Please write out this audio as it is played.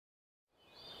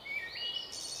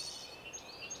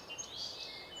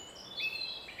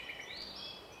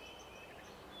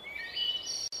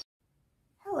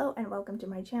welcome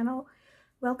to my channel.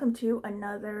 Welcome to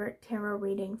another tarot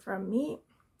reading from me.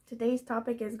 Today's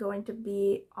topic is going to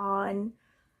be on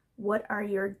what are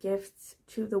your gifts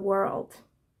to the world.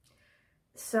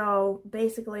 So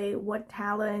basically, what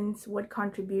talents, what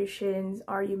contributions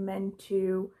are you meant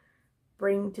to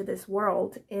bring to this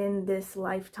world in this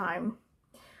lifetime?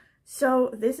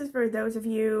 So this is for those of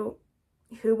you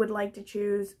who would like to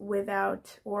choose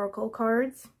without oracle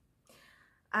cards.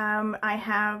 I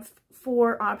have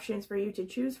 4 options for you to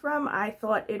choose from. I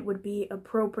thought it would be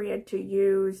appropriate to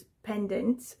use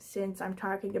pendants since I'm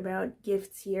talking about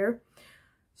gifts here.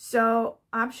 So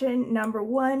option number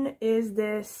 1 is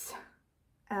this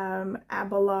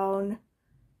abalone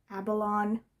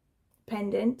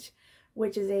pendant,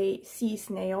 which is a sea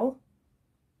snail.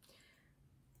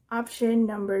 Option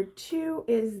number 2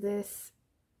 is this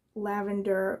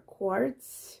lavender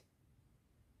quartz.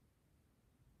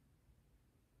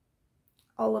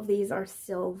 All of these are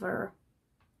silver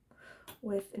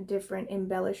with different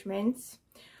embellishments.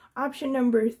 Option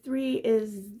number 3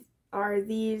 are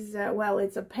these, well,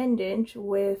 it's a pendant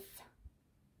with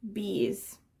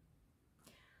bees.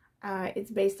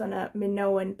 It's based on a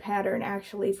Minoan pattern,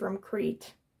 actually, from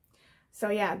Crete. So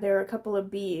yeah, there are a couple of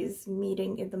bees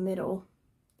meeting in the middle.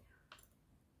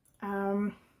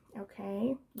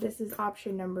 Okay, this is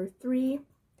option number 3.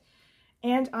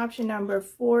 And option number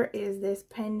 4 is this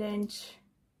pendant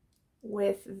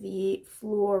with the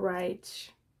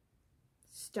fluorite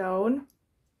stone.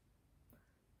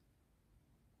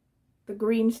 The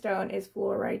green stone is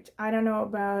fluorite. I don't know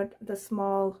about the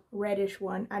small reddish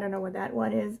one. I don't know what that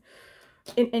one is.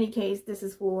 In any case, this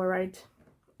is fluorite.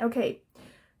 Okay,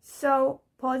 so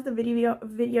pause the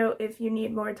video if you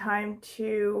need more time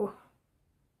to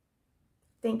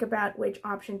think about which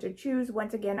option to choose.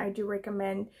 Once again, I do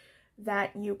recommend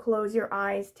that you close your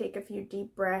eyes, take a few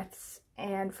deep breaths,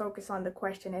 and focus on the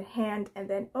question at hand, and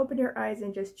then open your eyes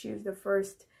and just choose the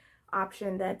first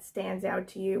option that stands out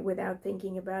to you without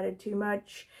thinking about it too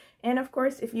much. And of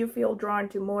course, if you feel drawn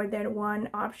to more than one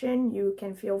option, you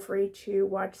can feel free to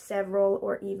watch several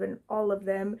or even all of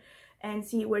them and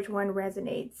see which one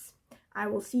resonates. I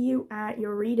will see you at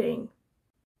your reading.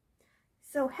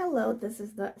 So hello, this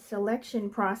is the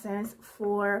selection process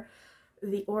for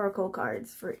the oracle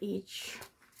cards for each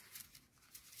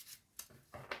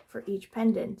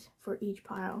pendant, for each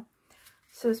pile.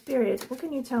 So Spirit, what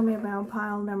can you tell me about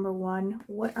pile number 1?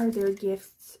 What are their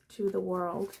gifts to the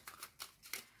world?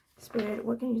 Spirit,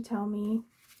 what can you tell me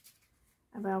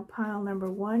about pile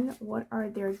number 1? What are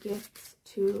their gifts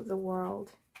to the world?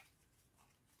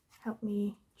 Help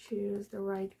me choose the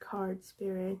right card,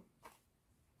 Spirit.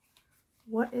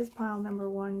 What is pile number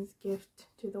 1's gift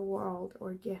to the world,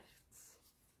 or gifts?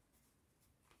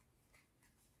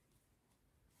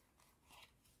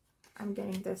 I'm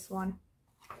getting this one.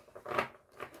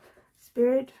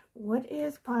 Spirit, what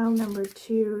is pile number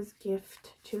 2's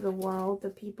gift to the world? The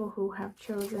people who have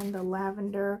chosen the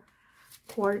lavender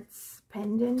quartz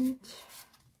pendant.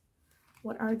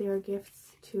 What are their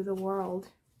gifts to the world?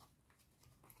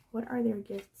 What are their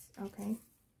gifts? Okay.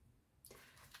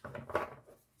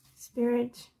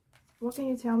 Spirit, what can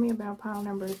you tell me about pile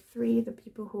number 3? The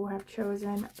people who have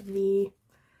chosen the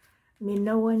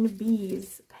Minoan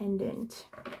bees pendant.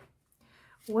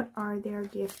 What are their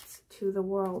gifts to the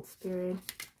world, Spirit?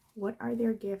 What are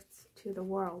their gifts to the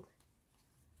world?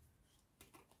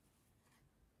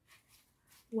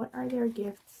 What are their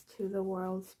gifts to the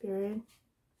world, Spirit?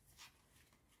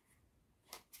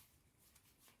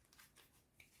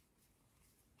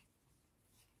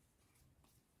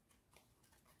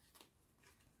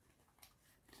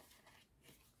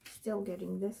 Still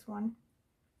getting this one.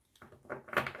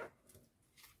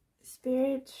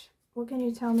 Spirit, what can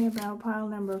you tell me about pile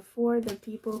number 4? The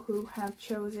people who have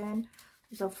chosen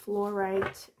the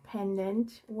fluorite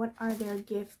pendant. What are their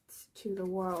gifts to the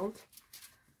world?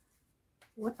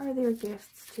 What are their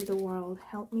gifts to the world?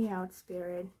 Help me out,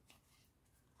 Spirit.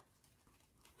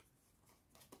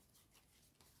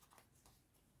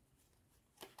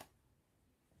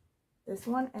 This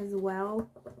one as well.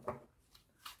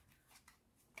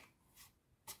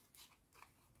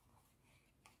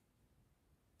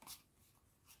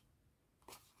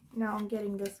 Now I'm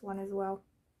getting this one as well.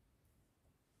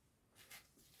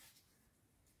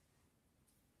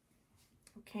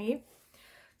 Okay,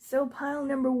 so pile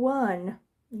number 1,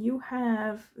 you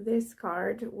have this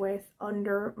card with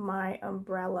Under My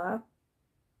Umbrella.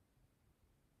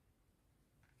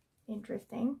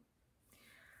 Interesting.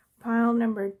 Pile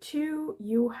number 2,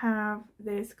 you have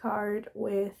this card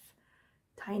with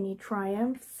Tiny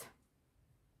Triumphs.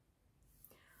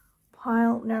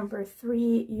 Pile number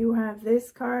 3, you have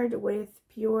this card with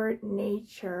Pure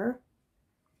Nature.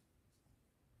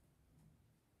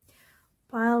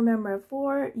 Pile number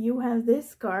 4, you have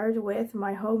this card with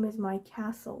my home is my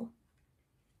castle.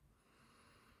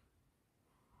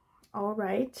 All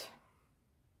right.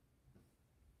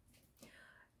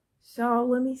 So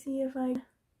let me see if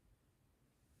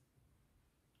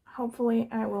hopefully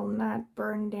I will not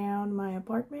burn down my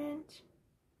apartment.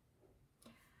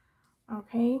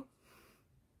 Okay.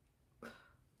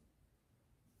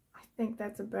 I think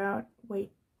that's about,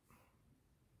 wait.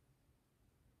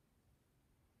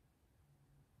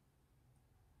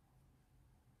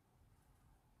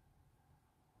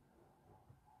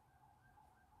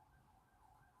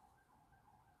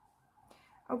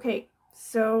 Okay,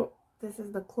 so this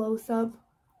is the close-up.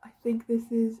 I think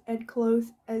this is as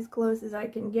close as I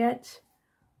can get.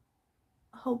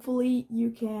 Hopefully you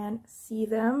can see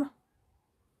them.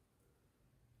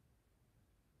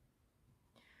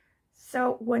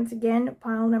 So once again,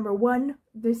 pile number 1,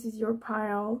 this is your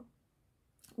pile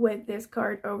with this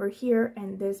card over here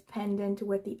and this pendant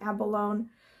with the abalone.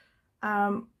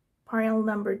 Pile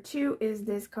number 2 is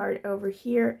this card over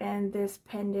here and this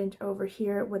pendant over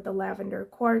here with the lavender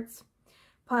quartz.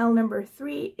 Pile number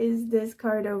 3 is this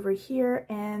card over here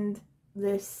and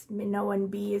this Minoan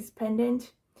bees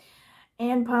pendant.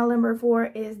 And pile number 4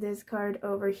 is this card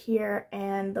over here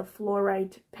and the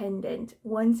fluorite pendant.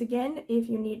 Once again, if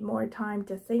you need more time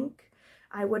to think,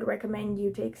 I would recommend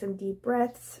you take some deep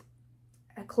breaths,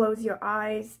 close your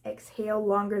eyes, exhale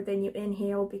longer than you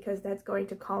inhale because that's going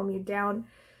to calm you down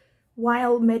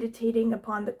while meditating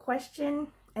upon the question,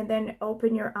 and then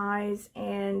open your eyes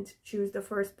and choose the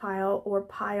first pile or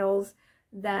piles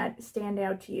that stand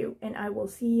out to you, and I will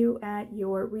see you at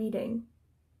your reading.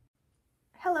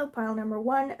 Hello, pile number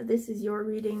 1, this is your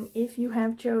reading. If you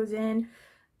have chosen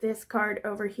this card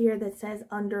over here that says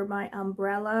under my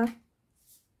umbrella,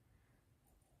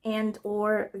 and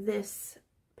or this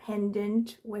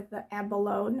pendant with the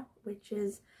abalone, which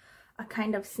is a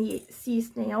kind of sea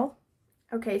snail.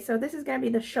 Okay, so this is going to be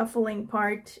the shuffling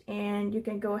part, and you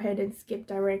can go ahead and skip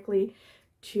directly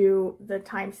to the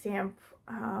timestamp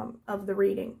of the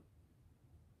reading.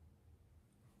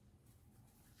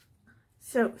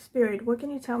 So, Spirit, what can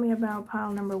you tell me about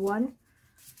pile number 1?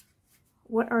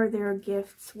 What are their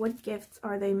gifts? What gifts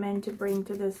are they meant to bring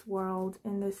to this world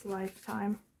in this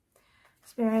lifetime?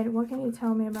 Spirit, what can you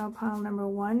tell me about pile number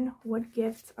 1? What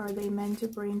gifts are they meant to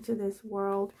bring to this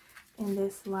world in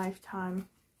this lifetime?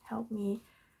 Help me.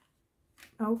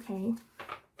 Okay.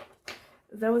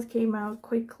 Those came out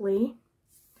quickly.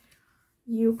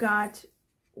 You got,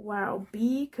 wow,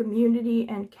 bee, community,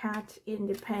 and cat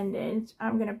independent.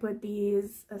 I'm going to put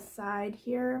these aside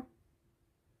here.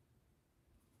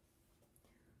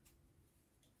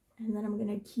 And then I'm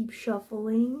going to keep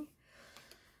shuffling.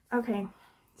 Okay.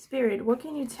 Spirit, what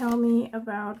can you tell me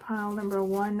about pile number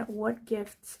 1? What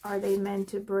gifts are they meant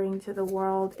to bring to the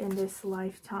world in this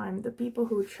lifetime? The people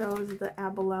who chose the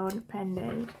abalone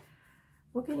pendant.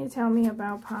 What can you tell me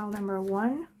about pile number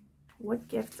 1? What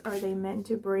gifts are they meant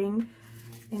to bring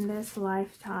in this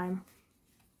lifetime?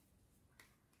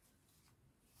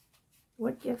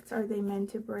 What gifts are they meant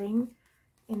to bring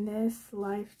in this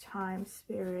lifetime,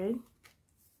 Spirit?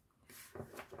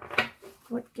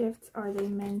 What gifts are they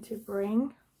meant to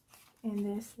bring in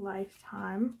this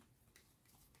lifetime?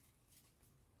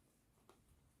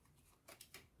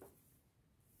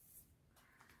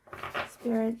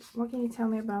 Spirit, what can you tell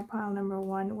me about pile number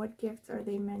 1? What gifts are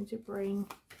they meant to bring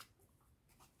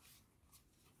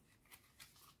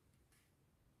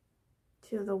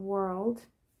to the world?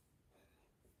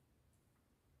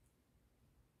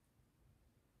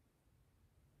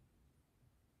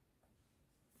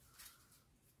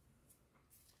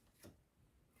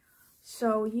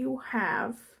 So you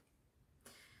have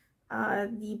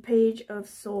the Page of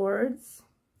Swords,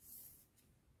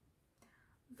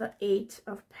 the 8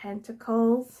 of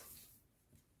Pentacles,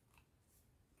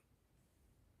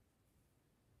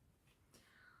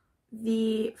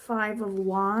 the 5 of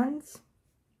Wands,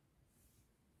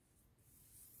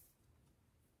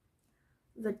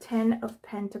 the 10 of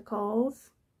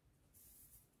Pentacles,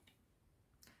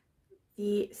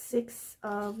 the 6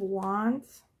 of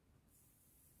Wands,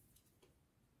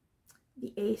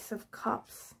 the Ace of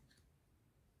Cups.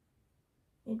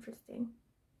 Interesting.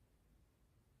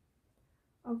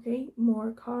 Okay,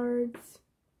 more cards.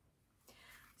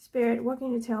 Spirit, what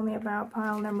can you tell me about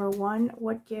pile number 1?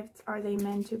 What gifts are they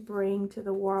meant to bring to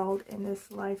the world in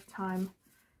this lifetime?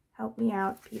 Help me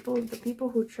out, people. The people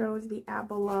who chose the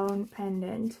abalone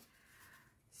pendant.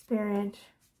 Spirit,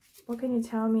 what can you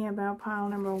tell me about pile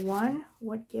number 1?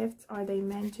 What gifts are they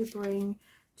meant to bring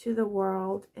to the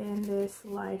world in this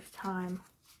lifetime?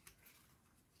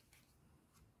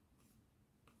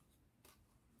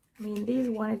 I mean, these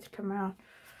wanted to come out.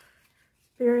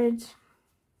 Spirit,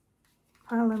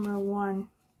 pile number 1.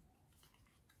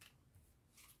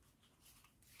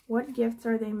 What gifts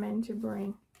are they meant to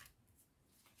bring?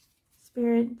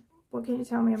 Spirit, what can you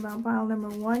tell me about pile number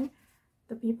 1?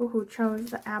 The people who chose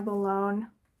the abalone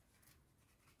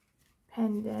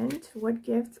pendant. What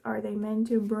gifts are they meant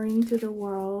to bring to the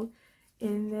world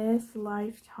in this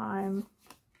lifetime?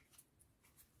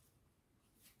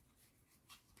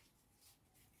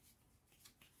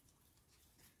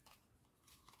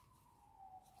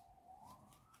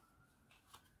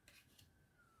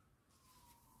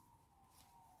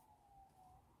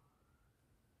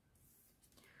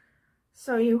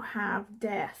 So you have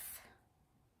Death,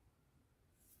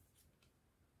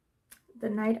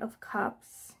 the Knight of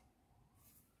Cups,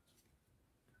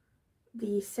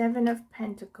 the 7 of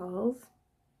Pentacles,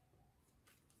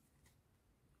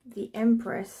 the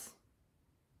Empress,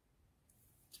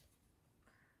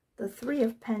 the 3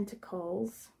 of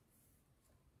Pentacles,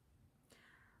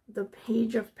 the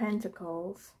Page of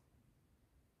Pentacles.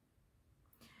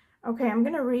 Okay, I'm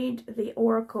going to read the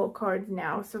Oracle cards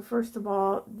now. So first of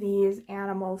all, these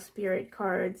animal spirit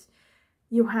cards.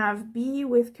 You have Be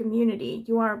with Community.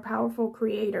 You are a powerful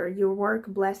creator. Your work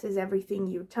blesses everything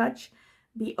you touch.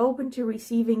 Be open to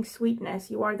receiving sweetness.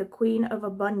 You are the Queen of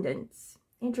Abundance.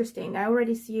 Interesting. I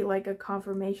already see like a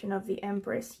confirmation of the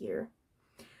Empress here.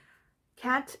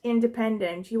 Cat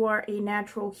Independent. You are a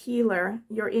natural healer.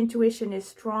 Your intuition is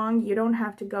strong. You don't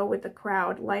have to go with the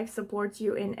crowd. Life supports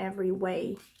you in every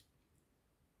way.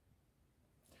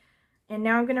 And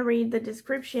now I'm going to read the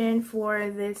description for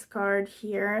this card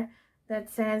here that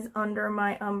says Under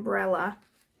My Umbrella.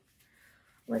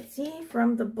 Let's see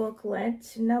from the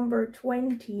booklet, number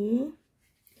 20.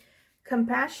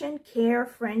 Compassion, care,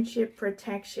 friendship,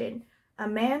 protection. A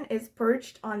man is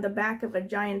perched on the back of a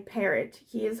giant parrot.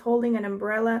 He is holding an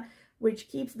umbrella which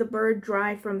keeps the bird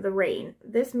dry from the rain.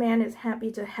 This man is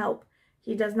happy to help.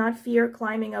 He does not fear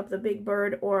climbing up the big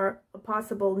bird or a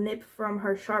possible nip from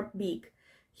her sharp beak.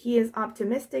 He is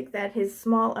optimistic that his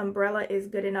small umbrella is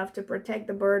good enough to protect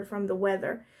the bird from the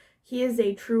weather. He is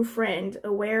a true friend,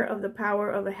 aware of the power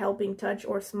of a helping touch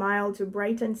or smile to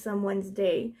brighten someone's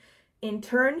day. In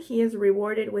turn, he is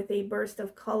rewarded with a burst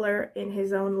of color in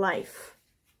his own life.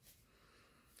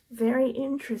 Very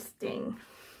interesting.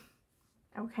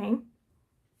 Okay.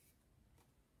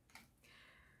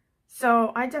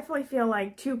 So I definitely feel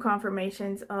like 2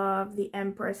 confirmations of the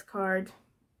Empress card.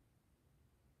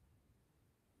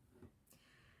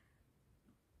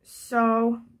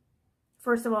 So,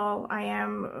 first of all, I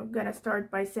am going to start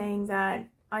by saying that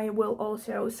I will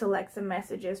also select some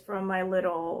messages from my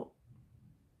little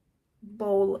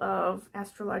bowl of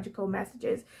astrological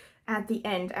messages at the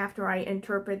end after I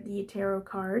interpret the tarot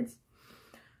cards.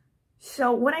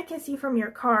 So, what I can see from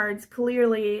your cards,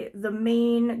 clearly the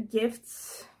main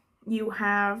gifts you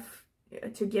have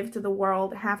to give to the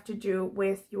world have to do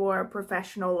with your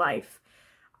professional life.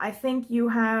 I think you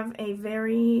have a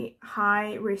very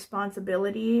high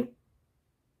responsibility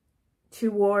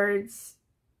towards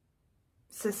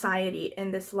society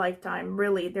in this lifetime.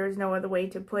 Really, there's no other way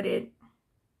to put it.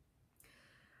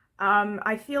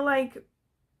 I feel like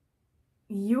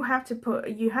you have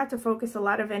to focus a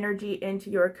lot of energy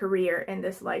into your career in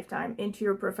this lifetime, into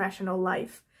your professional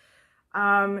life.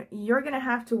 You're gonna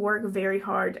have to work very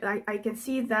hard. I can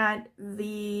see that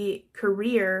the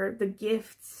career, the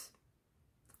gifts,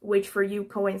 which for you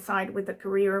coincide with the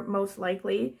career most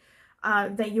likely,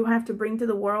 that you have to bring to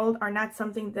the world are not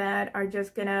something that are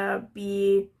just gonna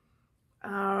be,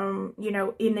 you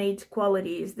know, innate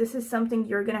qualities. This is something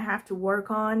you're gonna have to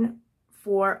work on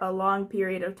for a long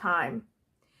period of time.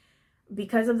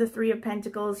 Because of the 3 of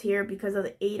Pentacles here, because of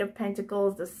the 8 of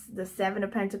Pentacles, the 7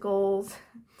 of Pentacles,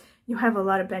 you have a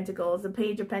lot of Pentacles, the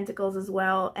Page of Pentacles as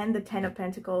well, and the 10 of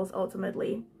Pentacles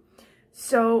ultimately.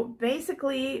 So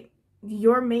basically,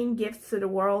 your main gifts to the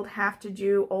world have to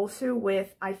do also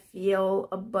with, I feel,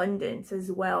 abundance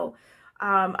as well.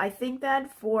 I think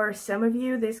that for some of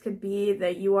you, this could be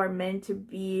that you are meant to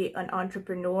be an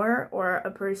entrepreneur or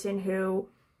a person who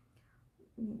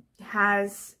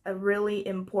has a really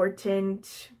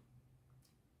important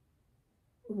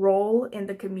role in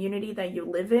the community that you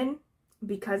live in.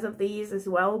 Because of these as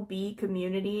well, Be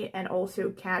Community and also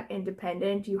Cat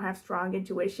Independent, you have strong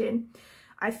intuition.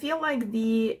 I feel like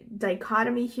the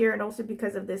dichotomy here, and also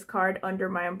because of this card, Under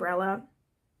My Umbrella.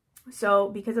 So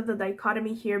because of the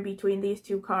dichotomy here between these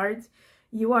 2 cards,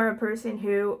 you are a person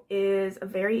who is a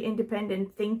very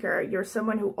independent thinker. You're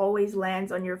someone who always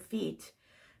lands on your feet.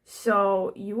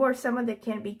 So you are someone that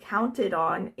can be counted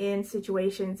on in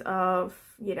situations of,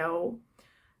 you know,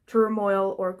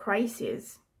 turmoil or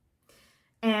crisis.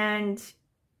 And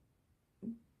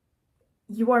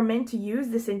you are meant to use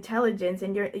this intelligence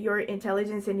and your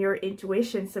intelligence and your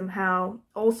intuition somehow,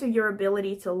 also your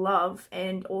ability to love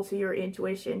and also your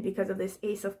intuition, because of this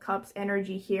Ace of Cups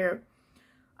energy here,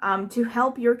 to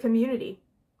help your community.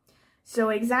 So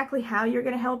exactly how you're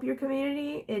going to help your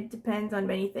community, it depends on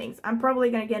many things. I'm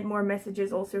probably going to get more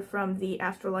messages also from the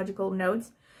astrological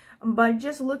notes. But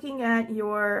just looking at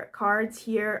your cards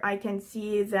here, I can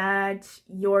see that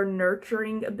your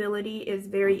nurturing ability is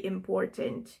very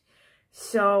important.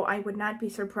 So I would not be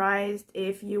surprised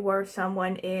if you were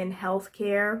someone in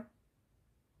healthcare.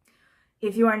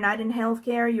 If you are not in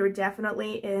healthcare, you're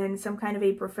definitely in some kind of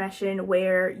a profession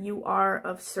where you are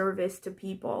of service to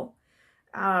people.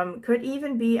 Could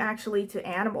even be actually to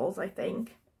animals, I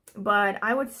think. But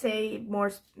I would say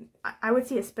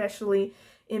especially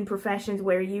in professions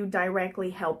where you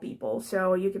directly help people.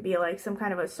 So you could be like some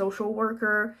kind of a social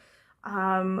worker,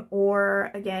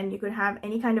 or again, you could have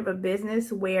any kind of a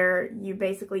business where you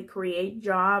basically create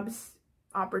jobs,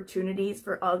 opportunities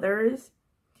for others.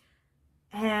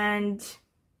 And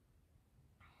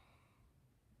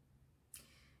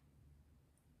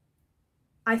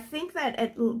I think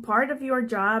that part of your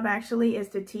job actually is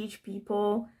to teach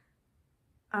people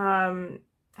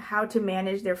how to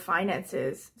manage their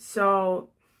finances. So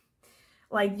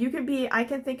like you could be, I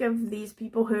can think of these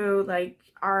people who like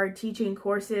are teaching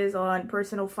courses on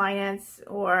personal finance,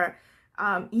 or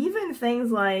even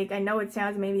things like, I know it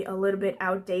sounds maybe a little bit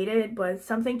outdated, but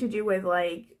something to do with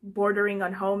like bordering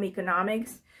on home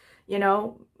economics, you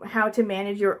know, how to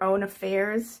manage your own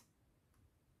affairs,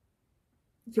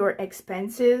 your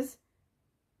expenses.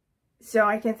 So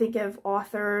I can think of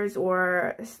authors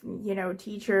or, you know,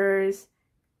 teachers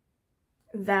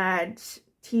that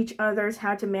teach others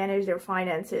how to manage their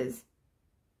finances.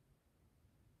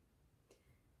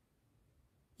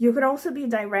 You could also be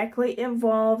directly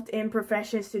involved in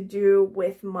professions to do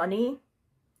with money.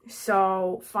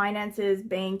 So finances,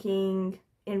 banking,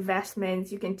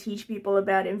 investments. You can teach people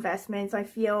about investments, I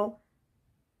feel.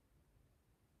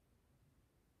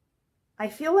 I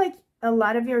feel like a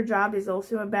lot of your job is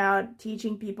also about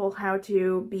teaching people how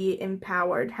to be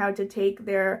empowered, how to take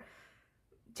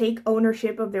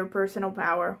ownership of their personal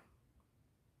power,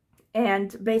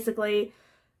 and basically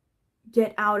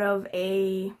get out of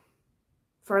a,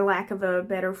 for lack of a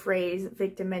better phrase,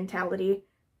 victim mentality.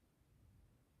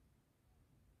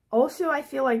 Also, I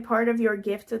feel like part of your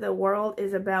gift to the world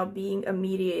is about being a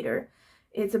mediator.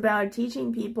 It's about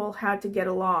teaching people how to get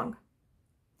along.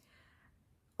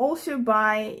 Also,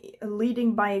 by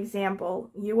leading by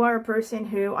example. You are a person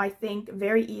who I think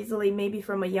very easily, maybe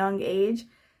from a young age,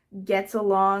 gets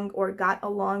along or got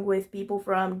along with people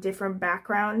from different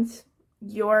backgrounds.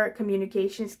 Your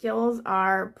communication skills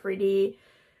are pretty,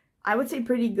 I would say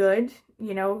pretty good.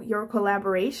 You know, your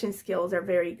collaboration skills are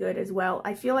very good as well.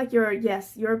 I feel like you're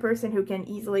a person who can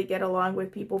easily get along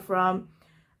with people from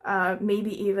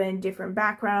maybe even different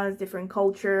backgrounds, different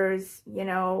cultures. You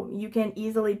know, you can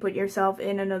easily put yourself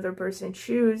in another person's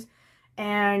shoes.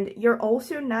 And you're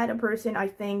also not a person, I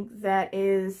think, that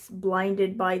is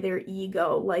blinded by their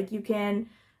ego. Like you can,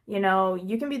 you know,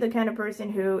 you can be the kind of person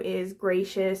who is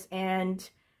gracious and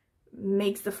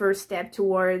makes the first step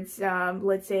towards,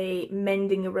 let's say,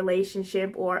 mending a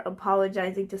relationship or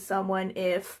apologizing to someone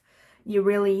if you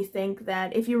really think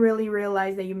that, if you really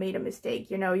realize that you made a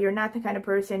mistake. You know, you're not the kind of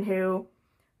person who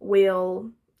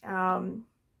will, I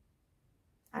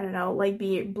don't know, like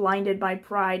be blinded by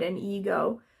pride and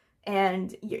ego.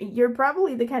 And you're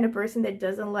probably the kind of person that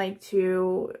doesn't like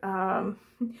to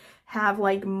have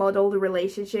like muddled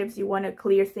relationships. You want to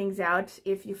clear things out.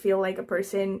 If you feel like a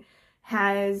person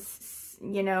has,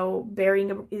 you know,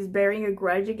 is bearing a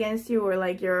grudge against you, or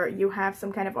like you have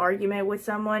some kind of argument with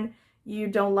someone, you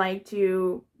don't like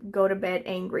to go to bed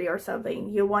angry or something.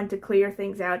 You want to clear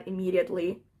things out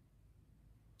immediately.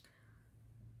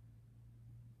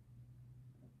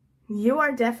 You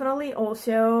are definitely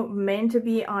also meant to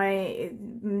be,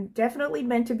 definitely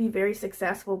meant to be very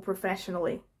successful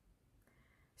professionally.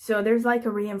 So there's like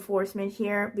a reinforcement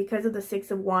here because of the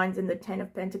Six of Wands and the Ten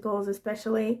of Pentacles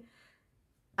especially.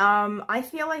 I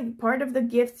feel like part of the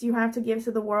gifts you have to give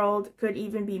to the world could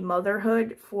even be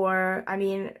motherhood for, I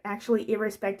mean, actually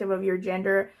irrespective of your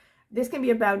gender. This can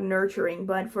be about nurturing,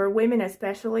 but for women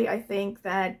especially, I think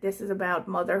that this is about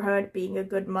motherhood, being a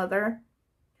good mother.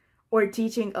 Or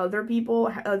teaching other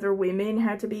people, other women,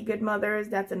 how to be good mothers.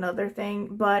 That's another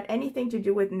thing. But anything to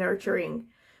do with nurturing.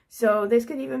 So this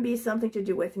could even be something to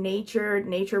do with nature,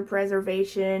 nature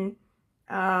preservation,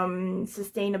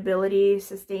 sustainability,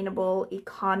 sustainable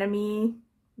economy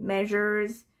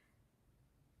measures.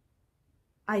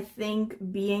 I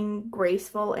think being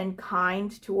graceful and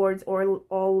kind towards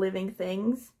all living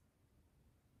things.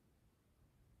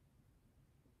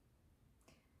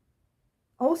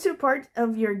 Also, part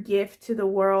of your gift to the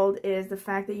world is the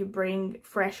fact that you bring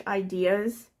fresh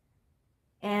ideas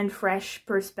and fresh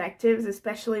perspectives,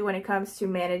 especially when it comes to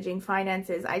managing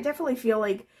finances. I definitely feel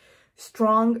like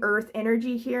strong earth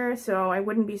energy here, so I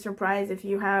wouldn't be surprised if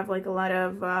you have like a lot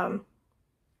of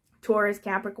Taurus,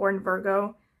 Capricorn,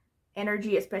 Virgo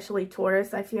energy, especially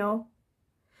Taurus, I feel.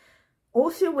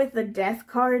 Also with the Death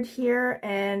card here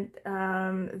and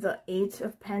the 8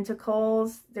 of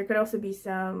Pentacles, there could also be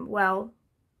some, well,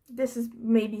 this is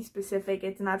maybe specific,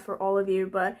 it's not for all of you,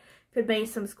 but could be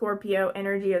some Scorpio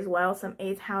energy as well, some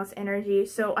 8th house energy.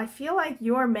 So I feel like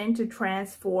you are meant to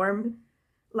transform.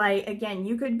 Like, again,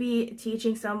 you could be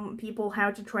teaching some people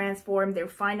how to transform their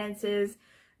finances,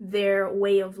 their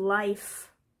way of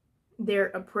life, their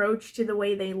approach to the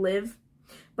way they live.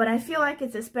 But I feel like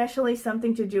it's especially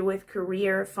something to do with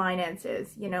career,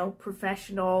 finances, you know,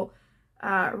 professional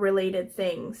related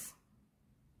things.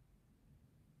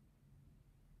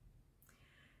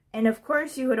 And of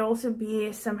course, you would also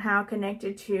be somehow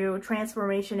connected to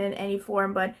transformation in any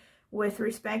form, but with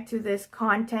respect to this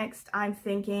context, I'm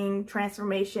thinking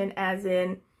transformation as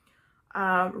in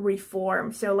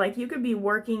reform. So like you could be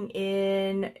working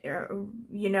in,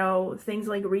 you know, things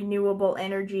like renewable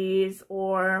energies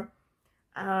or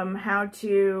how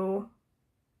to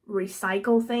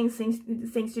recycle things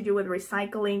to do with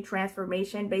recycling,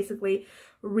 transformation, basically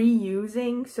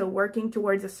reusing. So working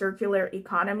towards a circular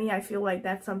economy, I feel like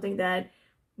that's something that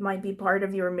might be part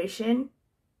of your mission.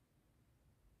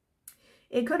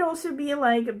 It could also be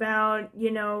like about,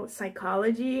 you know,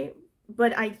 psychology,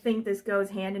 but I think this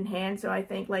goes hand in hand. So I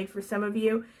think like for some of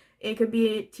you, it could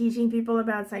be teaching people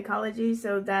about psychology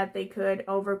so that they could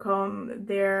overcome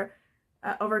their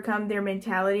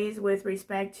mentalities with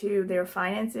respect to their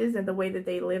finances and the way that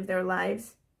they live their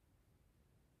lives.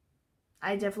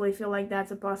 I definitely feel like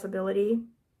that's a possibility.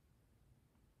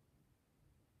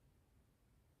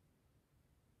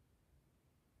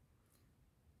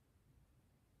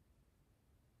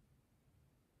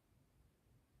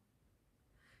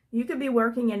 You could be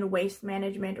working in waste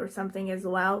management or something as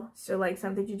well. So like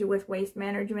something to do with waste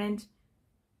management.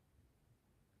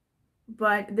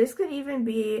 But this could even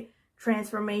be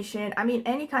transformation. I mean,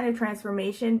 any kind of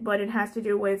transformation, but it has to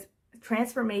do with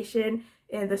transformation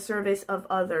in the service of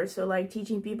others. So like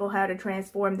teaching people how to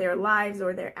transform their lives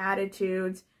or their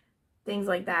attitudes, things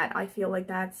like that. I feel like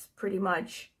that's pretty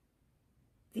much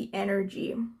the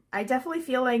energy. I definitely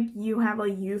feel like you have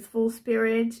a youthful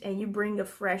spirit and you bring a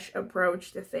fresh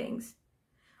approach to things.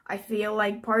 I feel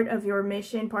like part of your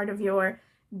mission, part of your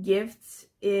gifts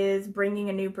is bringing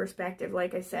a new perspective,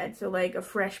 like I said. So like a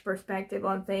fresh perspective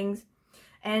on things.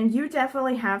 And you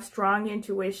definitely have strong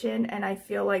intuition, and I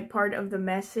feel like part of the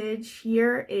message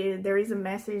here is there is a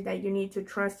message that you need to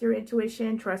trust your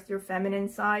intuition, trust your feminine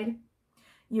side.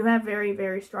 You have very,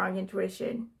 very strong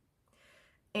intuition.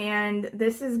 And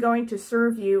this is going to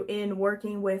serve you in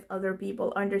working with other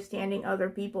people, understanding other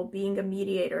people, being a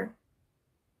mediator.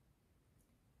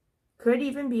 Could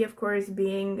even be, of course,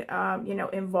 being, you know,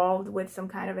 involved with some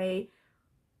kind of a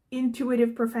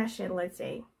intuitive profession, let's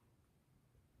say.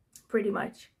 Pretty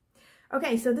much.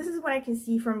 Okay, so this is what I can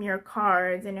see from your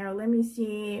cards. And now let me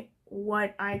see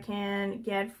what I can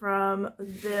get from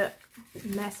the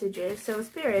messages. So,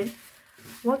 Spirit,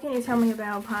 what can you tell me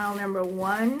about pile number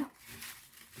 1?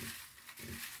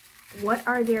 What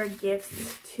are their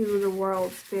gifts to the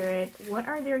world, Spirit? What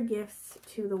are their gifts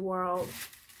to the world?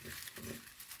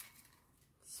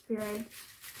 Spirit.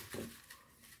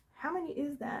 How many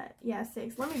is that? Yeah,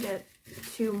 6. Let me get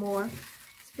 2 more.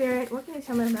 Spirit, what can you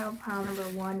tell me about pile number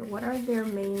 1? What are their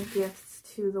main gifts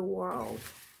to the world?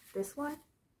 This one?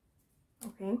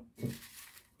 Okay.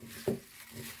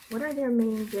 What are their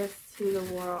main gifts to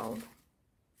the world?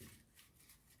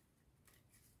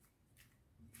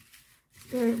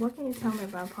 Spirit, what can you tell me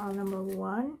about pile number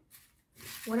 1?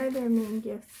 What are their main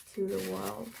gifts to the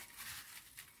world?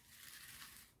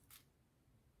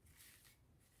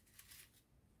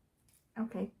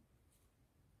 Okay.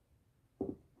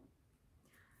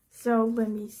 So let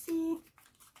me see.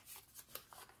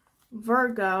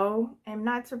 Virgo, I'm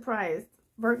not surprised.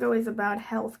 Virgo is about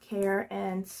healthcare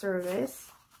and service.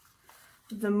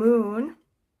 The moon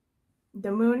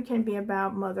can be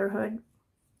about motherhood.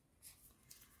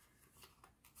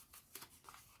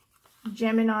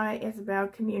 Gemini is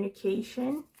about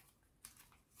communication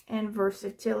and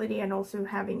versatility and also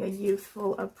having a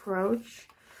youthful approach.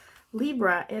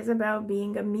 Libra is about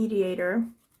being a mediator.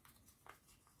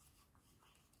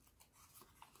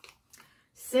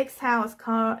 6th house,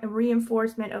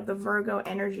 reinforcement of the Virgo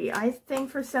energy. I think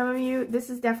for some of you, this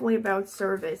is definitely about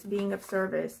service, being of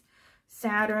service.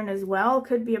 Saturn as well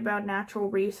could be about natural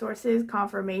resources,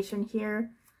 confirmation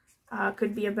here.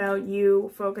 Could be about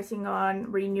you focusing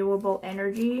on renewable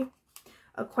energy.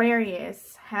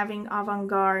 Aquarius, having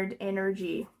avant-garde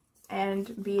energy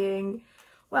and being,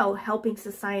 well, helping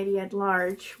society at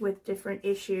large with different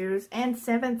issues. And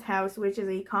 7th house, which is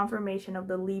a confirmation of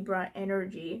the Libra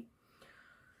energy.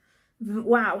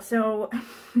 Wow, so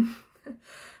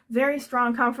very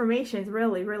strong confirmations,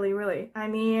 really, really, really. I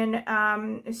mean,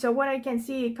 so what I can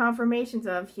see confirmations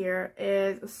of here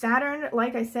is Saturn,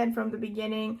 like I said from the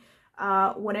beginning,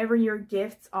 whatever your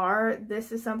gifts are,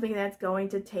 this is something that's going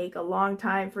to take a long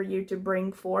time for you to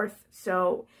bring forth.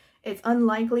 So it's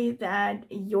unlikely that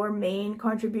your main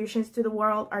contributions to the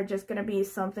world are just going to be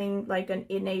something like an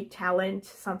innate talent,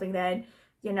 something that,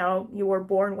 you know, you were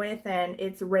born with and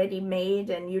it's ready-made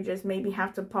and you just maybe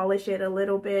have to polish it a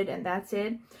little bit and that's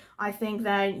it. I think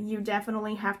that you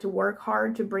definitely have to work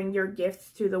hard to bring your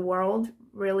gifts to the world,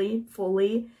 really,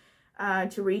 fully,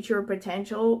 to reach your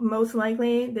potential. Most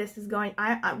likely, this is going,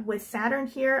 with Saturn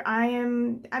here, I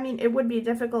mean, it would be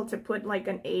difficult to put like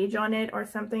an age on it or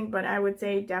something, but I would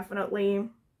say definitely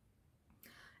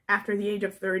after the age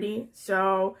of 30.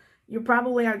 So you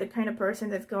probably are the kind of person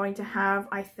that's going to have,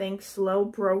 I think, slow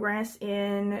progress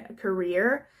in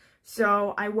career.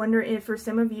 So I wonder if for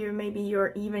some of you, maybe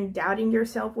you're even doubting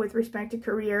yourself with respect to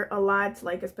career a lot,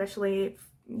 like especially,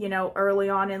 you know, early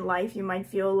on in life, you might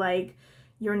feel like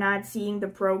you're not seeing the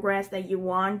progress that you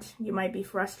want. You might be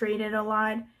frustrated a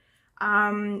lot.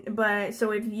 But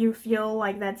so if you feel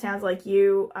like that sounds like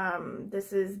you,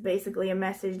 this is basically a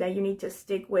message that you need to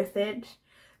stick with it.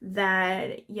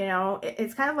 That, you know,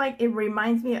 it's kind of like, it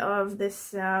reminds me of this,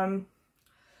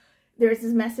 there's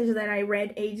this message that I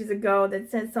read ages ago that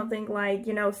says something like,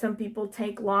 you know, some people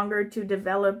take longer to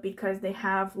develop because they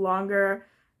have longer,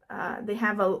 they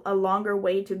have a longer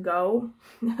way to go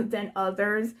than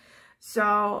others.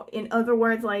 So in other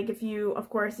words, like if you, of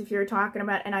course, if you're talking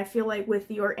about, and I feel like with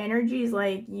your energies,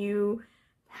 like you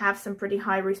have some pretty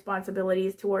high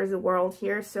responsibilities towards the world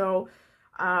here. So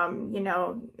you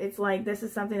know, it's like this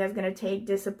is something that's going to take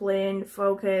discipline,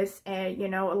 focus, and, you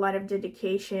know, a lot of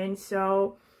dedication.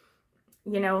 So,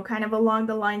 you know, kind of along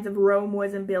the lines of Rome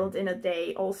wasn't built in a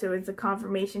day. Also, it's a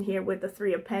confirmation here with the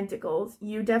 3 of Pentacles.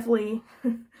 You definitely,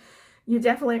 you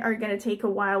definitely are going to take a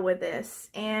while with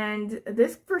this. And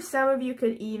this, for some of you,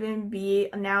 could even be,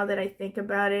 now that I think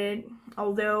about it,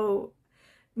 although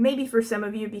maybe for some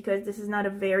of you, because this is not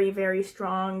a very, very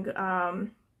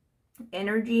strong,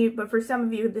 energy, but for some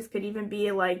of you this could even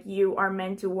be like you are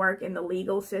meant to work in the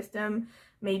legal system,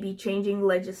 maybe changing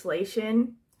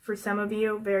legislation. For some of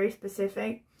you, very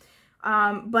specific,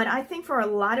 but I think for a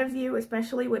lot of you,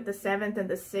 especially with the 7th and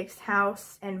the 6th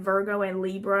house and Virgo and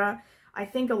Libra, I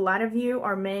think a lot of you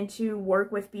are meant to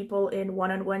work with people in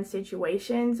one-on-one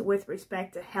situations with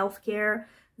respect to healthcare.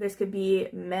 This could be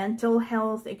mental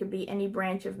health, it could be any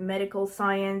branch of medical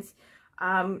science,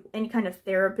 any kind of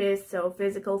therapist, so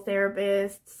physical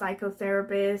therapist,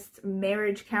 psychotherapist,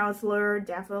 marriage counselor,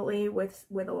 definitely with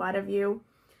a lot of you.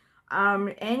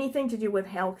 Anything to do with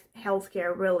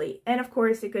healthcare, really. And of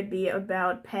course, it could be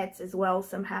about pets as well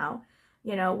somehow,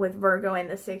 you know, with Virgo in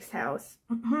the 6th house.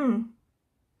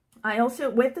 I also,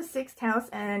 with the 6th house,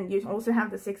 and you also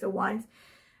have the 6 of Wands,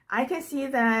 I can see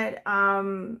that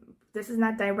this is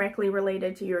not directly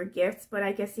related to your gifts, but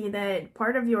I can see that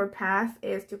part of your path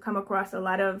is to come across a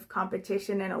lot of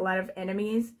competition and a lot of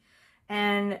enemies.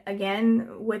 And again,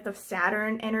 with the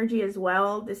Saturn energy as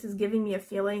well, this is giving me a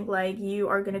feeling like you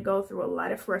are going to go through a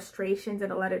lot of frustrations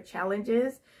and a lot of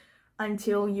challenges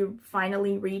until you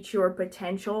finally reach your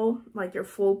potential, like your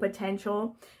full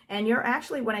potential. And you're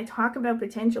actually, when I talk about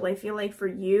potential, I feel like for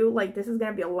you, like this is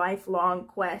going to be a lifelong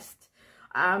quest.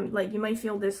 Like you might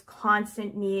feel this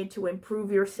constant need to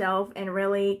improve yourself and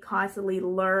really constantly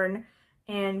learn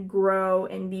and grow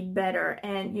and be better.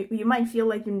 And you might feel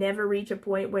like you never reach a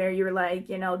point where you're like,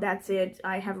 you know, that's it.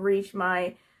 I have reached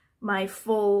my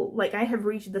full, like I have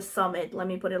reached the summit. Let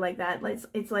me put it like that.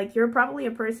 It's like you're probably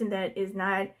a person that is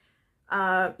not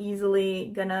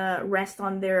easily gonna rest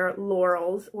on their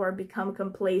laurels or become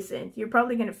complacent. You're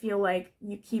probably gonna feel like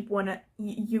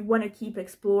you wanna keep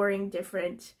exploring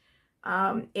different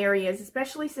areas,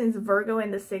 especially since Virgo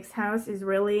in the 6th house is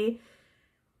really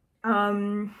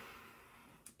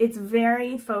it's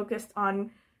very focused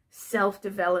on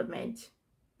self-development.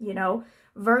 You know,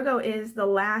 Virgo is the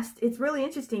last, it's really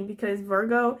interesting because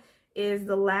Virgo is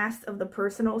the last of the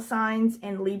personal signs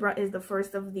and Libra is the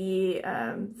first of the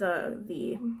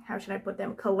how should I put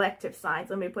them, collective signs,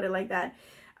 let me put it like that.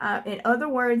 In other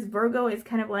words, Virgo is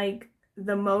kind of like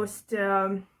the most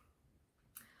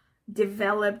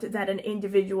developed that an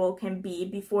individual can be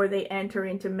before they enter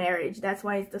into marriage. That's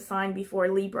why it's the sign before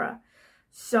Libra.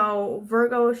 So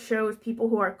Virgo shows people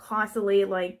who are constantly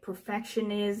like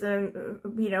perfectionism,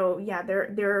 you know, yeah,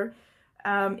 they're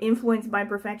influenced by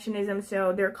perfectionism,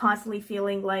 so they're constantly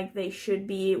feeling like they should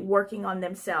be working on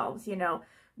themselves, you know.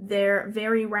 They're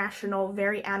very rational,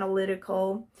 very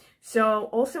analytical. So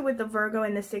also with the Virgo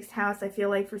in the 6th house, I feel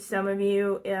like for some of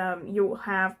you, you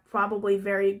probably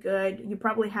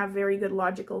have very good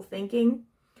logical thinking.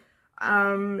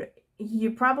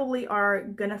 You probably are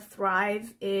gonna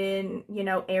thrive in, you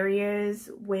know, areas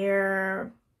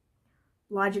where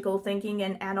logical thinking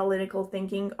and analytical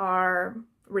thinking are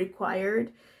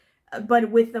required. But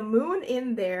with the moon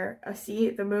in there, see,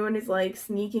 the moon is like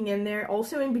sneaking in there.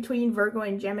 Also in between Virgo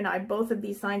and Gemini, both of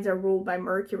these signs are ruled by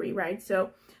Mercury, right? So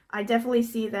I definitely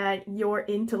see that your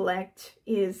intellect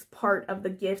is part of the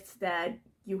gifts that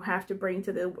you have to bring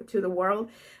to the world.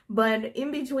 But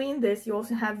in between this, you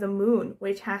also have the moon,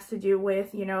 which has to do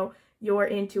with, you know, your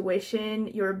intuition,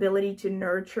 your ability to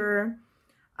nurture,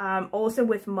 also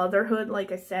with motherhood,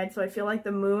 like I said. So I feel like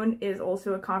the moon is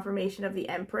also a confirmation of the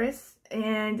Empress,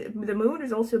 and the moon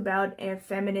is also about a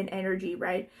feminine energy,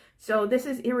 right? So this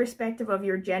is irrespective of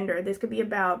your gender. This could be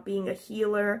about being a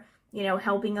healer, you know,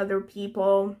 helping other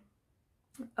people,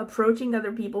 approaching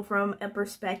other people from a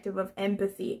perspective of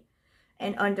empathy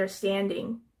and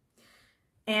understanding.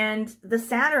 And the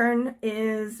Saturn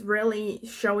is really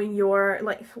showing your,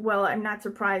 like, well, I'm not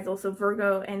surprised. Also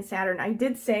Virgo and Saturn. I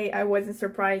did say I wasn't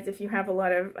surprised if you have a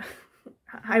lot of,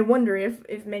 I wonder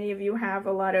if many of you have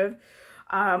a lot of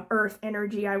Earth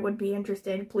energy. I would be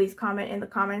interested. Please comment in the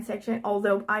comment section.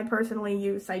 Although I personally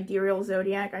use sidereal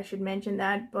zodiac, I should mention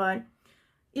that. But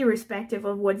irrespective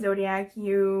of what zodiac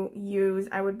you use,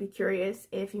 I would be curious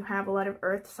if you have a lot of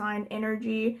Earth sign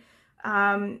energy.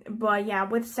 But yeah,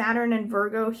 with Saturn and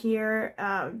Virgo here,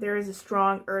 there is a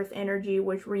strong Earth energy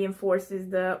which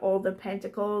reinforces all the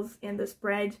pentacles in the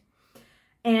spread.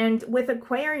 And with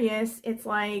Aquarius, it's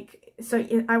like, so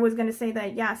I was going to say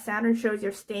that, yeah, Saturn shows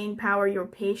your staying power, your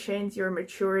patience, your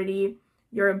maturity,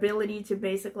 your ability to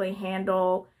basically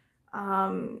handle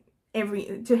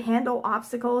handle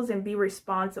obstacles and be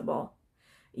responsible.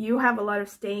 You have a lot of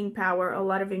staying power, a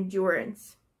lot of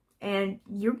endurance, and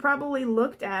you're probably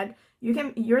looked at,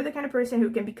 you're the kind of person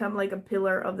who can become like a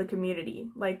pillar of the community.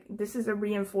 Like, this is a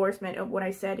reinforcement of what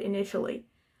I said initially,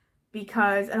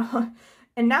 because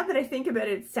and now that I think about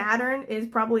it, Saturn is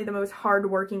probably the most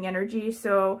hardworking energy.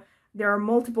 So there are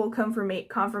multiple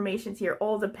confirmations here.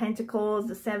 All the Pentacles,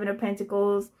 the 7 of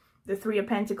Pentacles, the 3 of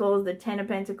Pentacles, the 10 of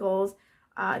Pentacles,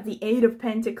 the 8 of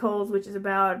Pentacles, which is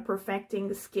about perfecting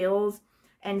the skills,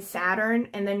 and Saturn.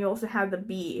 And then you also have the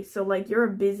bee. So like, you're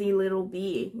a busy little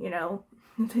bee, you know.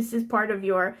 This is part of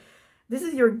this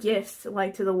is your gifts,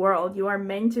 like, to the world. You are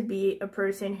meant to be a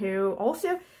person who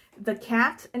also, the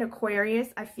cat and Aquarius,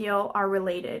 I feel, are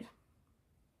related,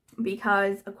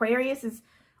 because Aquarius is,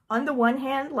 on the one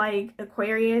hand, like,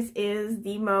 Aquarius is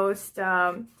the most,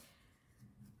 how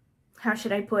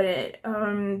should I put it,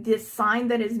 this sign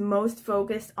that is most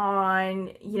focused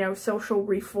on, you know, social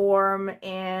reform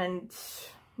and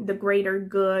the greater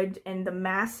good and the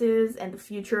masses and the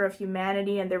future of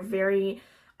humanity, and they're very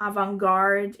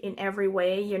avant-garde in every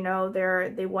way, you know.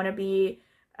 They want to be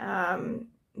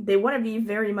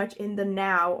very much in the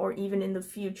now or even in the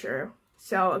future.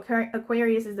 So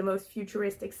Aquarius is the most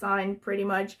futuristic sign, pretty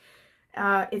much.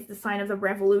 It's the sign of the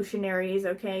revolutionaries,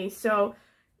 okay? So,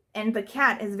 and the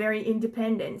cat is very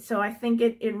independent. So I think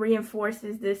it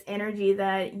reinforces this energy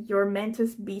that you're meant to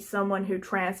be someone who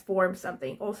transforms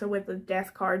something. Also with the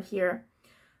death card here.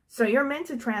 So you're meant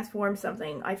to transform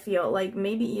something, I feel, like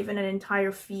maybe even an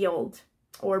entire field,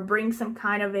 or bring some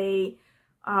kind of a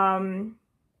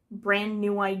brand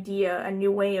new idea, a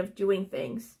new way of doing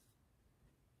things.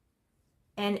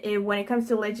 And when it comes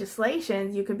to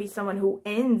legislations, you could be someone who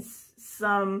ends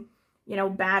some, you know,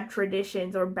 bad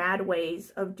traditions or bad ways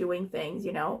of doing things,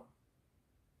 you know.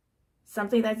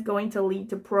 Something that's going to lead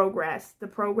to progress, the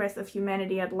progress of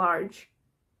humanity at large.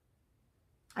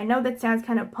 I know that sounds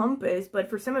kind of pompous, but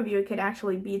for some of you, it could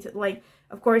actually be, like,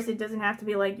 of course, it doesn't have to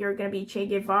be like you're going to be Che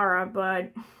Guevara,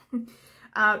 but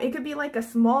it could be like a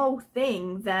small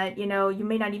thing that, you know, you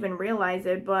may not even realize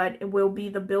it, but it will be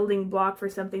the building block for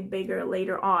something bigger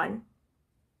later on.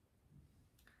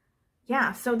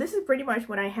 Yeah, so this is pretty much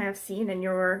what I have seen in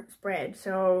your spread.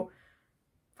 So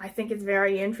I think it's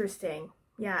very interesting.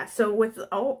 Yeah, so with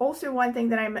also one thing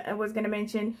that I was going to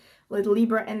mention with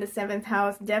Libra in the 7th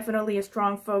house, definitely a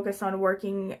strong focus on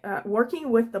working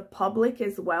with the public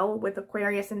as well, with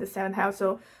Aquarius in the 7th house.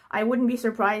 So I wouldn't be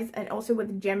surprised, and also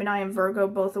with Gemini and Virgo,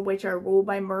 both of which are ruled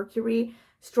by Mercury,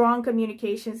 strong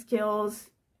communication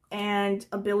skills and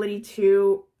ability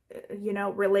to, you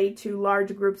know, relate to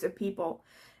large groups of people.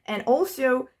 And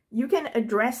also, you can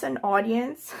address an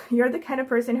audience. You're the kind of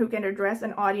person who can address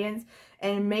an audience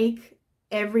and make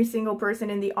every single person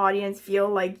in the audience feel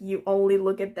like you only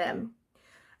look at them.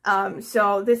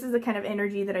 So this is the kind of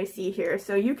energy that I see here.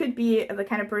 So you could be the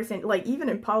kind of person, like even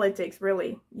in politics,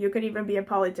 really. You could even be in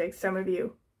politics, some of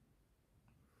you.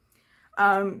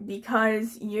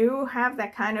 Because you have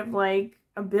that kind of like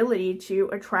ability to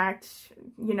attract,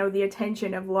 you know, the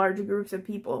attention of large groups of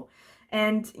people.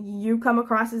 And you come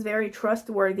across as very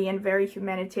trustworthy and very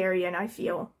humanitarian, I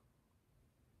feel.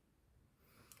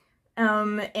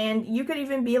 And you could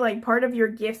even be like, part of your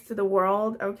gifts to the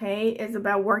world, okay, is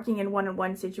about working in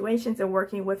one-on-one situations and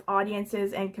working with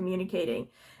audiences and communicating.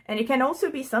 And it can also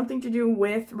be something to do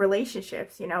with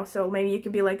relationships, you know, so maybe you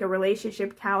could be like a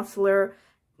relationship counselor,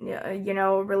 you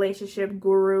know, relationship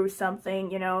guru, something,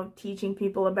 you know, teaching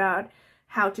people about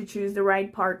how to choose the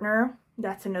right partner.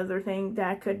 That's another thing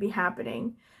that could be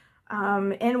happening.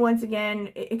 And once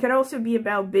again, it could also be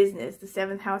about business. The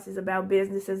 7th house is about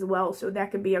business as well. So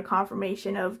that could be a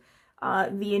confirmation of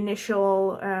the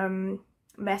initial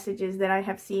messages that I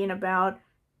have seen about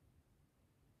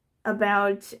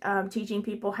teaching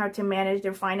people how to manage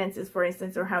their finances, for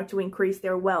instance, or how to increase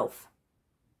their wealth.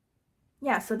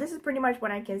 Yeah, so this is pretty much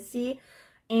what I can see.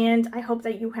 And I hope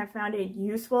that you have found it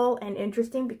useful and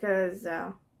interesting, because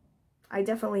I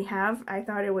definitely have. I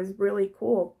thought it was really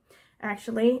cool,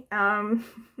 actually. And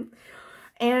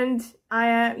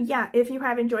yeah, if you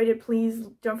have enjoyed it, please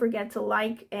don't forget to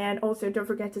like, and also don't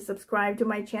forget to subscribe to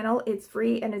my channel. It's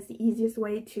free and it's the easiest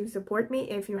way to support me.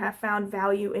 If you have found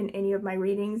value in any of my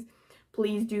readings,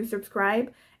 please do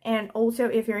subscribe. And also,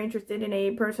 if you're interested in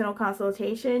a personal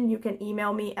consultation, you can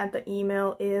email me at the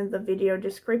email in the video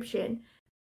description.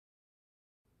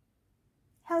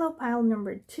 Hello, pile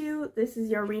number 2. This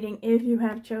is your reading if you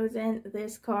have chosen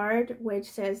this card, which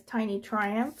says Tiny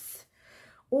Triumphs,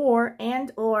 or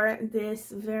this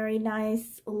very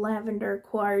nice lavender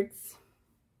quartz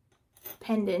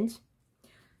pendant.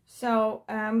 So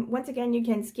once again, you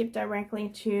can skip directly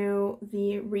to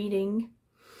the reading,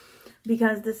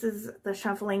 because this is the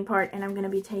shuffling part and I'm going to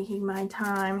be taking my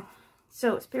time.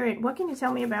 So Spirit, what can you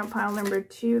tell me about pile number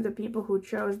 2, the people who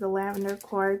chose the lavender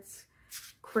quartz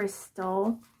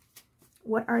crystal?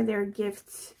 What are their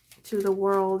gifts to the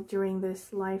world during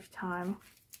this lifetime?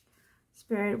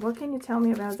 Spirit, what can you tell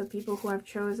me about the people who have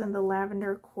chosen the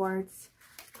lavender quartz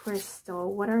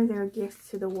crystal? What are their gifts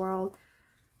to the world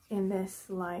in this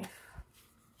life?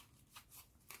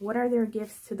 What are their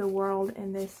gifts to the world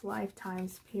in this lifetime,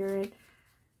 Spirit?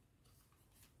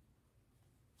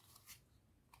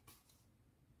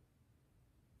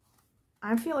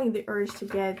 I'm feeling the urge to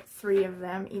get 3 of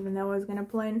them, even though I was gonna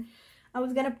plan. I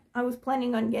was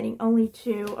planning on getting only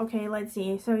 2. Okay, let's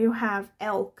see. So you have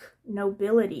elk,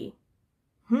 nobility.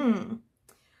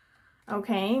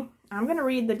 Okay, I'm gonna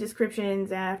read the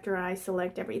descriptions after I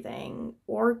select everything.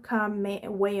 Orca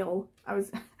whale. I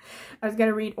was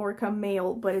gonna read orca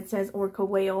male, but it says orca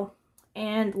whale.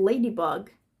 And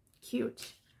ladybug.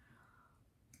 Cute.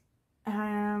 Okay,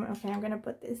 I'm gonna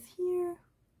put this here.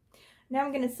 Now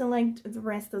I'm going to select the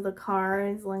rest of the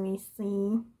cards. Let me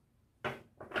see.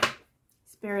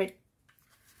 Spirit,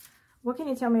 what can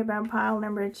you tell me about pile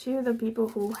number 2, the people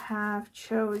who have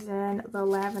chosen the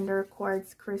lavender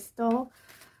quartz crystal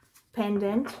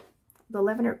pendant? The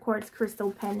lavender quartz crystal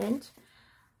pendant.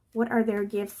 What are their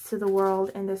gifts to the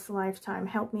world in this lifetime?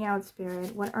 Help me out,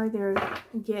 Spirit. What are their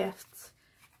gifts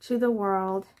to the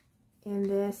world in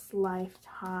this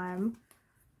lifetime?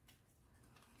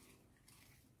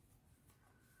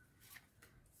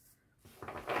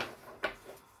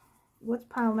 What's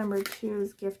pile number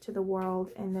 2's gift to the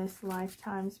world in this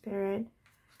lifetime, Spirit?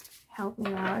 Help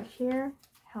me out here.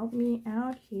 Help me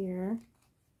out here.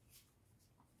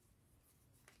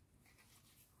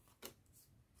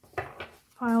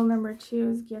 Pile number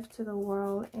 2's gift to the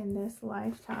world in this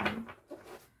lifetime.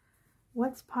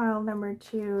 What's pile number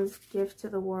 2's gift to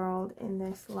the world in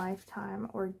this lifetime,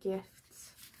 or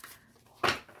gifts?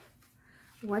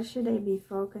 What should they be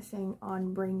focusing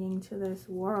on bringing to this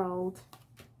world?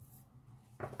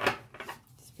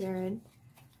 Spirit,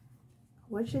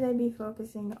 what should they be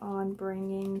focusing on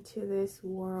bringing to this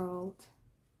world?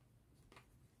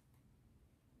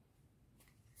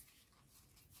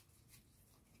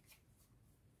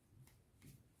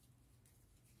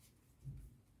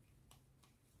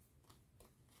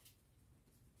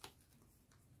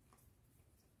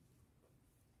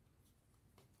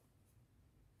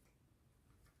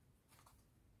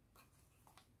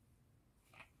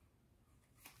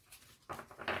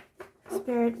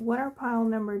 Spirit, what are pile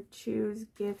number 2's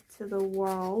gift to the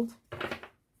world?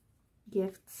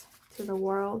 Gifts to the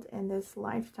world in this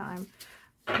lifetime.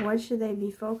 What should they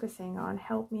be focusing on?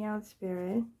 Help me out,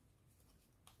 Spirit.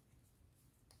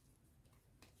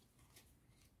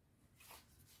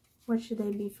 What should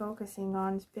they be focusing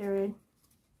on, Spirit?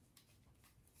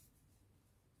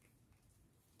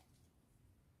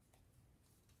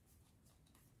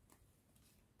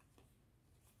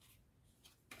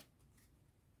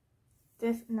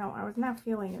 No, I was not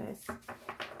feeling this.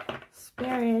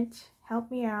 Spirit, help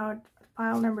me out.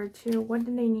 Pile number 2, what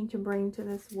do they need to bring to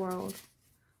this world?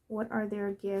 What are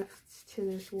their gifts to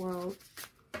this world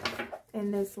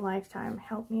in this lifetime?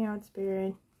 Help me out,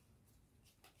 Spirit.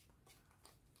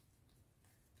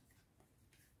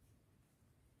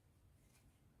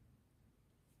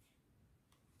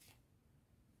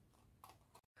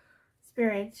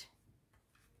 Spirit,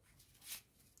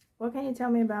 what can you tell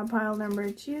me about pile number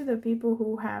 2, the people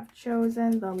who have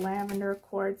chosen the lavender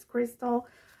quartz crystal?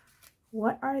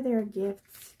 What are their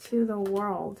gifts to the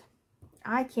world?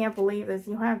 I can't believe this.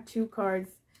 You have 2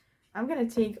 cards. I'm going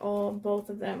to take both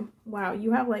of them. Wow,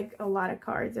 you have like a lot of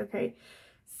cards. Okay.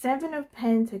 7 of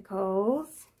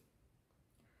Pentacles,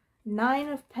 9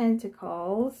 of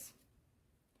Pentacles,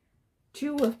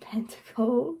 2 of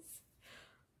Pentacles,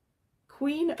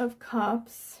 Queen of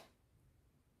Cups,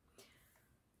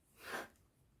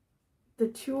 the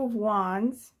 2 of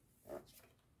Wands,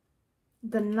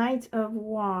 the Knight of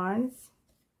Wands,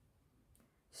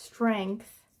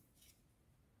 Strength,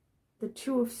 the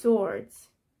 2 of Swords.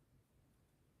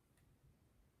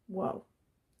 Whoa.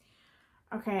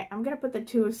 Okay, I'm going to put the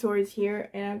 2 of Swords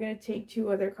here, and I'm going to take 2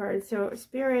 other cards. So,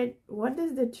 Spirit, what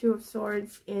does the 2 of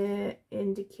Swords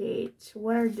indicate?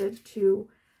 What are the 2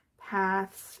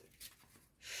 paths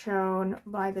shown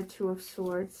by the 2 of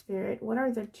Swords, Spirit? What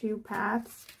are the 2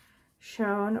 paths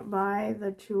shown by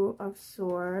the 2 of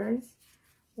Swords?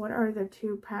 What are the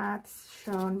 2 paths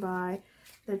shown by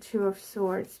the 2 of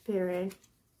Swords, Spirit?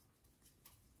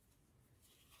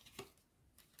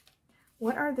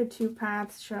 What are the 2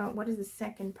 paths shown? What is the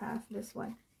second path? This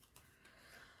one.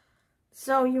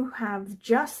 So you have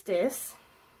Justice,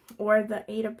 or the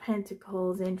 8 of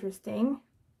Pentacles. Interesting.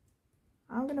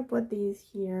 I'm going to put these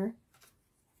here.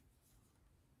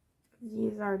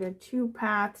 These are the 2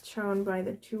 paths shown by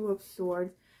the 2 of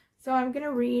Swords. So I'm going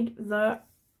to read the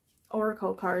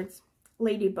Oracle cards.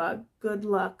 Ladybug, good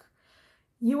luck.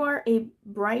 You are a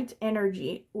bright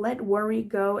energy. Let worry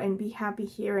go and be happy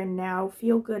here and now.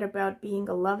 Feel good about being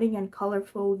a loving and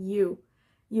colorful you.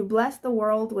 You bless the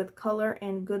world with color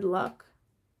and good luck.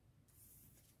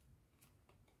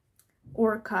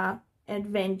 Orca,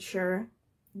 adventure.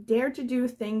 Dare to do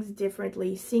things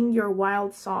differently. Sing your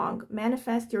wild song.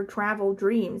 Manifest your travel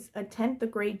dreams. Attempt the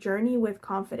great journey with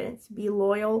confidence. Be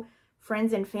loyal.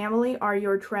 Friends and family are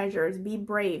your treasures. Be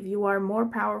brave. You are more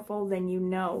powerful than you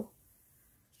know.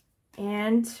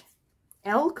 And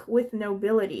Elk with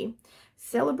nobility.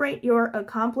 Celebrate your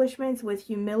accomplishments with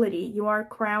humility. You are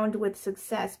crowned with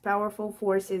success. Powerful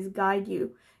forces guide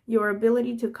you. Your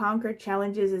ability to conquer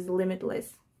challenges is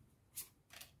limitless.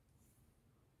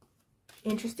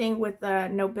 Interesting with the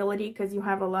nobility, because you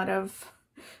have a lot of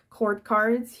court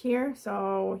cards here.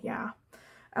 So, yeah.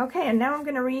 Okay, and now I'm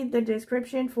going to read the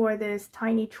description for this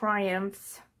Tiny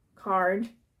Triumphs card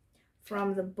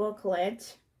from the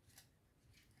booklet.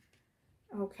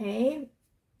 Okay.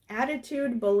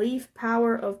 Attitude, belief,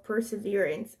 power of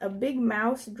perseverance. A big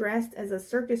mouse dressed as a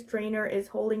circus trainer is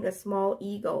holding a small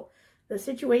eagle. The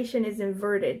situation is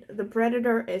inverted. The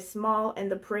predator is small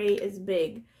and the prey is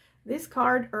big. This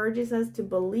card urges us to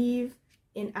believe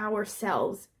in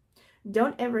ourselves.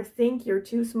 Don't ever think you're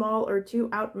too small or too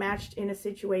outmatched in a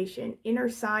situation. Inner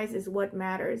size is what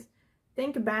matters.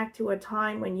 Think back to a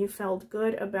time when you felt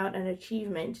good about an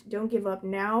achievement. Don't give up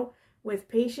now. With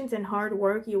patience and hard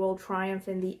work, you will triumph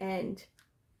in the end.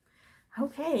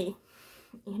 Okay,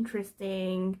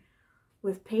 interesting.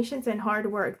 With patience and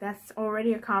hard work, that's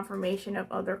already a confirmation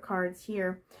of other cards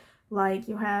here. Like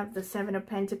you have the 7 of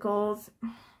Pentacles.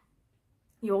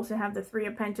 You also have the 3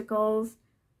 of Pentacles.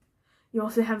 You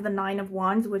also have the 9 of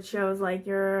Wands, which shows like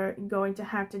you're going to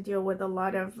have to deal with a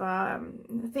lot of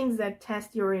things that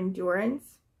test your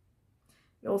endurance.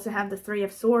 You also have the 3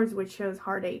 of Swords, which shows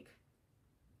heartache.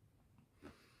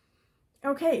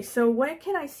 Okay, so what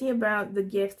can I see about the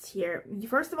gifts here?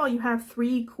 First of all, you have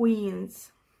 3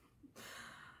 queens.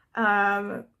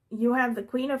 You have the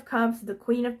Queen of Cups, the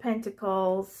Queen of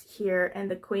Pentacles here,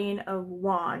 and the Queen of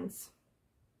Wands.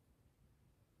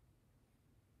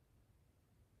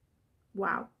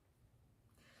 Wow.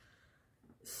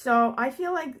 So I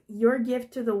feel like your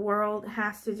gift to the world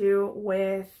has to do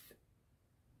with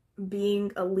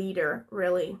being a leader,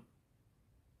 really.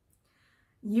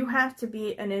 You have to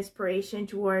be an inspiration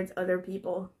towards other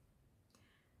people.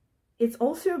 It's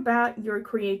also about your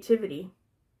creativity.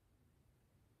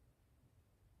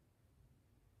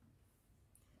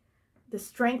 The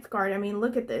Strength card, I mean,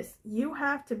 look at this. You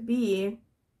have to be,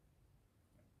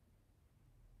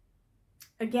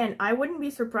 again, I wouldn't be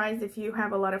surprised if you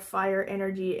have a lot of fire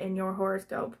energy in your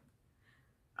horoscope.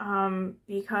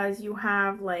 Because you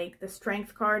have like the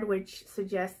Strength card, which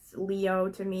suggests Leo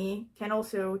to me, can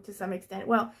also to some extent,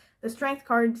 well, the Strength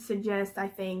card suggests, I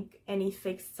think, any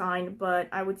fixed sign, but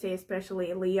I would say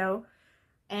especially Leo.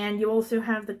 And you also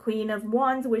have the Queen of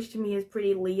Wands, which to me is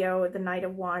pretty Leo, the Knight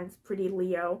of Wands, pretty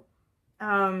Leo.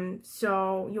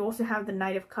 So you also have the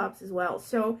Knight of Cups as well.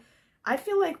 So I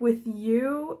feel like with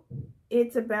you,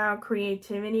 it's about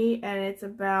creativity and it's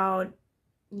about,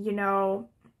 you know,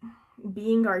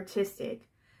 being artistic,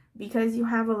 because you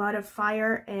have a lot of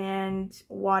fire and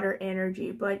water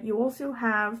energy, but you also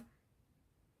have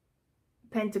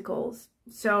Pentacles.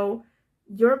 So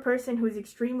you're a person who's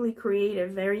extremely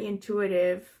creative, very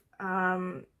intuitive,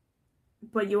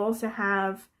 but you also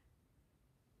have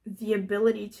the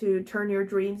ability to turn your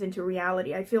dreams into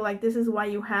reality. I feel like this is why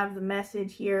you have the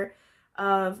message here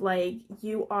of like,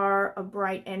 you are a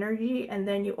bright energy, and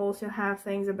then you also have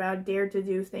things about dare to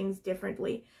do things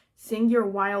differently. Sing your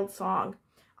wild song.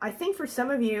 I think for some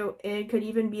of you, it could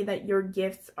even be that your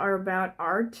gifts are about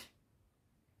art.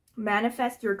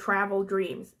 Manifest your travel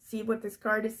dreams. See what this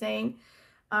card is saying?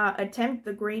 Attempt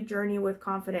the great journey with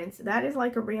confidence. That is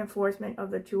like a reinforcement of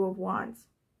the Two of Wands.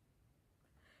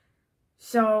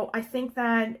 So I think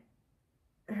that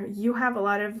you have a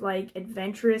lot of like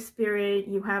adventurous spirit.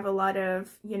 You have a lot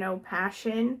of, you know,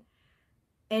 passion.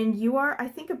 And you are, I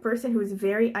think, a person who's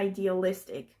very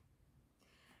idealistic.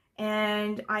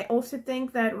 And I also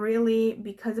think that really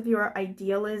because of your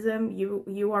idealism,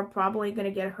 you are probably going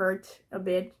to get hurt a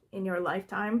bit in your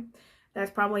lifetime. That's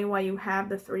probably why you have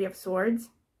the Three of Swords.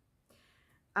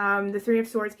 The Three of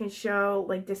Swords can show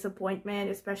like disappointment,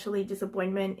 especially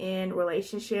disappointment in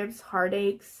relationships,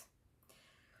 heartaches.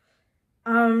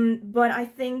 But I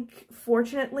think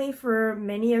fortunately for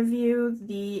many of you,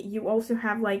 you also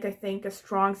have like, I think, a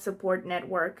strong support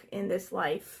network in this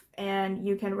life, and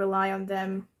you can rely on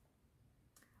them.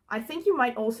 I think you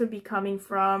might also be coming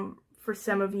from, for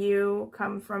some of you,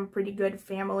 come from pretty good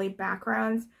family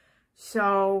backgrounds.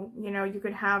 So, you know, you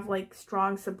could have like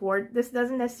strong support. This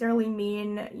doesn't necessarily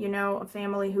mean, you know, a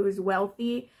family who is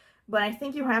wealthy, but I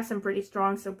think you have some pretty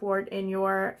strong support in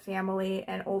your family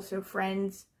and also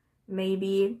friends.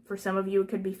 Maybe for some of you, it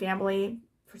could be family.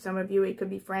 For some of you, it could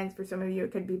be friends. For some of you,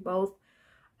 it could be both.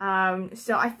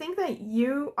 So I think that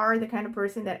you are the kind of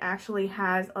person that actually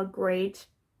has a great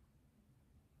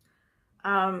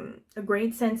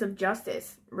sense of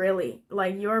justice, really.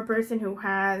 Like, you're a person who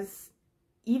has,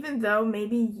 even though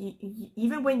maybe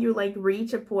even when you like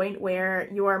reach a point where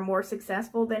you are more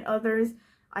successful than others,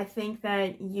 I think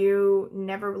that you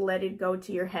never let it go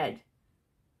to your head.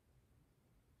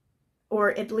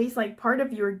 Or at least like part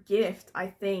of your gift, I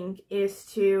think, is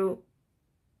to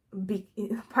be,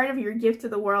 part of your gift to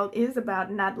the world is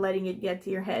about not letting it get to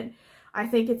your head. I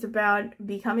think it's about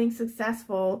becoming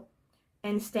successful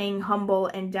and staying humble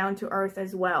and down to earth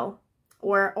as well.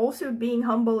 Or also being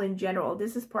humble in general.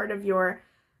 This is part of your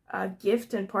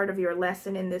gift and part of your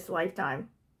lesson in this lifetime.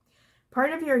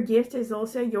 Part of your gift is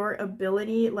also your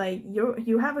ability, like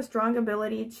you have a strong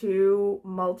ability to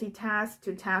multitask,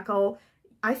 to tackle.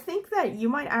 I think that you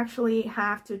might actually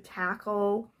have to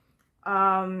tackle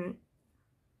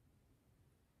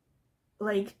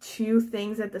like two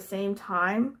things at the same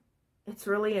time. It's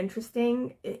really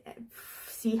interesting.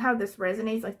 See how this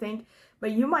resonates, I think.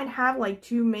 But you might have like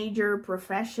two major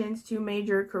professions, two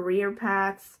major career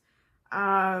paths.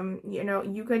 You know,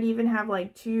 you could even have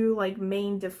like two like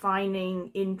main defining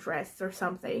interests or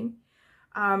something.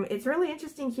 It's really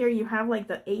interesting here. You have like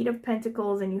the Eight of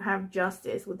Pentacles and you have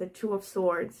Justice with the Two of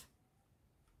Swords.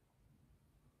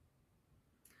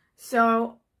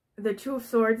 So the Two of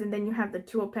Swords and then you have the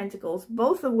Two of Pentacles,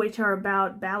 both of which are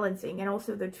about balancing, and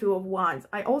also the Two of Wands.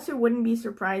 I also wouldn't be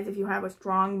surprised if you have a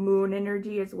strong moon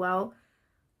energy as well,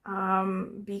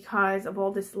 because of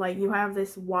all this, like you have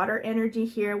this water energy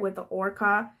here with the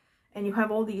Orca, and you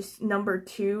have all these number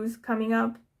 2s coming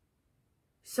up.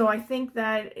 So I think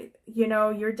that, you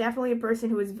know, you're definitely a person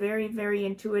who is very, very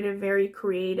intuitive, very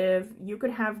creative. You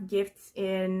could have gifts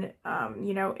in,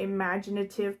 you know,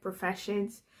 imaginative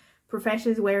professions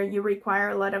where you require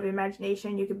a lot of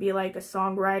imagination. You could be like a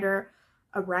songwriter,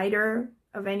 a writer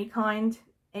of any kind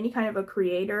of a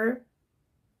creator.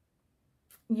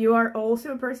 You are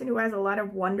also a person who has a lot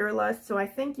of wanderlust. So I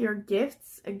think your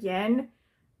gifts, again,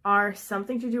 are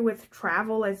something to do with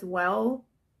travel as well.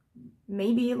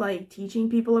 Maybe like teaching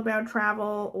people about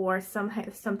travel, or something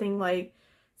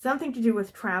to do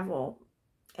with travel.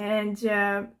 And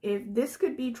if this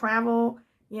could be travel,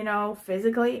 you know,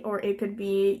 physically, or it could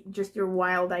be just your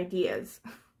wild ideas.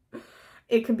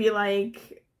 It could be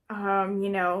like, you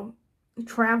know,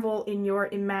 travel in your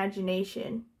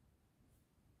imagination,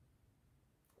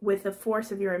 with the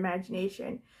force of your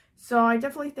imagination. So I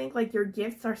definitely think like your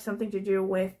gifts are something to do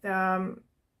with,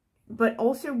 but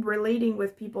also relating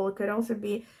with people. It could also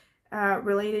be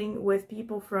relating with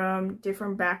people from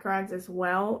different backgrounds as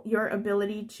well. Your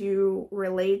ability to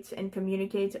relate and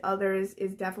communicate to others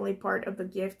is definitely part of the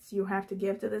gifts you have to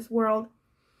give to this world.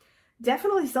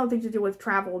 Definitely something to do with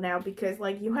travel now, because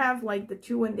like you have like the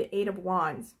 2 and the 8 of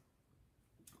Wands.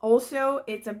 Also,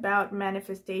 it's about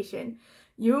manifestation.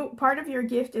 Part of your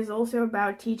gift is also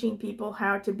about teaching people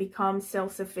how to become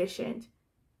self-sufficient,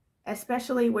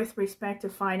 especially with respect to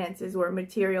finances or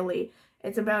materially.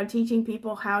 It's about teaching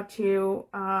people how to,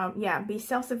 be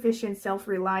self-sufficient,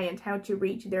 self-reliant, how to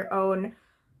reach their own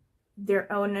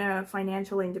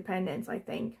financial independence, I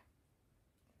think.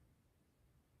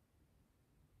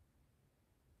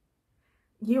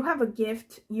 You have a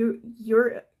gift. You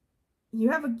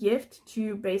have a gift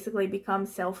to basically become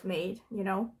self-made, you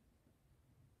know,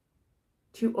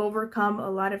 to overcome a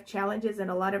lot of challenges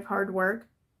and a lot of hard work.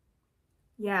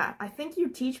 Yeah, I think you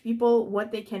teach people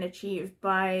what they can achieve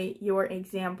by your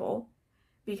example,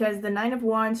 because the 9 of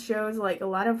Wands shows like a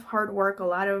lot of hard work, a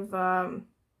lot of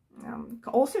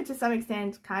also to some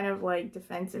extent kind of like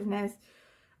defensiveness.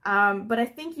 But I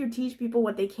think you teach people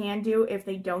what they can do if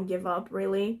they don't give up,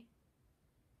 really.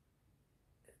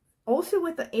 Also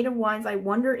with the 8 of Wands, I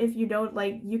wonder if you don't,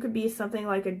 like, you could be something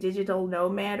like a digital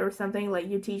nomad or something. Like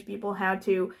you teach people how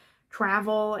to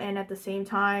travel and at the same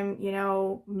time, you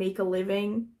know, make a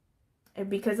living.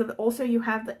 And because of also you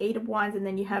have the 8 of Wands and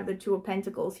then you have the 2 of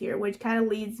Pentacles here, which kind of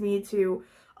leads me to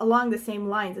along the same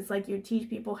lines. It's like you teach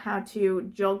people how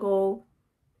to juggle,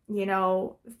 you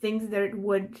know, things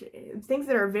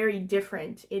that are very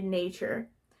different in nature.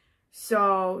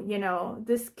 So, you know,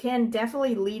 this can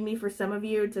definitely lead me for some of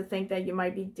you to think that you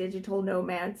might be digital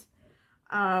nomads,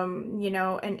 you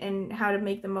know, and how to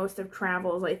make the most of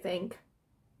travels, I think.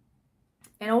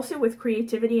 And also with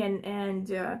creativity and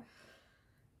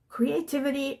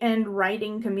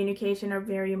writing, communication are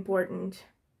very important.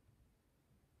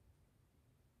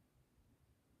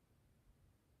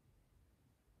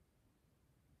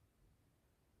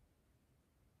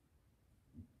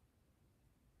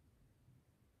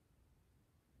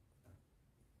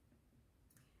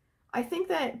 I think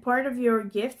that part of your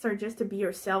gifts are just to be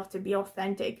yourself, to be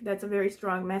authentic. That's a very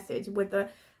strong message. With the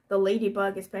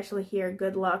ladybug, especially here,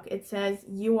 good luck. It says,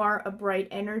 you are a bright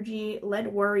energy.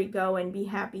 Let worry go and be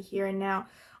happy here and now.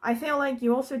 I feel like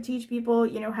you also teach people,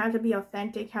 you know, how to be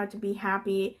authentic, how to be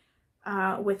happy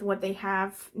with what they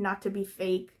have, not to be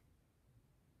fake.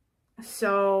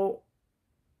 So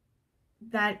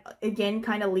that, again,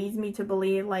 kind of leads me to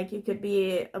believe like you could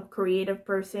be a creative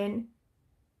person.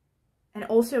 And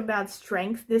also about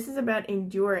strength. This is about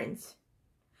endurance.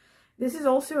 This is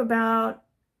also about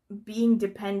being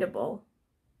dependable.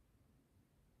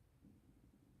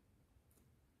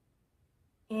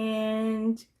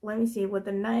 And let me see, with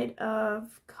the Knight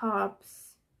of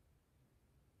Cups.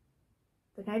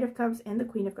 The Knight of Cups and the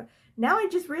Queen of Cups. Now I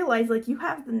just realized, like, you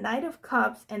have the Knight of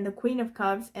Cups and the Queen of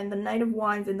Cups and the Knight of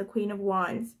Wands and the Queen of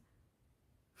Wands.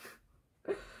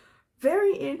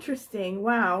 Very interesting.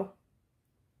 Wow.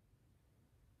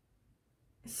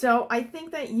 So I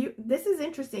think that this is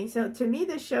interesting. So to me,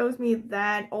 this shows me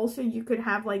that also you could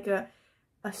have like a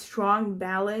strong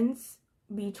balance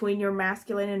between your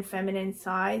masculine and feminine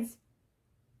sides,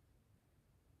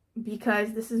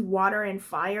 because this is water and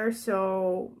fire.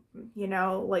 So, you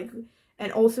know, like,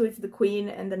 and also it's the Queen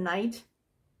and the Knight.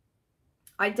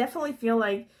 I definitely feel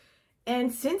like,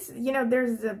 and since, you know,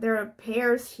 there are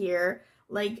pairs here,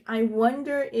 like, I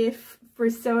wonder if for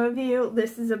some of you,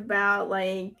 this is about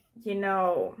like, you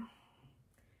know,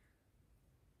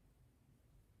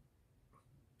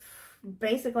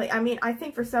 basically, I mean, I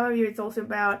think for some of you, it's also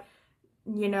about,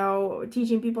 you know,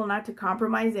 teaching people not to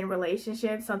compromise in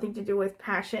relationships, something to do with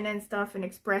passion and stuff and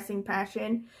expressing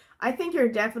passion. I think you're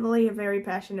definitely a very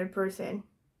passionate person.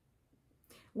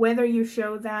 Whether you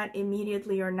show that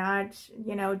immediately or not,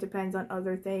 you know, depends on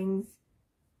other things.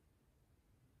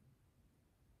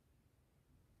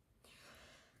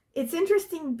 It's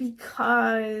interesting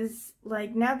because,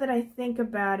 like, now that I think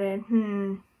about it,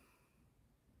 I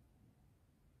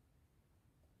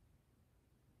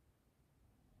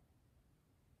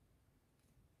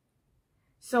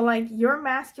So like your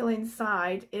masculine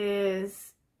side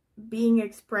is being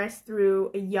expressed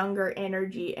through a younger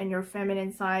energy, and your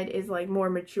feminine side is like more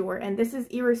mature, and this is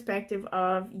irrespective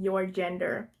of your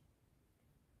gender,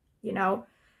 you know.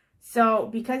 So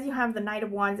because you have the Knight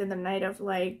of Wands and the Knight of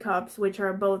like Cups, which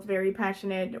are both very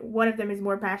passionate, one of them is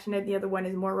more passionate, the other one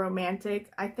is more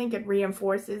romantic, I think it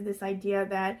reinforces this idea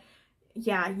that,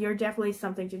 yeah, you're definitely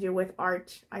something to do with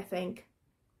art, I think.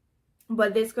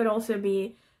 But this could also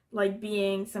be like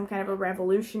being some kind of a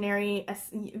revolutionary.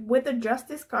 With the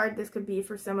Justice card, this could be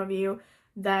for some of you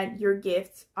that your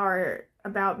gifts are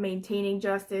about maintaining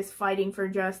justice, fighting for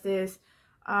justice.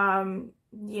 You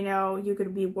know, you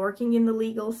could be working in the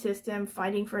legal system,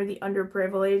 fighting for the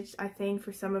underprivileged, I think,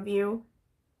 for some of you.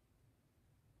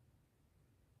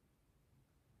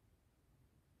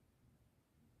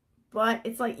 But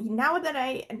it's like, now that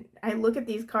I look at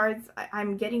these cards,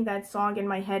 I'm getting that song in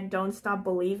my head, Don't Stop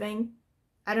Believing.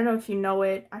 I don't know if you know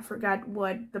it. I forgot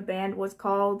what the band was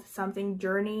called. Something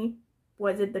Journey.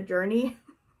 Was it The Journey?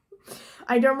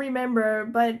 I don't remember,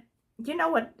 but you know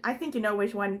what? I think you know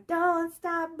which one. Don't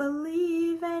stop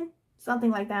believing. Something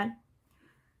like that.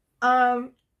 And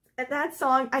that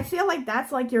song, I feel like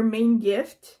that's like your main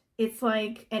gift. It's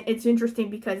like, and it's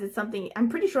interesting because it's something, I'm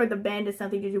pretty sure the band is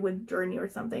something to do with Journey or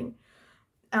something.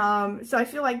 So I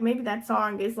feel like maybe that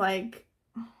song is like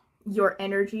your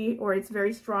energy, or it's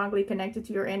very strongly connected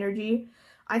to your energy.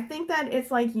 I think that it's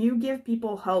like you give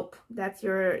people hope. That's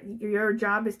your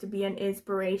job, is to be an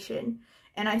inspiration.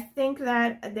 And I think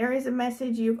that there is a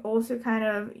message you also kind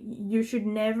of, you should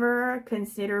never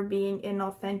consider being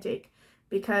inauthentic,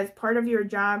 because part of your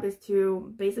job is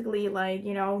to basically, like,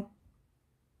 you know,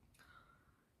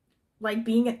 like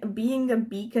being a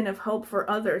beacon of hope for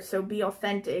others. So be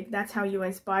authentic. That's how you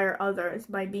inspire others,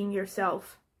 by being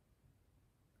yourself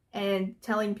and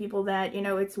telling people that, you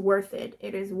know, it's worth it.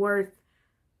 It is worth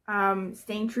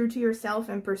staying true to yourself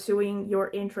and pursuing your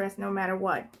interest no matter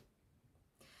what.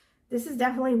 This is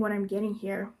definitely what I'm getting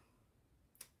here.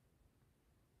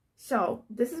 So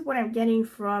this is what I'm getting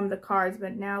from the cards,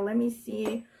 but now let me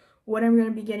see what I'm going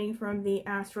to be getting from the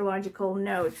astrological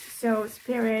notes. So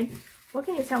Spirit, what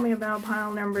can you tell me about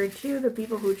pile number 2, the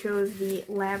people who chose the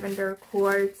lavender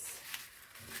quartz?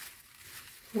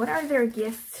 What are their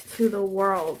gifts to the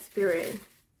world, Spirit?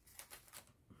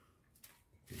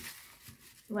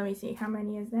 Let me see, how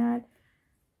many is that?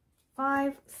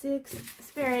 5, 6,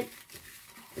 Spirit.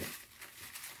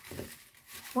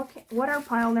 What are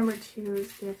pile number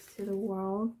 2's gifts to the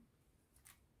world?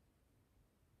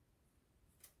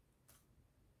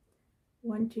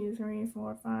 1, 2, 3,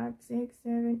 4, 5, 6,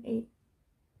 7, 8.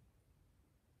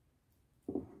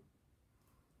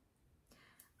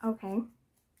 Okay.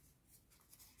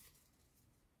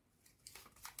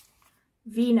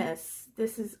 Venus,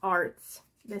 this is arts.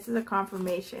 This is a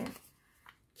confirmation.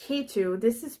 Ketu,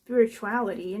 this is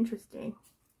spirituality. Interesting.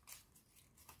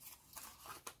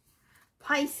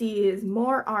 Pisces,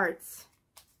 more arts.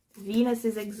 Venus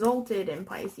is exalted in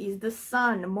Pisces. The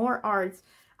sun, more arts.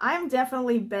 I'm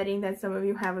definitely betting that some of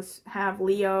you have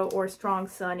Leo or strong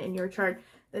sun in your chart.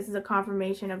 This is a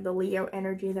confirmation of the Leo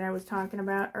energy that I was talking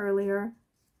about earlier.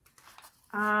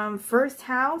 First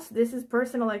house, this is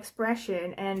personal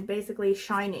expression and basically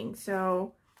shining.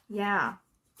 So yeah,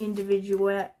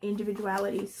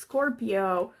 individuality.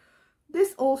 Scorpio,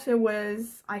 this also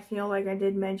was, I feel like I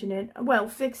did mention it, well,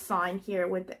 fixed sign here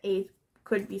with the 8th,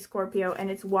 could be Scorpio,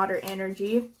 and it's water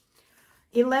energy.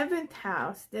 11th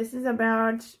house, this is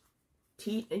about,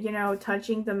 you know,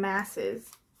 touching the masses.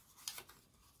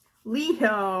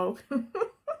 Leo,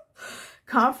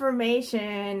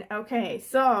 confirmation. Okay,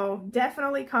 so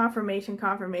definitely confirmation.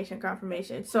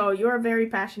 So you're a very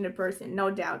passionate person, no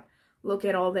doubt. Look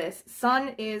at all this.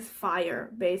 Sun is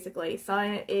fire, basically.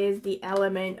 Sun is the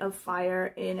element of fire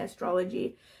in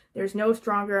astrology. There's no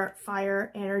stronger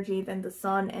fire energy than the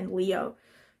sun and Leo.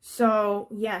 So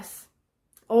yes,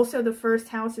 also the first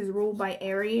house is ruled by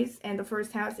Aries, and the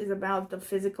first house is about the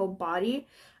physical body.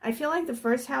 I feel like the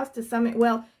first house, to some,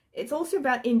 well, it's also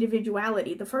about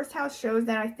individuality. The first house shows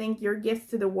that I think your gifts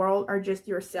to the world are just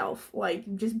yourself.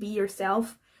 Like, just be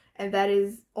yourself. And that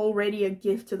is already a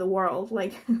gift to the world.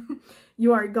 Like,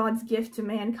 you are God's gift to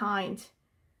mankind.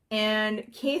 And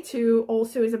Ketu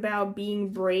also is about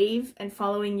being brave and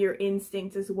following your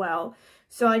instincts as well.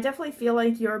 So I definitely feel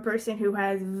like you're a person who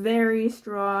has very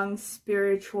strong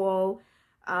spiritual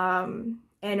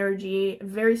energy,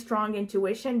 very strong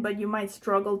intuition, but you might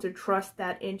struggle to trust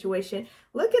that intuition.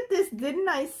 Look at this, didn't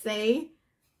I say?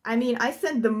 I mean, I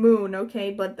said the moon, okay,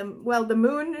 but the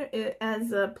moon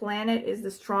as a planet is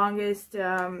the strongest,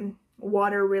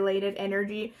 water related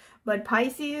energy. But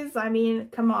Pisces, I mean,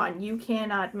 come on, you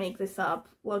cannot make this up.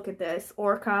 Look at this,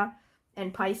 Orca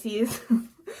and Pisces.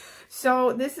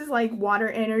 So this is like water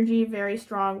energy, very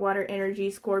strong water energy.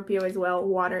 Scorpio as well,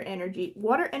 water energy,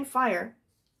 water and fire.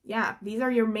 Yeah, these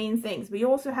are your main things. We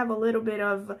also have a little bit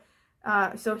of,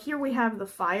 so here we have the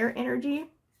fire energy,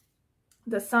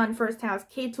 the sun, first house,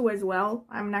 Ketu as well.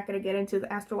 I'm not going to get into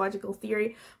the astrological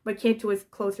theory, but Ketu is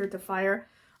closer to fire.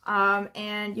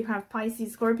 And you have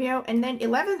Pisces, Scorpio, and then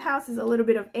 11th house is a little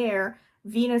bit of air.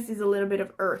 Venus is a little bit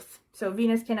of earth. So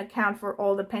Venus can account for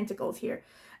all the pentacles here.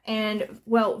 And,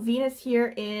 well, Venus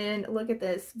here in, look at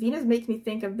this. Venus makes me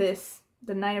think of this,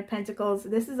 the Nine of Pentacles.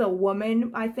 This is a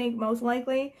woman, I think, most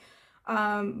likely,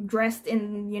 dressed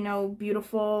in, you know,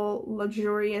 beautiful,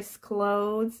 luxurious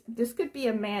clothes. This could be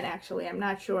a man, actually. I'm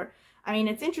not sure. I mean,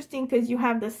 it's interesting because you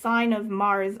have the sign of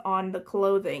Mars on the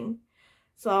clothing.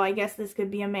 So I guess this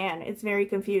could be a man. It's very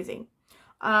confusing.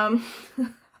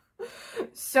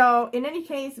 So, in any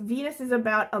case, Venus is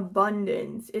about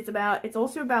abundance. It's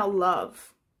also about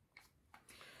love.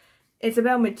 It's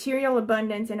about material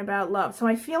abundance and about love. So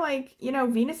I feel like, you know,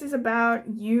 Venus is about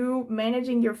you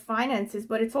managing your finances,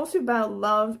 but it's also about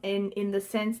love in the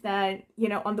sense that, you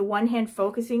know, on the one hand,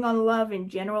 focusing on love in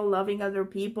general, loving other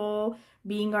people,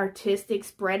 being artistic,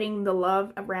 spreading the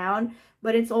love around.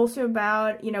 But it's also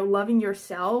about, you know, loving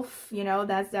yourself. You know,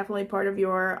 that's definitely part of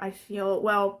your, I feel,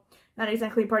 well, not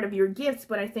exactly part of your gifts,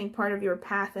 but I think part of your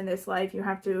path in this life. You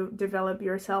have to develop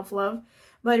your self-love.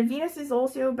 But Venus is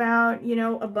also about, you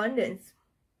know, abundance.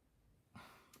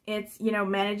 It's, you know,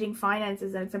 managing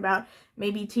finances, and it's about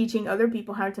maybe teaching other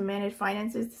people how to manage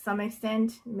finances to some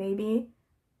extent, maybe,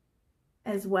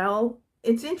 as well.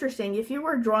 It's interesting. If you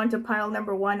were drawn to pile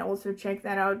number 1, also check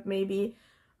that out, maybe,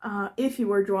 if you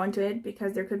were drawn to it,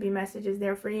 because there could be messages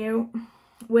there for you.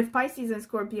 With Pisces and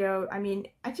Scorpio, I mean,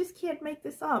 I just can't make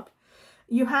this up.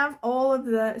 You have all of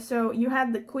the, so you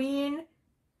have the Queen.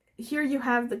 Here you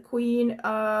have the Queen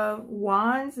of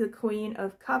Wands, the Queen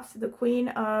of Cups, the Queen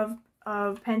of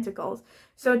Pentacles.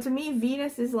 So to me,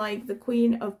 Venus is like the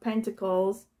Queen of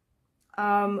Pentacles.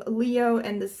 Leo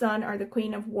and the Sun are the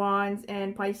Queen of Wands,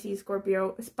 and Pisces,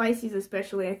 Scorpio, Pisces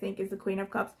especially, I think, is the Queen of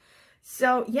Cups.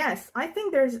 So yes, I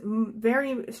think there's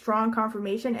very strong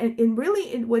confirmation. And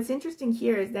really, what's interesting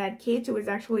here is that Ketu is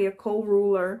actually a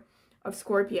co-ruler of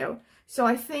Scorpio. So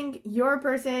I think you're a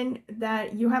person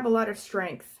that you have a lot of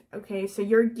strength. Okay, so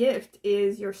your gift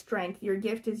is your strength. Your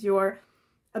gift is your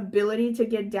ability to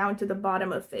get down to the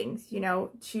bottom of things, you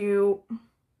know, to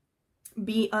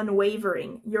be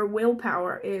unwavering. Your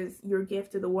willpower is your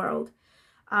gift to the world.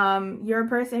 You're a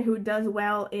person who does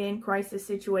well in crisis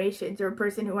situations. You're a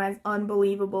person who has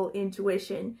unbelievable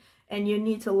intuition, and you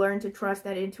need to learn to trust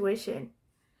that intuition.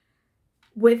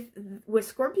 With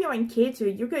Scorpio and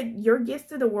Ketu, your gifts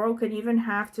to the world could even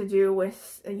have to do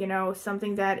with, you know,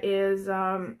 something that is,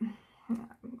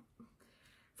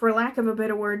 for lack of a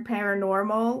better word,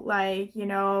 paranormal, like, you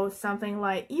know, something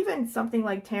like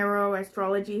tarot,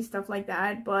 astrology, stuff like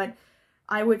that. But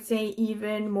I would say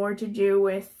even more to do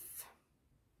with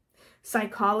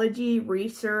psychology,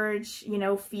 research, you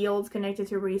know, fields connected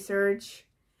to research.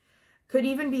 Could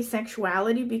even be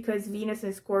sexuality, because Venus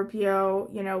and Scorpio,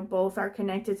 you know, both are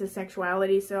connected to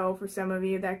sexuality. So for some of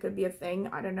you, that could be a thing.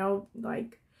 I don't know,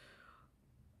 like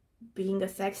being a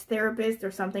sex therapist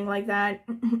or something like that.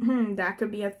 That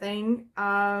could be a thing.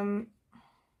 Let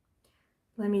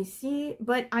me see.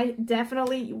 But I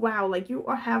definitely, wow, like you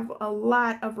have a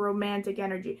lot of romantic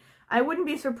energy. I wouldn't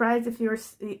be surprised if you're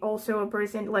also a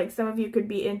person, like some of you could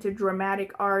be into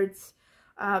dramatic arts.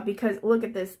 Because look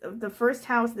at this, the first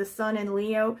house, the Sun in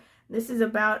Leo, this is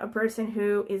about a person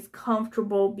who is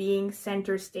comfortable being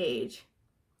center stage.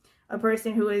 A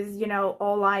person who is, you know,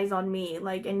 all eyes on me,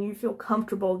 like, and you feel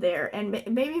comfortable there. And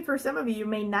maybe for some of you, you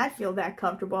may not feel that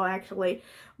comfortable, actually.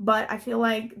 But I feel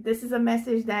like this is a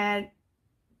message that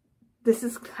this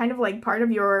is kind of like part of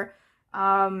your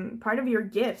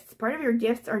gifts. Part of your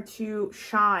gifts are to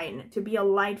shine, to be a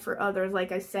light for others,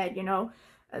 like I said, you know.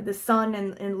 The Sun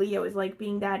in Leo is like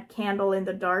being that candle in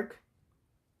the dark.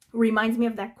 Reminds me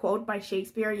of that quote by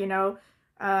Shakespeare, you know,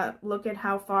 look at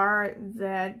how far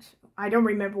that, I don't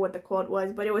remember what the quote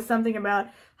was, but it was something about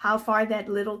how far that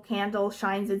little candle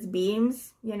shines its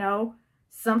beams, you know,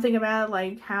 something about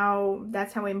like how,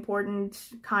 that's how important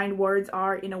kind words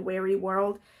are in a wary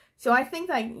world. So I think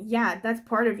like, yeah, that's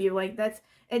part of you. Like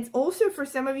it's also for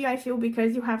some of you, I feel,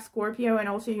 because you have Scorpio and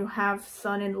also you have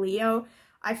Sun in Leo,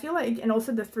 I feel like, and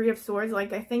also the Three of Swords,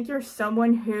 like I think you're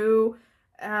someone who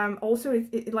also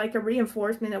is like a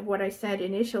reinforcement of what I said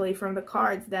initially from the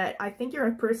cards, that I think you're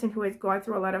a person who has gone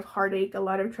through a lot of heartache, a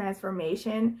lot of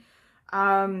transformation.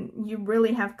 You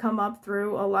really have come up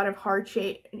through a lot of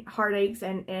heartaches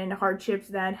and hardships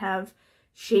that have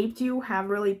shaped you, have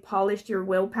really polished your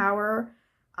willpower,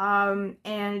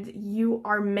 and you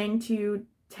are meant to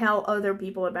tell other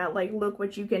people about, like, look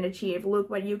what you can achieve, look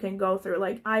what you can go through.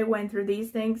 Like, I went through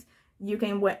these things, you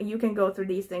can go through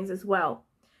these things as well.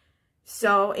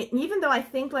 So even though I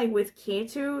think, like, with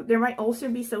Ketu, there might also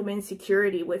be some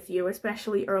insecurity with you,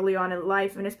 especially early on in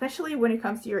life, and especially when it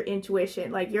comes to your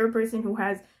intuition. Like, you're a person who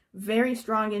has very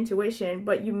strong intuition,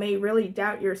 but you may really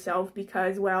doubt yourself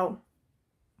because, well,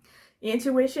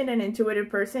 intuition and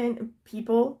intuitive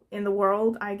people in the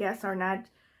world, I guess, are not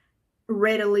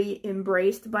readily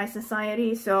embraced by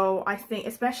society. So I think,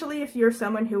 especially if you're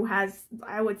someone who has,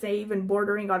 I would say, even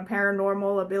bordering on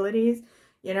paranormal abilities,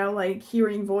 you know, like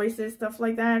hearing voices, stuff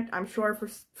like that. I'm sure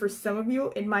for some of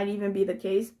you, it might even be the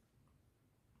case.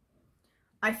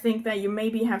 I think that you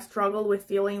maybe have struggled with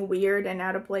feeling weird and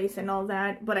out of place and all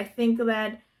that. But I think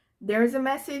that there's a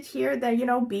message here that, you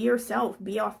know, be yourself,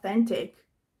 be authentic.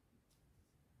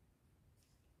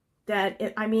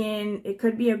 That, I mean, it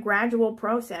could be a gradual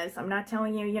process. I'm not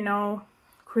telling you, you know,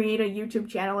 create a YouTube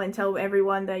channel and tell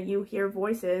everyone that you hear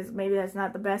voices. Maybe that's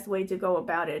not the best way to go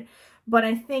about it. But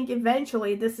I think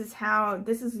eventually this is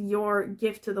your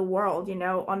gift to the world, you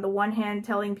know, on the one hand,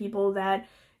 telling people that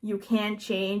you can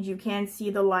change, you can see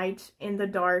the light in the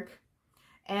dark,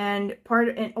 and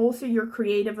also your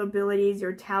creative abilities,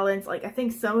 your talents. Like, I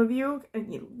think some of you,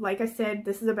 like I said,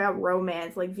 this is about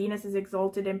romance. Like, Venus is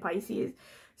exalted in Pisces.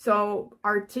 So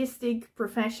artistic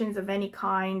professions of any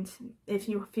kind, if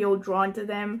you feel drawn to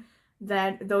them,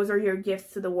 that those are your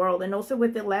gifts to the world. And also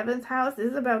with the 11th house,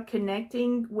 this is about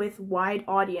connecting with wide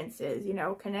audiences, you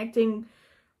know, connecting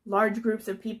large groups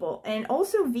of people. And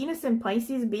also Venus and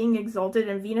Pisces being exalted,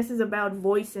 and Venus is about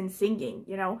voice and singing,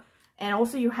 you know. And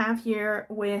also you have here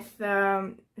with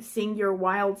sing your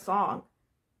wild song.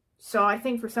 So I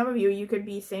think for some of you, you could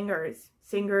be singers,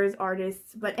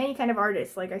 artists, but any kind of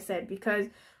artists, like I said, because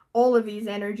all of these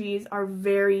energies are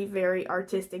very, very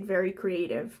artistic, very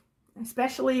creative,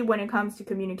 especially when it comes to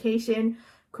communication,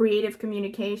 creative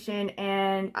communication,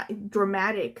 and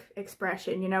dramatic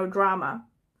expression, you know, drama,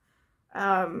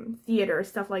 theater,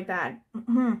 stuff like that.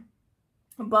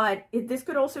 But this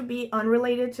could also be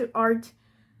unrelated to art.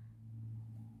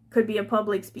 Could be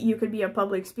you could be a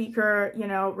public speaker, you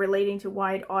know, relating to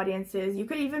wide audiences. You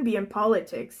could even be in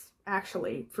politics,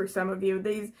 actually, for some of you.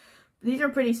 These are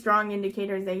pretty strong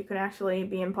indicators that you could actually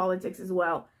be in politics as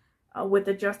well. With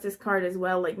the Justice card as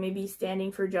well, like maybe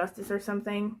standing for justice or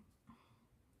something.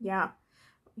 Yeah,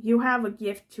 you have a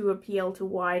gift to appeal to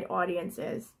wide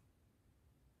audiences.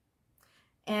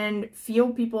 And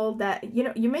feel people that, you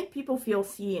know, you make people feel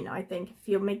seen, I think.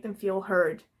 Make them feel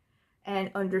heard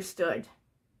and understood.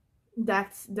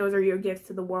 Those are your gifts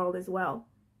to the world as well.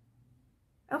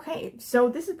 Okay, so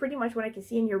this is pretty much what I can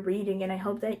see in your reading, and I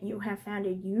hope that you have found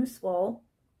it useful,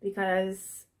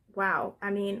 because, wow,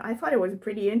 I mean, I thought it was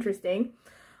pretty interesting.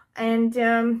 And,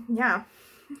 yeah,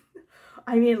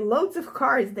 I mean, loads of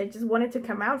cards that just wanted to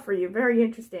come out for you. Very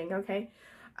interesting, okay?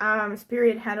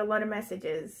 Spirit had a lot of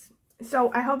messages.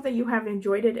 So I hope that you have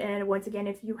enjoyed it, and once again,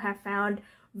 if you have found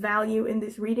value in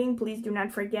this reading, please do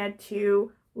not forget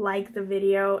to like the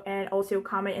video and also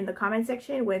comment in the comment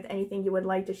section with anything you would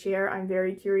like to share. I'm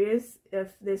very curious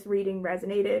if this reading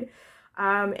resonated.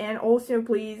 And also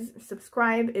please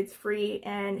subscribe, it's free,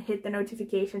 and hit the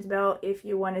notifications bell if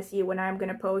you want to see when I'm going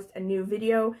to post a new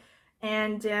video.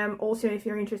 And also, if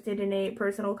you're interested in a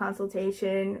personal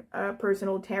consultation,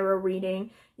 personal tarot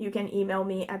reading, you can email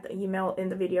me at the email in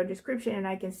the video description, and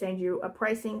I can send you a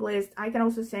pricing list. I can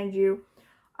also send you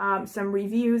some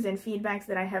reviews and feedbacks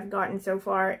that I have gotten so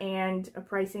far, and a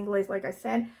pricing list, like I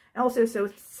said, and also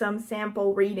some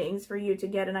sample readings for you to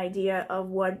get an idea of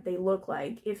what they look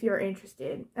like if you're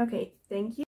interested. Okay,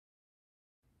 thank you.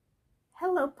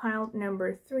 Hello, pile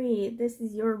number 3. This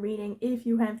is your reading if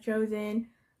you have chosen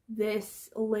this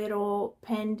little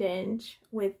pendant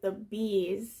with the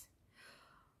bees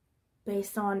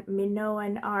based on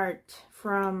Minoan art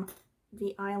from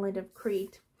the island of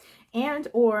Crete, and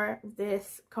or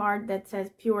this card that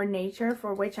says Pure Nature,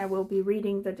 for which I will be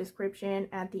reading the description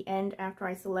at the end after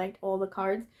I select all the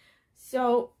cards.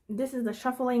 So this is the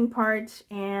shuffling part,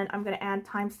 and I'm going to add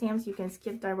timestamps. You can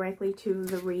skip directly to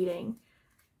the reading.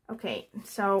 Okay,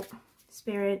 so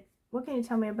Spirit, what can you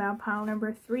tell me about pile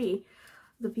number 3?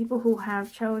 The people who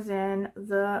have chosen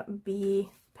the bee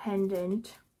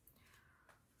pendant.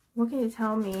 What can you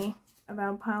tell me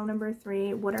about pile number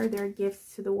 3? What are their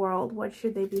gifts to the world? What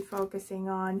should they be focusing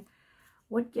on?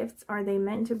 What gifts are they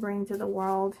meant to bring to the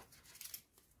world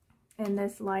in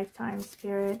this lifetime,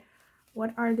 Spirit?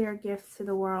 What are their gifts to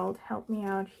the world? Help me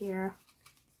out here.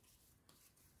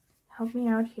 Help me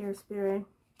out here, Spirit.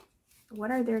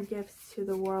 What are their gifts to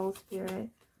the world, Spirit?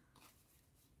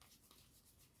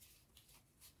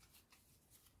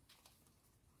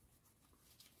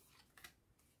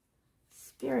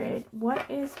 Spirit, what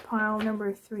is pile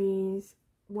number 3's?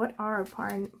 What are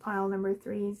pile number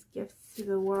 3's gifts to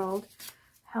the world?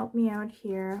 Help me out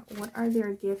here. What are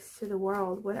their gifts to the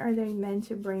world? What are they meant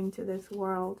to bring to this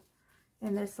world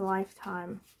in this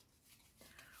lifetime?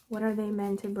 What are they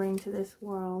meant to bring to this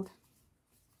world?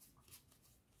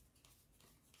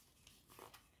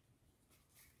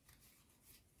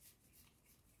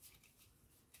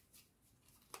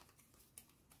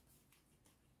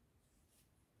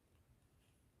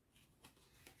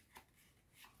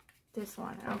 This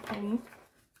one, okay.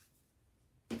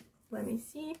 Let me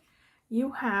see.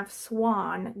 You have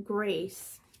Swan,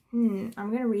 Grace. I'm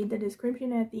going to read the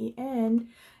description at the end.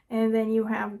 And then you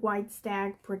have White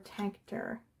Stag,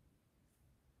 Protector.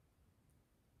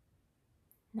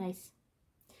 Nice.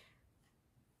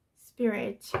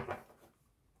 Spirit,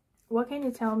 what can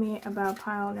you tell me about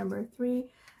pile number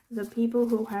 3? The people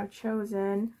who have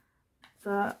chosen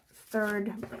the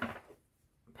 3rd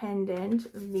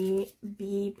pendant, the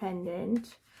bee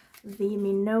pendant, the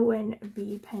Minoan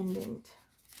bee pendant.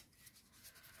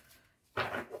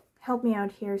 Help me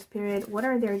out here, Spirit. What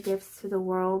are their gifts to the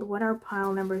world? What are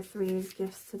pile number 3's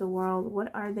gifts to the world?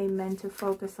 What are they meant to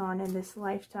focus on in this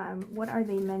lifetime? What are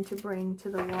they meant to bring to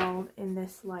the world in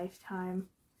this lifetime?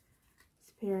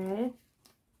 Spirit.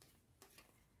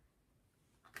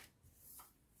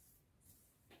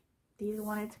 These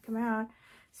wanted to come out.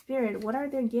 Spirit, what are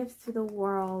their gifts to the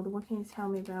world? What can you tell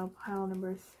me about pile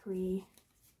number 3?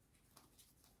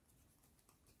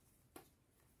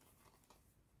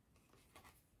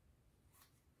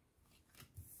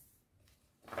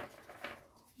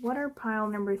 What are pile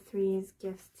number 3's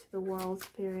gifts to the world,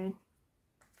 Spirit?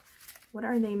 What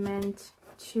are they meant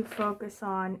to focus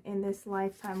on in this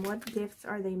lifetime? What gifts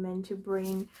are they meant to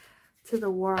bring to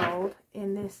the world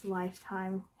in this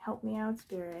lifetime? Help me out,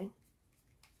 Spirit.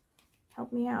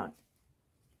 Help me out.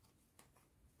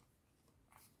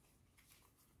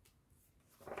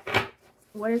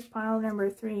 What is pile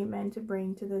number 3 meant to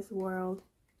bring to this world?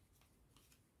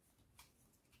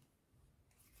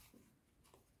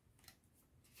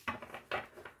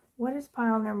 What is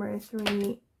pile number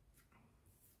 3?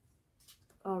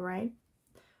 All right.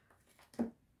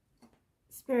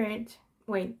 Spirit,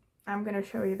 wait, I'm going to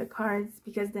show you the cards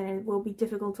because then it will be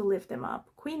difficult to lift them up.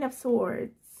 Queen of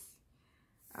Swords.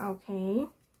 Okay.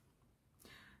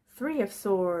 3 of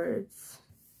Swords.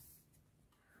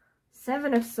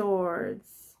 7 of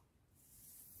Swords.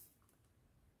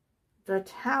 The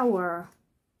Tower.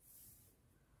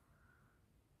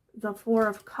 The 4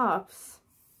 of Cups.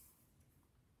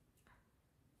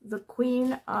 The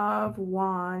Queen of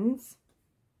Wands.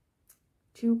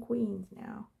 2 queens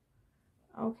now.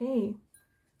 Okay.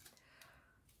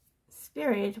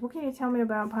 Spirit, what can you tell me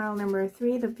about pile number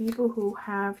 3? The people who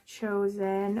have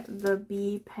chosen the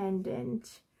bee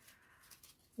pendant.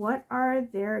 What are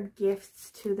their gifts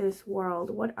to this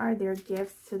world? What are their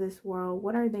gifts to this world?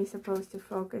 What are they supposed to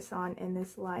focus on in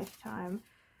this lifetime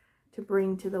to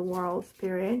bring to the world,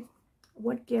 Spirit?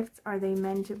 What gifts are they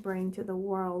meant to bring to the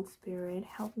world, Spirit?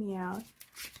 Help me out.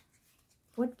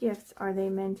 What gifts are they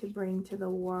meant to bring to the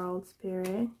world,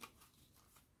 Spirit?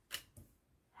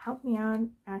 Help me out.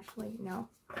 Actually, no.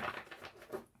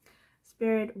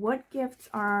 Spirit, what gifts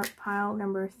are pile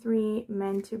number 3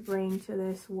 meant to bring to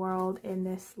this world in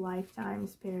this lifetime,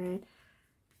 Spirit?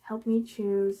 Help me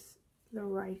choose the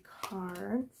right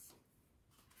cards.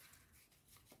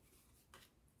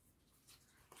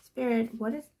 Spirit,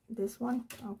 what is this one?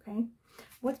 Okay.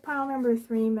 What's pile number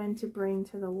 3 meant to bring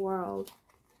to the world?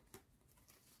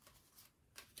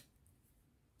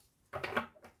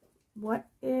 What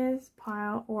is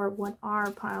pile, or what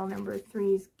are pile number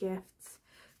 3's gifts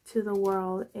to the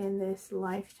world in this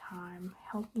lifetime?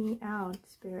 Help me out,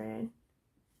 Spirit.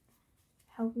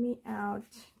 Help me out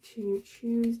to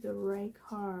choose the right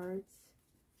cards.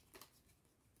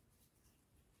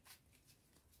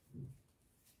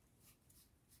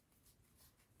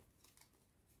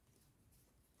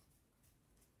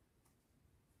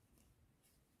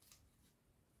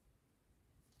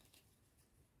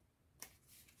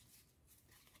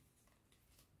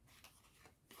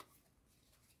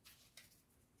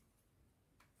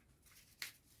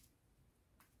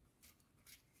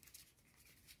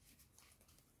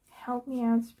 Help me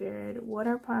out, Spirit. What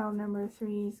are pile number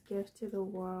 3's gift to the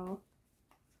world?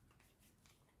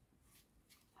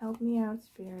 Help me out,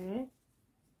 Spirit.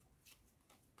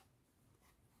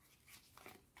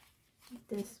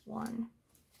 this one.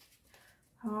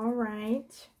 All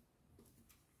right.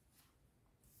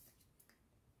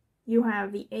 You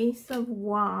have the Ace of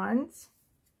Wands,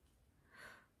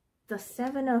 the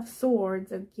Seven of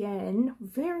Swords again,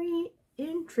 very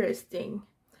interesting.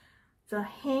 The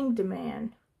Hanged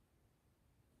Man,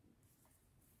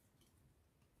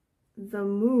 the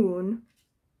Moon,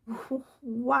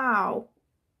 wow,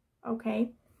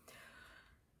 okay,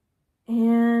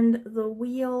 and the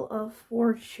Wheel of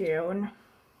Fortune,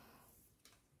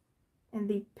 and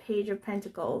the Page of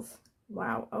Pentacles.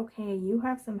 Wow, okay, you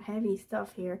have some heavy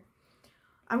stuff here.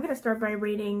 I'm going to start by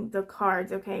reading the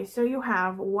cards. Okay, so you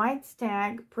have White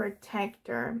Stag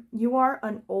Protector. You are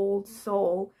an old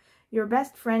soul. Your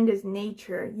best friend is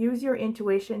nature. Use your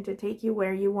intuition to take you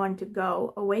where you want to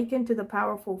go. Awaken to the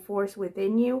powerful force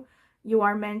within you. You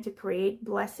are meant to create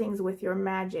blessings with your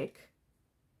magic.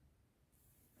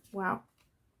 Wow.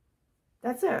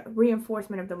 That's a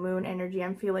reinforcement of the moon energy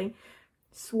I'm feeling.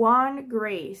 Swan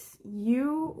Grace.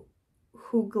 You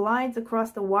who glides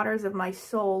across the waters of my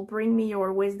soul, bring me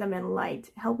your wisdom and light.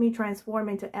 Help me transform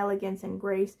into elegance and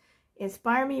grace.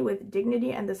 Inspire me with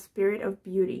dignity and the spirit of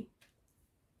beauty.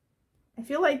 I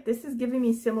feel like this is giving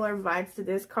me similar vibes to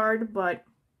this card, but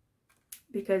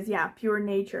because, yeah, pure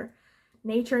nature.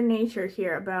 Nature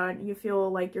here, about you feel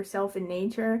like yourself in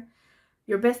nature.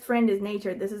 Your best friend is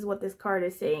nature. This is what this card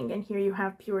is saying. And here you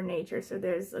have pure nature. So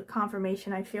there's a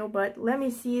confirmation, I feel. But let me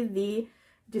see the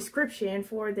description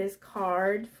for this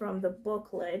card from the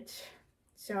booklet.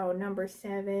 So number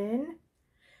 7.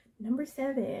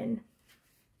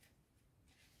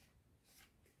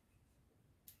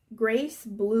 Grace,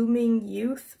 blooming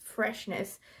youth,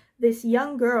 freshness. This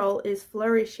young girl is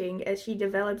flourishing as she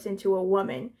develops into a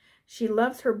woman. She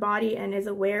loves her body and is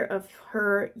aware of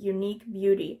her unique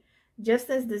beauty. Just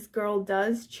as this girl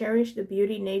does, cherish the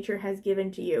beauty nature has given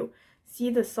to you. See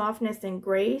the softness and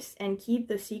grace, and keep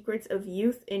the secrets of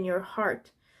youth in your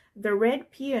heart. The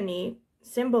red peony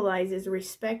symbolizes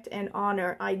respect and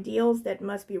honor, ideals that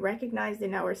must be recognized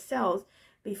in ourselves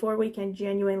before we can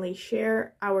genuinely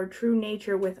share our true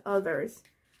nature with others.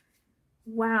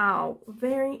 Wow,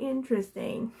 very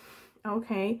interesting.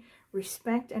 Okay,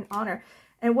 respect and honor.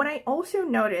 And what I also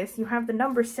noticed, you have the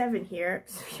number 7 here.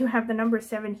 So you have the number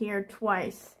 7 here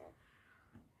twice.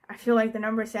 I feel like the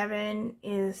number 7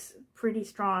 is pretty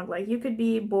strong. Like, you could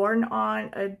be born on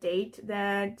a date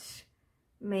that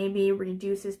maybe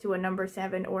reduces to a number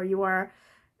 7, or you are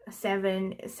a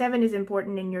 7. 7 is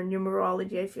important in your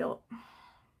numerology, I feel.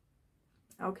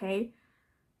 Okay.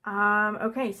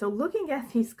 Okay, so looking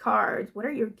at these cards, what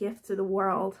are your gifts to the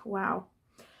world? Wow.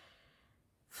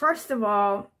 First of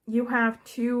all, you have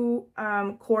 2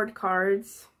 court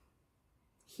cards.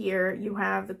 Here you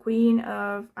have the Queen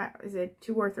of, is it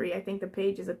 2 or 3? I think the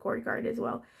Page is a court card as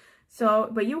well. So,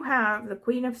 but you have the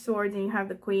Queen of Swords and you have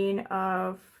the Queen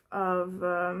of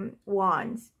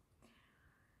Wands.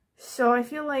 So I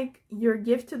feel like your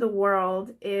gift to the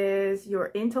world is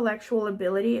your intellectual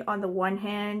ability. On the one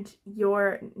hand,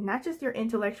 not just your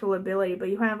intellectual ability, but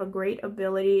you have a great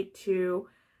ability to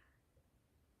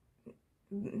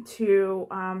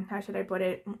how should I put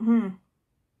it?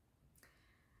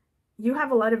 You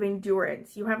have a lot of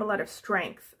endurance. You have a lot of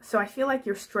strength. So I feel like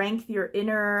your strength, your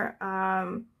inner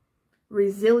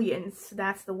resilience,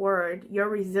 that's the word. Your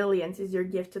resilience is your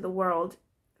gift to the world.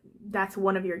 That's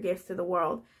one of your gifts to the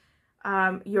world.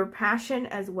 Your passion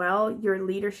as well, your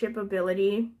leadership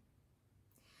ability.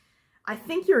 I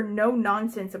think your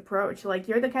no-nonsense approach. Like,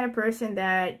 you're the kind of person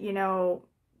that, you know,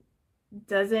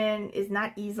 is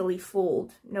not easily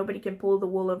fooled. Nobody can pull the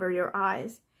wool over your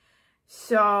eyes.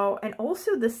 So, and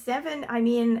also the 7, I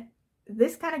mean,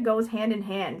 this kind of goes hand in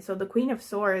hand. So the Queen of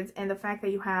Swords and the fact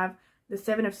that you have the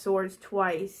 7 of Swords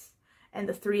twice and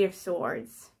the 3 of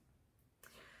Swords.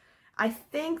 I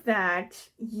think that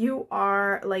you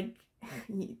are like,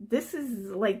 this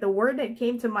is like the word that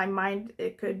came to my mind.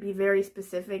 It could be very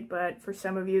specific, but for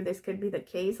some of you, this could be the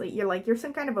case. Like, you're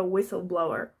some kind of a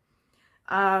whistleblower.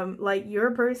 Like, you're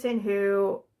a person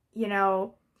who, you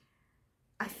know,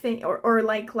 I think, or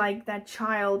like that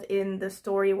child in the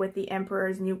story with the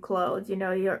Emperor's New Clothes, you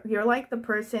know, you're like the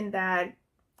person that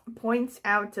points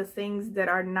out to things that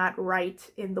are not right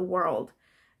in the world.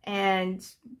 And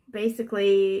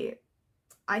basically,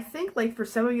 I think, like, for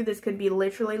some of you, this could be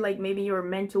literally, like, maybe you're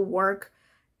meant to work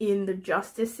in the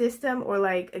justice system, or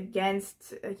like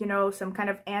against, you know, some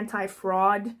kind of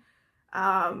anti-fraud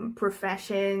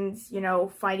professions, you know,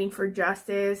 fighting for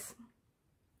justice,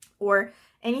 or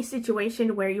any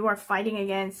situation where you are fighting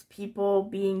against people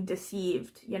being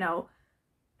deceived, you know.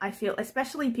 I feel,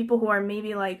 especially people who are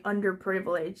maybe like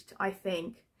underprivileged, I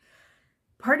think.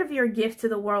 part of your gift to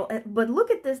the world. But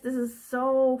look at this. This is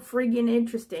so friggin'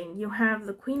 interesting. You have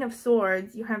the Queen of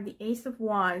Swords. You have the Ace of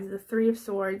Wands, the Three of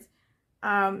Swords,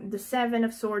 the Seven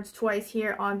of Swords twice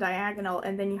here on diagonal.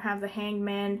 And then you have the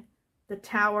Hangman, the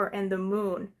Tower, and the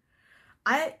Moon.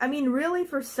 I mean, really,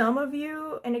 for some of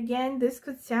you, and again, this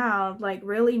could sound like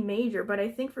really major, but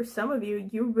I think for some of you,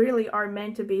 you really are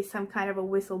meant to be some kind of a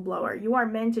whistleblower. You are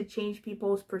meant to change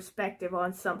people's perspective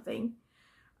on something.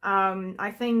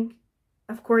 I think,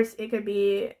 of course, it could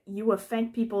be you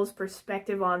affect people's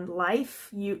perspective on life.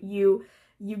 You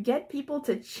get people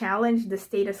to challenge the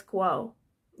status quo.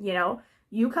 You know,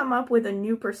 you come up with a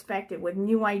new perspective, with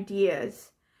new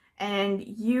ideas, and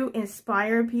you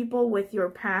inspire people with your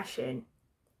passion.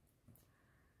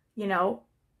 You know,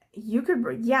 you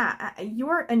could, yeah,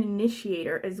 you're an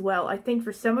initiator as well. I think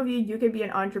for some of you, you could be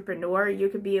an entrepreneur. You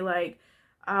could be like,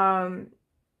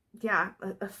 yeah,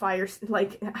 a fire,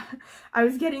 like, I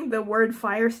was getting the word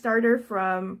fire starter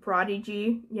from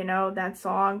Prodigy, you know, that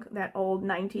song, that old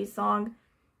 90s song.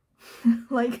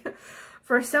 Like,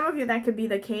 for some of you, that could be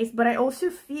the case. But I also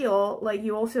feel like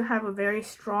you also have a very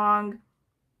strong,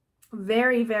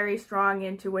 very, very strong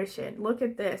intuition. Look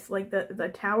at this, like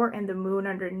the Tower and the Moon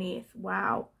underneath.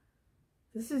 Wow.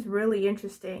 This is really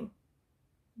interesting.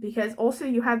 Because also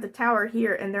you have the Tower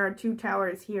here, and there are two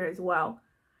towers here as well.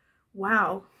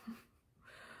 Wow.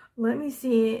 Let me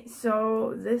see.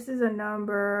 So this is a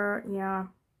number, yeah.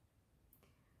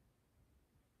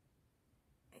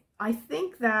 I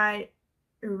think that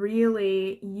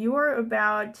really you are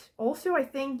about, also I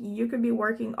think you could be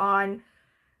working on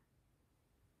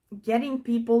getting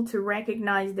people to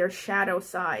recognize their shadow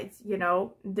sides, you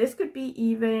know. This could be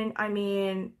even, I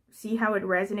mean, see how it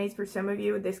resonates for some of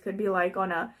you. This could be like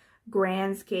on a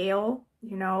grand scale,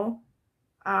 you know,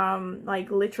 like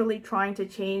literally trying to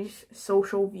change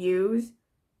social views.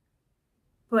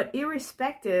 But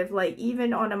irrespective, like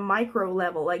even on a micro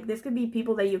level, like this could be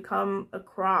people that you come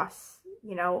across,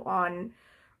 you know, on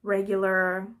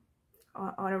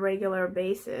a regular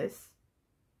basis.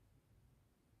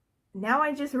 Now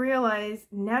I just realized,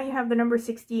 now you have the number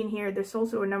 16 here. There's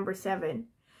also a number 7.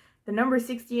 The number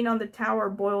 16 on the Tower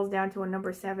boils down to a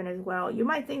number 7 as well. You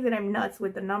might think that I'm nuts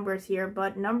with the numbers here,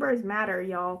 but numbers matter,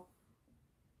 y'all.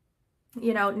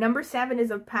 You know, number 7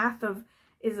 is a path of,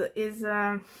 you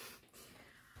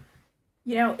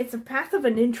know, it's a path of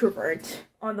an introvert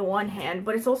on the one hand,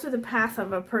 but it's also the path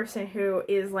of a person who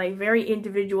is like very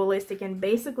individualistic and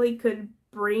basically could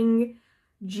bring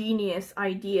genius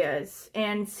ideas.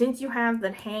 And since you have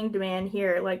the Hanged Man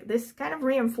here, like this kind of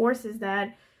reinforces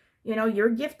that, you know, your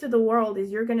gift to the world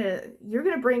is you're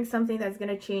gonna bring something that's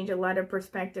gonna change a lot of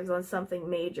perspectives on something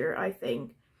major, I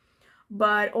think.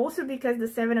 But also because the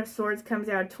Seven of Swords comes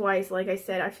out twice, like I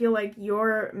said, I feel like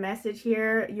your message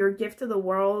here, your gift to the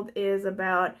world is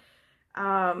about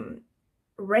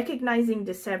recognizing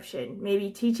deception,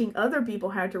 maybe teaching other people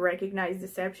how to recognize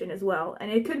deception as well. And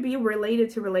it could be related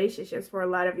to relationships for a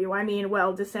lot of you. I mean,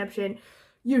 well, deception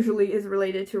usually is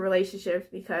related to relationships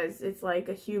because it's like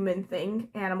a human thing.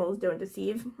 Animals don't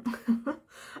deceive.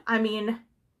 I mean,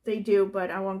 they do, but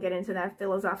I won't get into that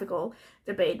philosophical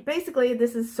debate. Basically,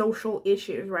 this is social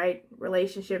issues, right?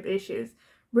 Relationship issues.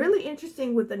 Really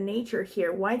interesting with the nature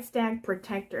here. White Stag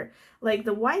Protector. Like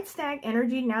the White Stag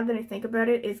energy, now that I think about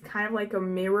it, is kind of like a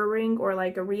mirroring or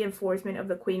like a reinforcement of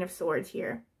the Queen of Swords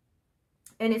here.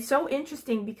 And it's so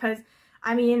interesting because,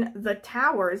 I mean, the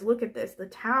towers, look at this. The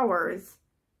towers,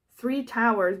 3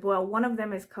 towers, well, one of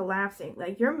them is collapsing.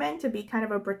 Like you're meant to be kind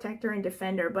of a protector and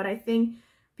defender, but I think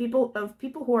people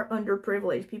who are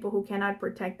underprivileged, people who cannot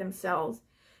protect themselves,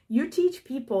 you teach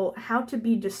people how to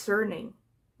be discerning.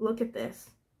 Look at this.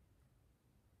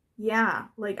 Yeah,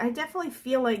 like I definitely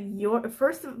feel like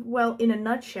well, in a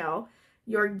nutshell,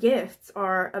 your gifts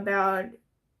are about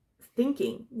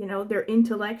thinking, you know, they're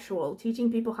intellectual,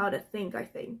 teaching people how to think, I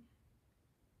think.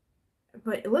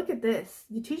 But look at this.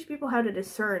 You teach people how to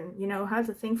discern, you know, how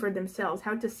to think for themselves,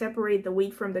 how to separate the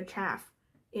wheat from the chaff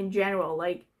in general,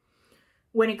 like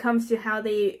when it comes to how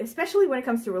they, especially when it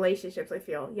comes to relationships, I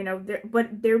feel, you know,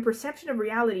 but their perception of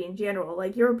reality in general.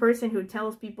 Like you're a person who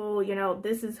tells people, you know,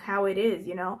 this is how it is,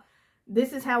 you know,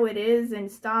 this is how it is,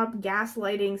 and stop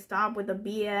gaslighting, stop with the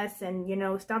BS, and, you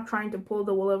know, stop trying to pull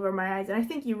the wool over my eyes. And I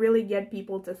think you really get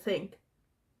people to think,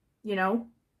 you know.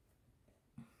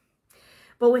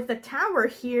 But with the Tower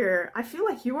here, I feel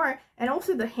like you are, and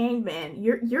also the Hangman,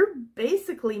 you're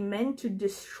basically meant to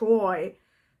destroy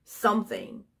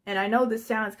something. And I know this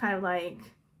sounds kind of like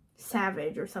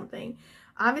savage or something,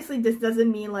 obviously this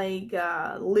doesn't mean like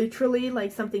literally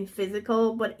like something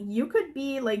physical, but you could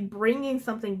be like bringing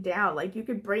something down. Like you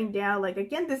could bring down, like,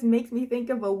 again, this makes me think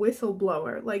of a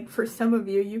whistleblower. Like for some of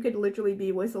you, you could literally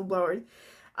be whistleblowers.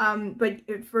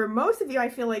 But for most of you, I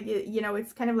feel like, you know,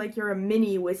 it's kind of like you're a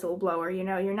mini whistleblower. You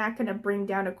know, you're not going to bring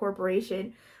down a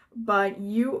corporation, but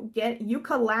you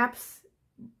collapse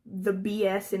the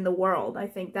BS in the world. I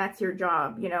think that's your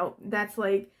job. You know, that's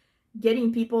like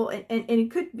getting people, and it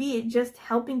could be just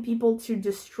helping people to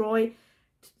destroy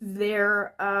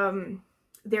their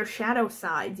shadow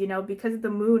sides, you know, because the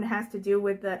moon has to do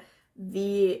with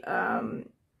the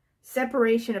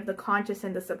separation of the conscious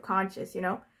and the subconscious, you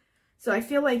know. So I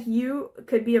feel like you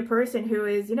could be a person who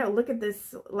is, you know, look at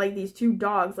this, like these two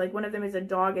dogs, like one of them is a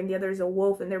dog and the other is a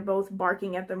wolf, and they're both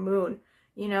barking at the moon,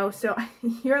 you know. So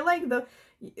you're like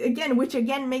which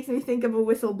again makes me think of a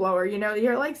whistleblower, you know.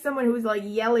 You're like someone who's like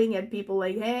yelling at people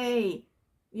like, hey,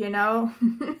 you know,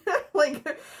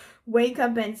 like wake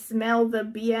up and smell the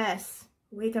BS.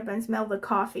 Wake up and smell the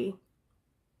coffee.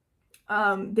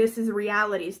 This is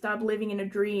reality. Stop living in a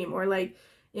dream. Or like,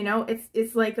 you know,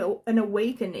 it's like an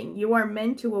awakening. You are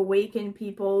meant to awaken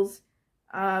people's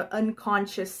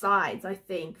unconscious sides, I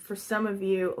think. For some of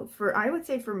you, I would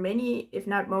say for many, if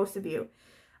not most of you,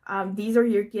 these are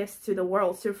your gifts to the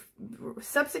world. So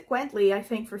subsequently, I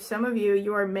think for some of you,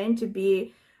 you are meant to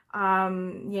be,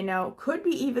 you know, could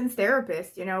be even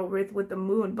therapists, you know, with the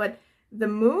moon. But the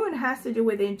moon has to do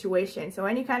with intuition. So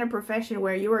any kind of profession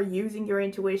where you are using your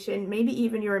intuition, maybe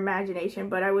even your imagination.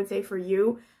 But I would say for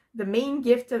you, the main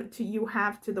gift to you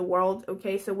have to the world,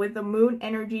 okay? So with the moon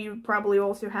energy, you probably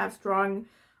also have strong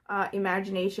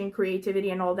imagination, creativity,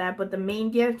 and all that. But the main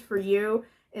gift for you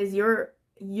is you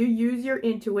use your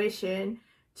intuition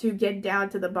to get down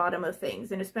to the bottom of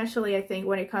things. And especially, I think,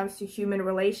 when it comes to human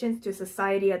relations, to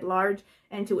society at large,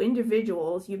 and to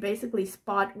individuals, you basically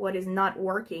spot what is not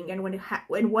working and when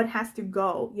what has to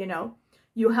go, you know.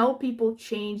 You help people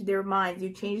change their minds.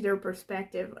 You change their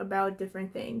perspective about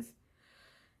different things.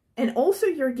 And also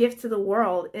your gift to the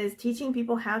world is teaching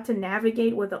people how to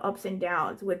navigate with the ups and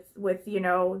downs, with you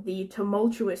know, the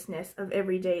tumultuousness of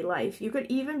everyday life. You could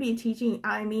even be teaching,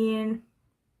 I mean,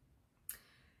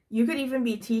 you could even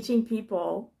be teaching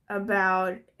people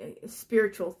about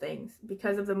spiritual things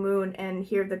because of the moon, and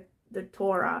here the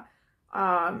Torah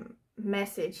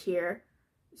message here.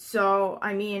 So,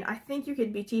 I mean, I think you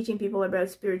could be teaching people about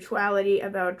spirituality,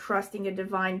 about trusting a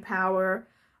divine power,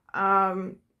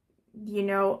 you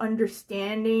know,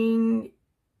 understanding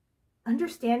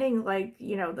like,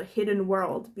 you know, the hidden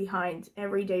world behind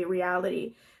everyday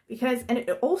reality. Because, and it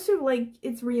also, like,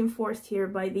 it's reinforced here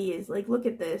by these, like, look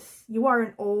at this. You are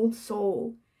an old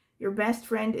soul. Your best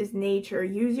friend is nature.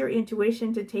 Use your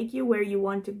intuition to take you where you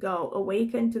want to go.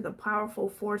 Awaken to the powerful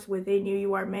force within you.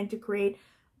 You are meant to create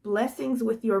blessings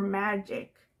with your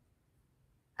magic.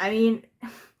 I mean,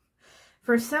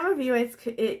 for some of you,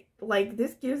 it like,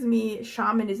 this gives me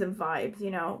shamanism vibes, you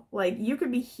know. Like, you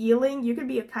could be healing. You could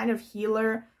be a kind of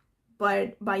healer,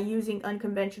 but by using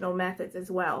unconventional methods as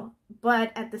well.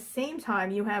 But at the same time,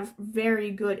 you have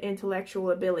very good intellectual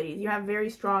abilities. You have very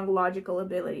strong logical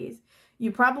abilities.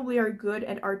 You probably are good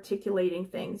at articulating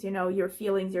things, you know, your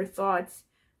feelings, your thoughts,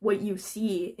 what you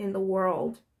see in the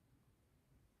world.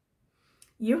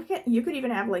 You could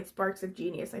even have like sparks of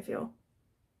genius, I feel.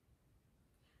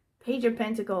 Page of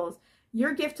Pentacles.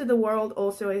 Your gift to the world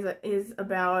also is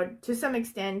about, to some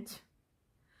extent,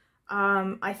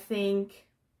 I think,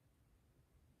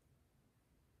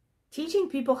 teaching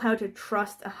people how to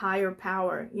trust a higher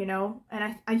power, you know.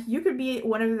 And you could be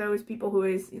one of those people who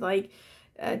is like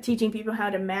teaching people how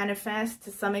to manifest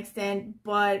to some extent,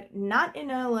 but not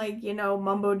in a, like, you know,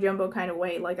 mumbo jumbo kind of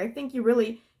way. Like, I think you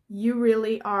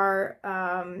really are,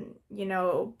 you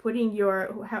know, putting your,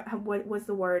 what was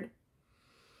the word?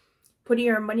 Putting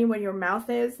your money where your mouth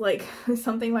is, like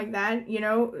something like that, you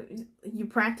know. You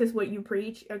practice what you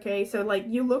preach, okay? So like,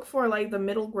 you look for like the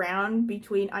middle ground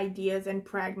between ideas and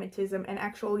pragmatism and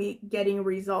actually getting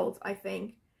results, I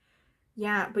think.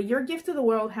 Yeah, but your gift to the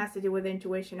world has to do with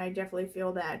intuition. I definitely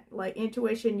feel that. Like,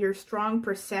 intuition, your strong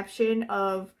perception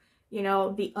of, you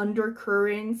know, the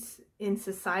undercurrents in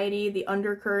society, the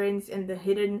undercurrents and the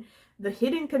hidden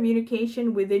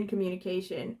communication within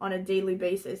communication on a daily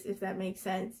basis, if that makes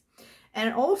sense.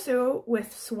 And also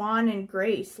with Swan and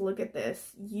Grace, look at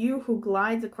this. You who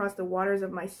glides across the waters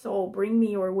of my soul, bring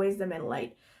me your wisdom and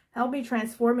light. Help me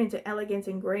transform into elegance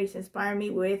and grace. Inspire me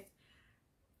with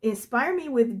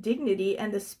dignity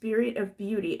and the spirit of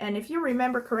beauty. And if you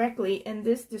remember correctly, in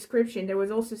this description, there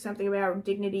was also something about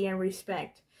dignity and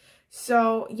respect.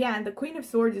 So yeah, and the Queen of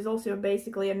Swords is also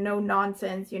basically a no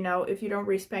nonsense, you know, if you don't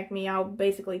respect me, I'll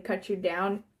basically cut you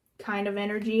down kind of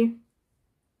energy.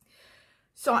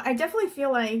 So I definitely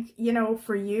feel like, you know,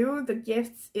 for you, the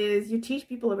gifts is you teach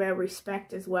people about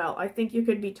respect as well. I think you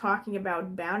could be talking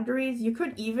about boundaries. You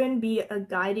could even be a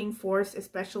guiding force,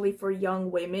 especially for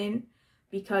young women,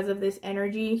 because of this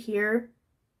energy here,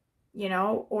 you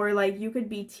know, or like you could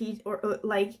be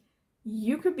like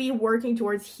you could be working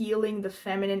towards healing the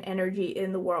feminine energy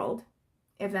in the world,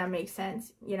 if that makes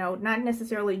sense, you know, not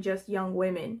necessarily just young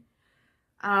women.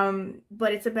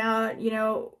 But it's about, you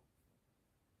know,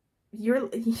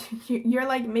 you're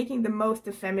like making the most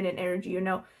of feminine energy, you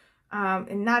know,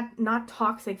 and not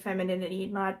toxic femininity,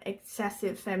 not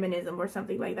excessive feminism or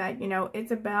something like that, you know.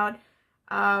 It's about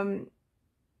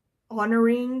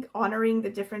honoring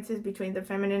the differences between the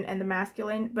feminine and the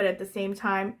masculine, but at the same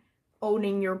time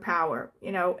owning your power,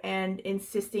 you know, and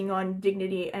insisting on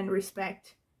dignity and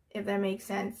respect, if that makes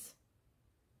sense.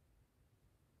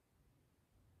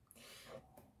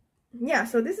 Yeah,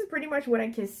 so this is pretty much what I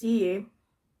can see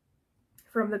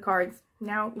from the cards.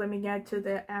 Now let me get to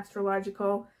the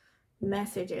astrological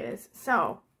messages.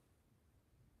 So,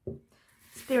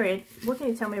 Spirit, what can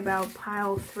you tell me about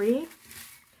pile 3?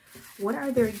 What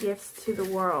are their gifts to the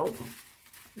world?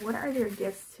 What are their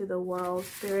gifts to the world,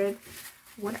 Spirit?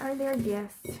 What are their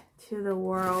gifts to the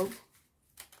world?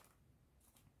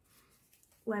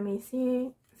 Let me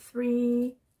see.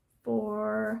 3,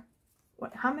 4.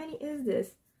 What? How many is this?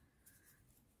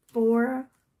 4,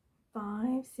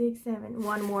 5, 6, 7.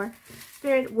 One more.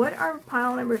 Spirit, what are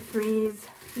pile number 3's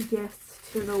gifts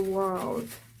to the world?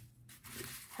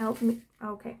 Help me.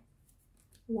 Okay.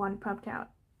 One popped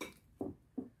out.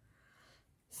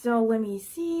 So let me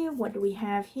see. What do we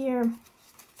have here?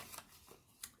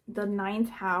 The 9th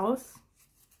house.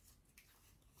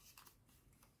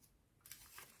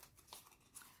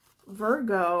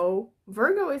 Virgo.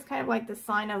 Virgo is kind of like the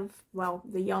sign of, well,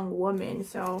 the young woman,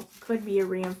 so could be a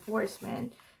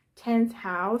reinforcement. 10th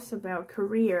house, about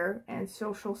career and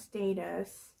social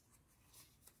status.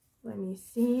 Let me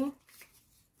see.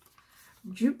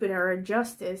 Jupiter,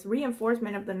 justice,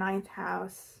 reinforcement of the 9th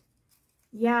house.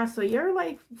 Yeah, so you're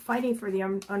like fighting for the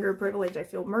underprivileged, I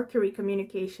feel. Mercury,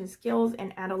 communication skills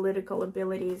and analytical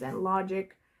abilities and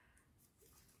logic.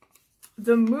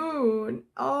 The moon.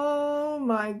 Oh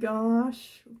my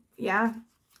gosh. Yeah.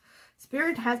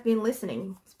 Spirit has been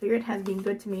listening. Spirit has been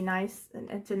good to me, nice.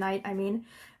 And tonight, I mean.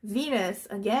 Venus,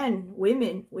 again,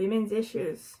 women's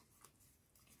issues.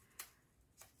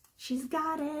 She's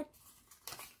got it.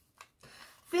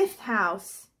 5th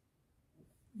house.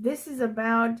 This is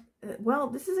about, well,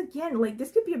 this is again, like,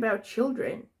 this could be about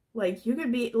children. Like, you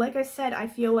could be, like I said, I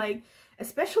feel like,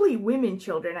 especially women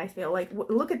children, I feel like,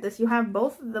 look at this. You have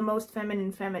both of the most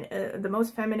feminine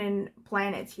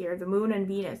planets here, the moon and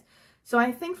Venus. So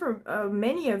I think for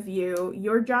many of you,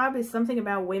 your job is something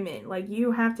about women. Like,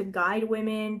 you have to guide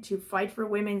women to fight for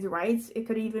women's rights. It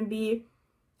could even be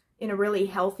in a really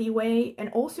healthy way. And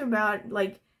also about,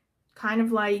 like, kind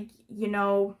of like, you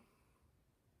know,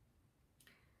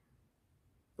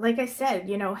 like I said,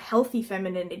 you know, healthy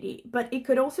femininity. But it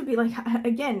could also be like,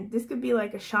 again, this could be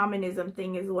like a shamanism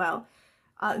thing as well.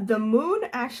 The moon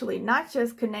actually, not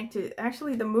just connected,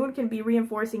 actually the moon can be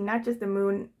reinforcing not just the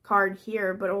moon card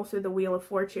here, but also the Wheel of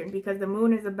Fortune, because the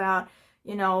moon is about,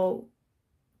 you know,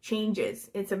 changes.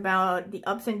 It's about the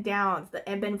ups and downs, the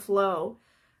ebb and flow,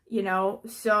 you know.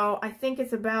 So I think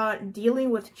it's about dealing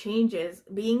with changes,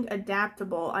 being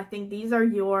adaptable. I think these are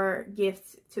your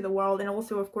gifts to the world, and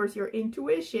also, of course, your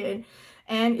intuition.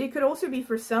 And it could also be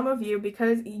for some of you,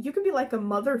 because you could be like a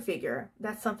mother figure.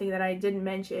 That's something that I didn't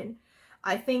mention.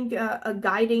 I think a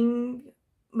guiding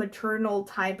maternal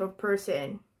type of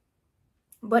person.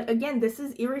 But again, this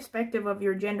is irrespective of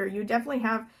your gender. You definitely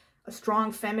have a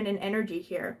strong feminine energy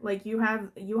here. Like, you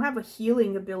have a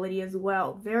healing ability as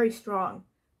well, very strong,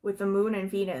 with the moon and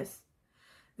Venus.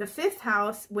 The 5th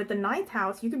house with the 9th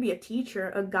house, you could be a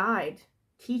teacher, a guide,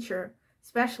 teacher,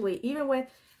 especially even with,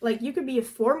 like, you could be a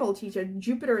formal teacher.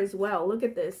 Jupiter as well. Look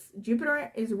at this.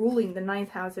 Jupiter is ruling the 9th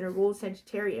house and it rules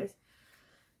Sagittarius.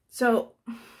 So,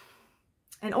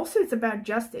 and also it's about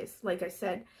justice, like I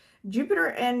said.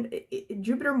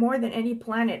 Jupiter more than any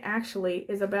planet actually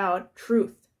is about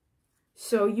truth.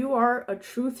 So you are a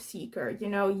truth seeker, you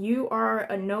know, you are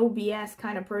a no BS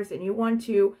kind of person. You want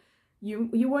to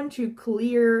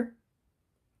clear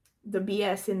the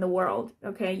BS in the world,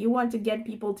 okay? You want to get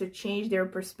people to change their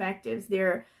perspectives,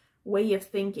 their way of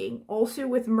thinking. Also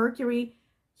with Mercury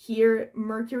here,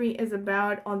 Mercury is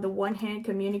about, on the one hand,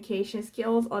 communication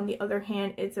skills. On the other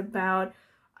hand, it's about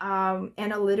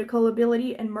analytical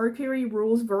ability, and Mercury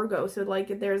rules Virgo. So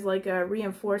like there's like a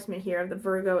reinforcement here of the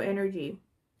Virgo energy.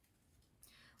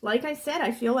 Like I said,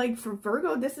 I feel like for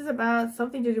Virgo, this is about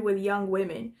something to do with young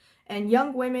women. And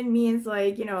young women means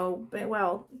like, you know,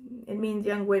 well, it means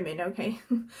young women, okay?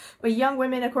 But young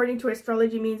women, according to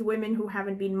astrology, means women who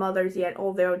haven't been mothers yet,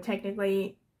 although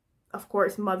technically, of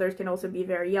course, mothers can also be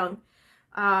very young.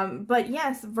 But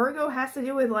yes, Virgo has to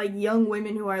do with like young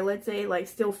women who are, let's say, like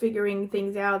still figuring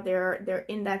things out. They're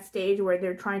in that stage where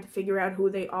they're trying to figure out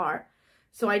who they are.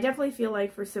 So I definitely feel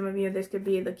like for some of you, this could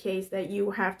be the case that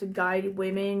you have to guide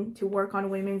women to work on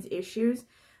women's issues.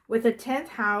 With the 10th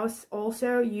house,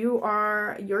 also,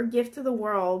 your gift to the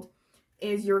world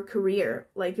is your career,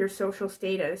 like your social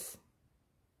status.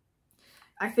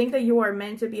 I think that you are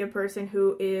meant to be a person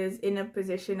who is in a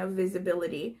position of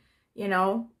visibility, you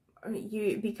know,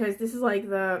 because this is like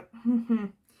the...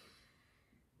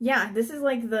 yeah, this is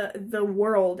like the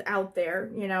world out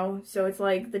there, you know, so it's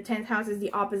like the 10th house is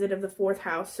the opposite of the 4th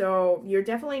house, so you're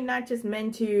definitely not just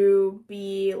meant to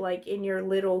be like in your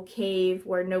little cave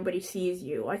where nobody sees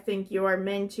you. I think you are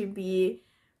meant to be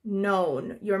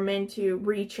known. You're meant to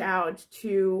reach out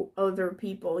to other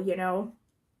people, you know.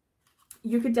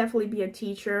 You could definitely be a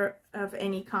teacher of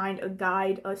any kind, a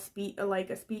guide, a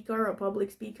speaker, a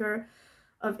public speaker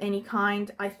of any kind.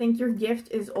 I think your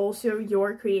gift is also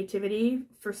your creativity.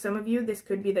 For some of you, this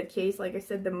could be the case. Like I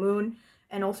said, the moon,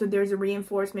 and also there's a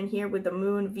reinforcement here with the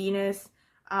moon, Venus.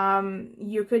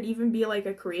 You could even be like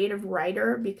a creative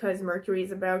writer because Mercury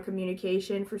is about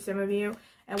communication for some of you.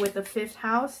 And with the 5th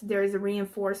house, there's a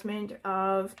reinforcement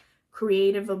of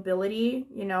creative ability,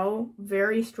 you know,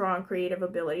 very strong creative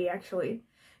ability, actually.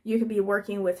 You could be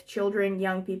working with children,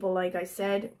 young people, like I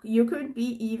said. You could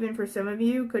be, even for some of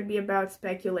you, could be about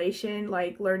speculation,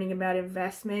 like learning about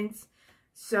investments.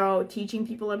 So teaching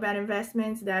people about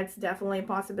investments, that's definitely a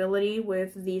possibility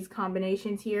with these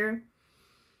combinations here.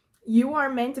 You are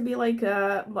meant to be like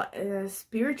a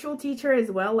spiritual teacher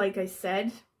as well, like I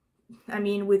said. I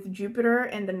mean, with Jupiter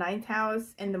and the 9th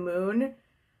house and the moon,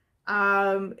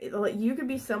 you could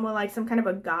be someone like some kind of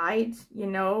a guide, you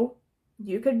know.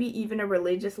 You could be even a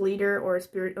religious leader or a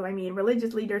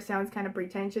religious leader sounds kind of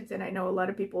pretentious, and I know a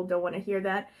lot of people don't want to hear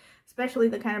that, especially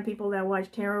the kind of people that watch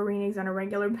tarot readings on a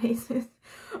regular basis.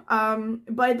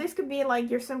 But this could be like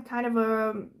you're some kind of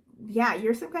a,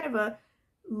 you're some kind of a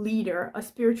leader, a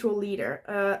spiritual leader,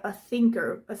 a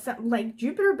thinker, like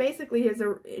Jupiter basically is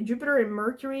Jupiter and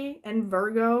Mercury and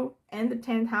Virgo and the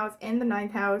 10th house and the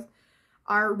 9th house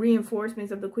are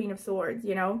reinforcements of the Queen of Swords,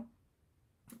 you know.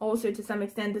 Also, to some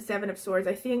extent, the 7 of Swords.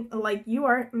 I think, like, you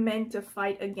are meant to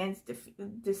fight against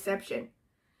deception.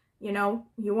 You know,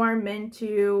 you are meant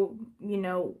to, you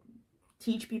know,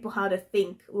 teach people how to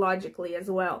think logically as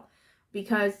well.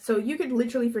 Because, so you could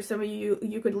literally, for some of you,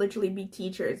 you could literally be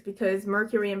teachers. Because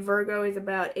Mercury and Virgo is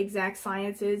about exact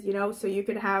sciences, you know. So you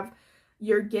could have,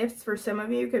 your gifts for some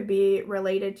of you could be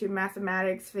related to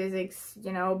mathematics, physics,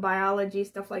 you know, biology,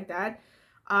 stuff like that.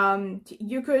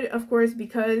 You could, of course,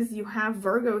 because you have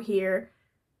Virgo here,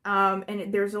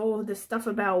 and there's all this stuff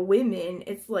about women,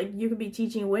 it's like you could be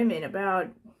teaching women about,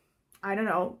 I don't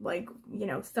know, like, you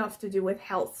know, stuff to do with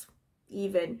health,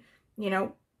 even, you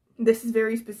know. This is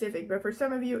very specific, but for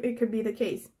some of you, it could be the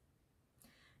case.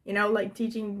 You know, like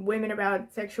teaching women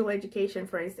about sexual education,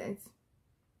 for instance.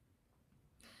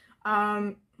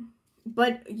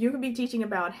 But you could be teaching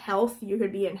about health. You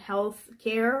could be in health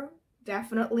care,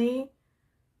 definitely.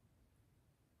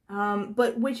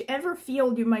 But whichever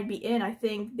field you might be in, I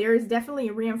think there is definitely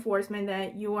a reinforcement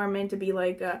that you are meant to be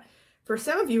like, for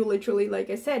some of you, literally, like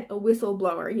I said, a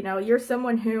whistleblower. You know, you're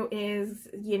someone who is,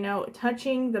 you know,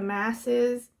 touching the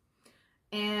masses.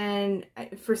 And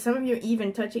for some of you,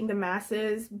 even touching the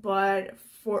masses. But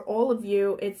for all of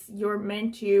you, you're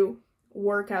meant to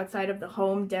work outside of the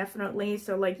home, definitely.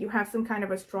 So, like, you have some kind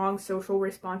of a strong social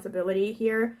responsibility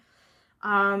here.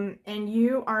 And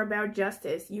you are about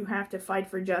justice. You have to fight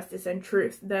for justice and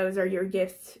truth. Those are your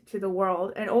gifts to the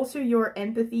world. And also your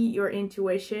empathy, your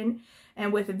intuition,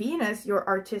 and with Venus, your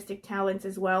artistic talents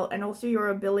as well, and also your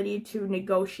ability to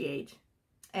negotiate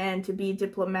and to be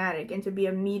diplomatic and to be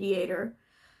a mediator.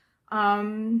 Let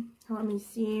me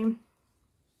see.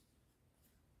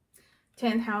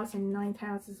 10th house and 9th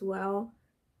house as well.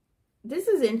 This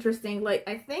is interesting. Like,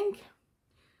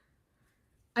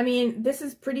 I mean, this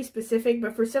is pretty specific,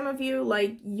 but for some of you,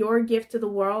 like, your gift to the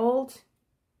world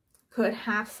could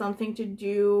have something to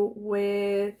do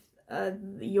with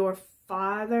your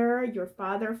father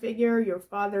figure, your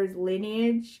father's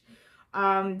lineage.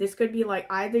 This could be like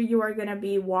either you are going to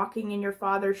be walking in your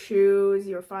father's shoes,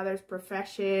 your father's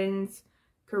professions,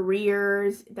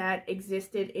 careers that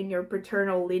existed in your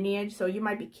paternal lineage. So you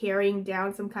might be carrying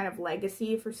down some kind of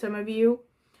legacy for some of you,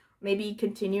 maybe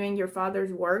continuing your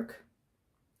father's work.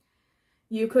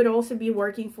 You could also be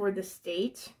working for the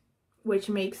state, which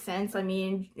makes sense. I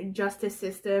mean, justice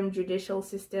system, judicial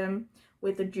system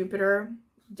with the Jupiter,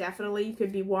 definitely.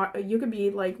 You could be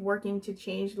like working to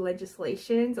change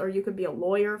legislations, or you could be a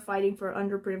lawyer fighting for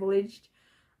underprivileged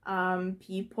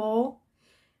people.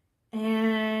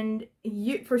 And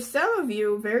for some of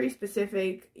you, very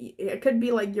specific, it could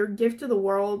be like your gift to the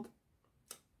world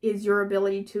is your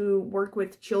ability to work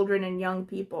with children and young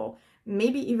people.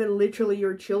 Maybe even literally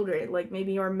your children. Like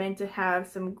maybe you're meant to have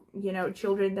some, you know,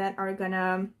 children that are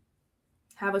gonna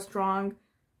have a strong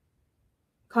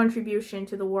contribution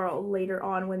to the world later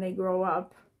on when they grow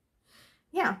up.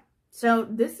 Yeah. So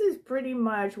this is pretty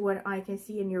much what I can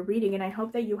see in your reading, and I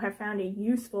hope that you have found it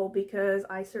useful, because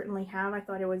I certainly have. I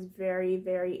thought it was very,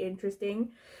 very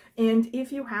interesting. And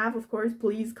if you have, of course,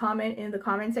 please comment in the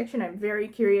comment section. I'm very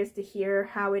curious to hear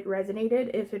how it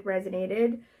resonated, if it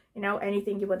resonated, you know,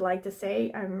 anything you would like to say.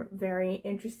 I'm very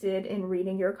interested in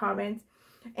reading your comments.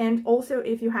 And also,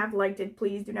 if you have liked it,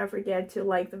 please do not forget to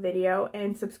like the video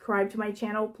and subscribe to my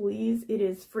channel, please. It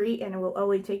is free and it will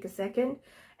only take a second.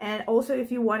 And also,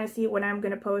 if you want to see when I'm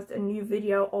going to post a new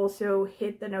video, also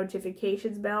hit the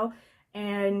notifications bell.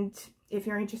 And if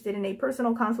you're interested in a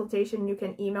personal consultation, you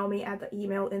can email me at the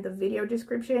email in the video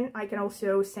description. I can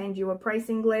also send you a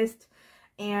pricing list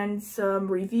and some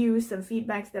reviews, some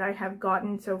feedbacks that I have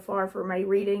gotten so far for my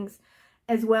readings,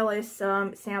 as well as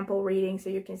some sample readings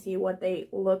so you can see what they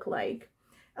look like.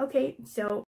 Okay,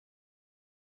 so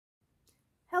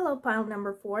hello, pile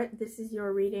number 4. This is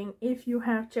your reading. If you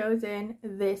have chosen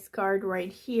this card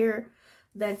right here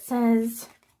that says,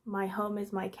 "My home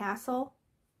is my castle,"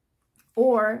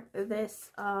 or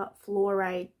this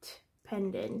fluorite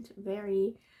pendant,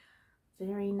 very,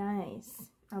 very nice.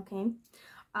 Okay.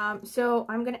 So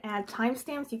I'm going to add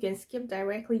timestamps. You can skip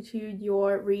directly to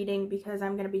your reading because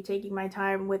I'm going to be taking my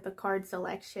time with the card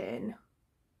selection.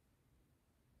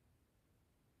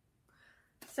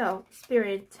 So,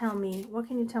 Spirit, tell me, what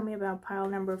can you tell me about pile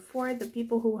number 4? The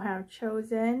people who have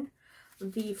chosen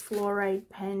the fluorite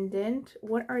pendant,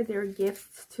 what are their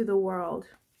gifts to the world?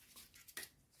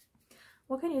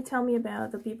 What can you tell me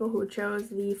about the people who chose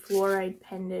the fluorite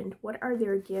pendant? What are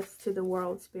their gifts to the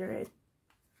world, Spirit?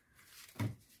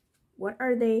 What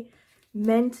are they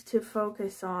meant to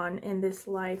focus on in this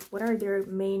life? What are their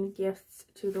main gifts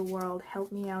to the world?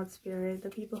 Help me out, Spirit. The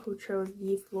people who chose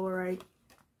the fluorite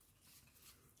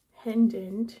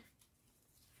pendant.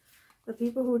 The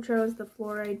people who chose the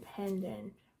fluorite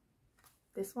pendant.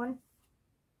 This one?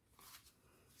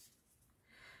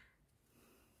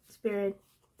 Spirit,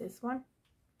 this one?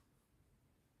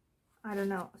 I don't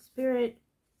know. Spirit,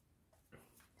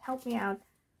 help me out.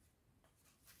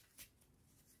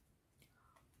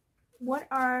 What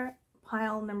are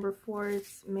pile number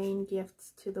 4's main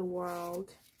gifts to the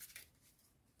world?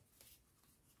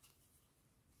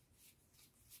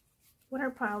 What are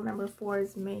pile number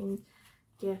 4's main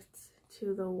gifts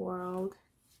to the world?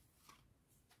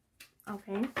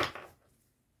 Okay.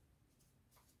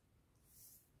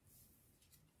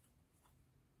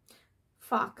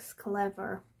 Fox,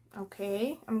 clever.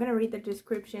 Okay. I'm going to read the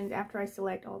descriptions after I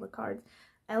select all the cards.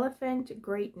 Elephant,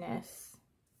 greatness.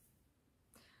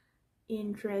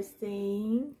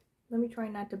 Interesting. Let me try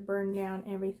not to burn down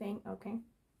everything. Okay.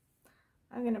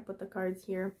 I'm going to put the cards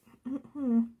here.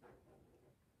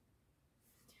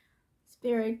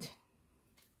 Spirit,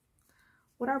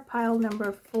 what are pile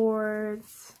number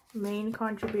 4's main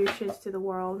contributions to the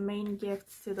world, main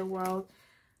gifts to the world?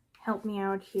 Help me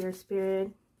out here,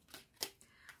 Spirit.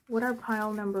 What are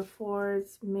pile number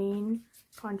 4's main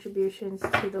contributions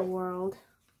to the world?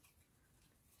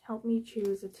 Help me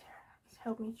choose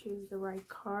help me choose the right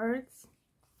cards.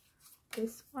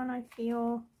 This one, I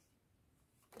feel.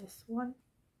 This one.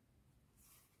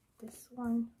 This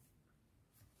one.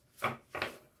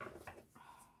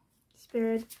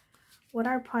 Spirit, what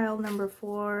are pile number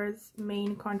 4's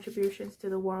main contributions to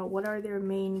the world? What are their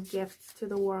main gifts to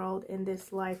the world in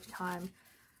this lifetime?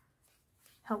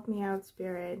 Help me out,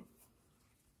 Spirit.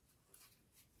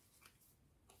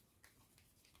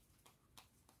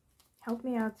 Help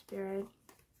me out, Spirit.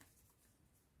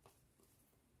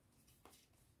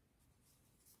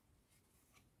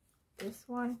 This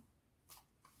one.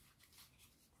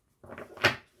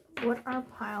 What are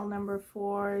pile number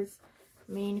 4's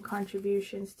main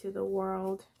contributions to the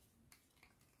world?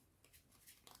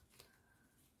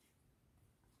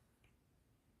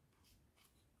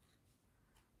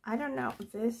 I don't know.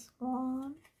 This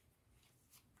one.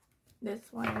 This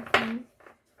one, I think.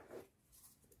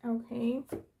 Okay.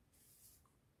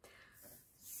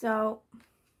 So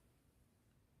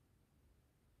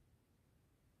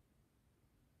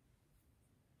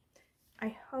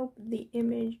I hope the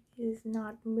image is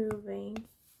not moving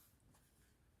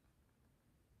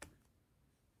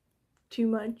too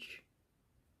much.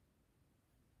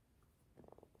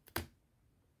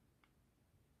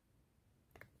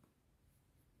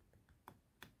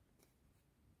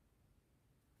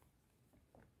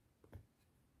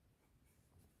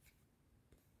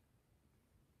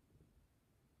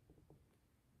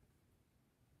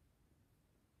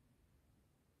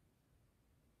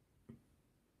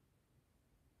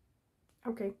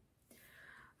 Okay,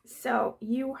 so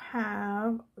you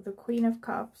have the Queen of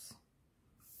Cups,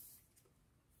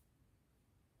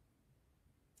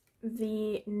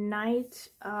 the Knight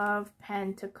of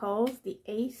Pentacles, the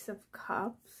Ace of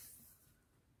Cups,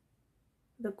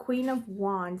 the Queen of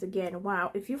Wands. Again,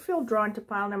 wow, if you feel drawn to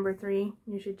pile number 3,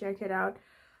 you should check it out.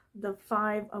 The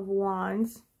Five of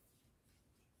Wands,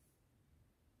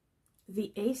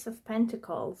 the Ace of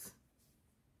Pentacles.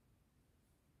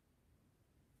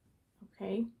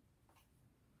 Okay.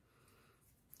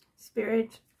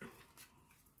 Spirit,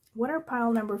 what are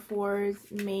pile number 4's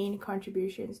main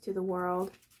contributions to the world?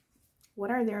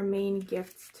 What are their main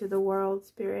gifts to the world,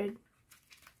 Spirit?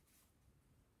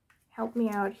 Help me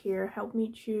out here. Help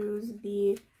me choose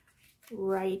the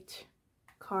right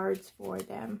cards for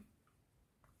them.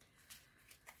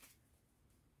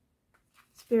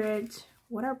 Spirit,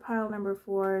 what are pile number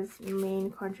 4's main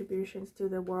contributions to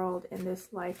the world in this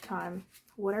lifetime?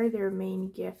 What are their main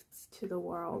gifts to the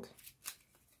world?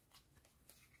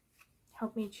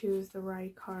 Help me choose the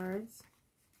right cards.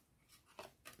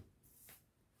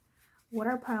 What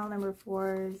are pile number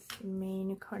 4's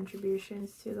main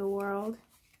contributions to the world?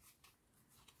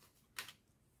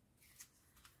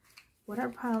 What are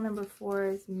pile number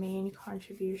 4's main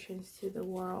contributions to the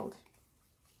world?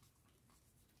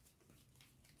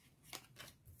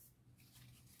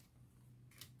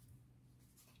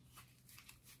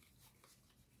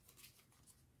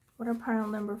 What are pile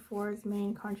number 4's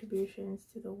main contributions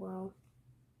to the world?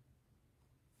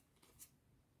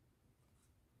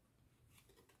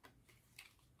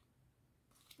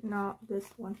 Not this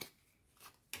one.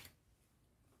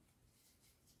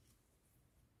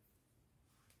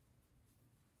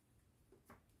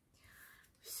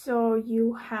 So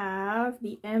you have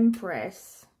the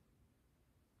Empress,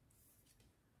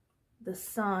 the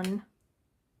Sun,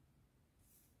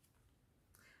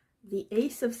 the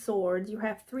Ace of Swords. You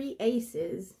have 3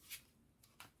 aces,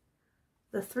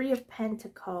 the 3 of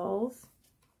Pentacles,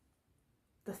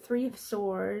 the 3 of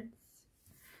Swords,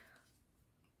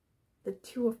 the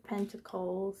 2 of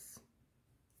Pentacles.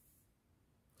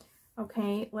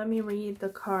 Okay, let me read the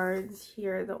cards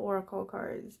here, the Oracle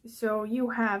cards. So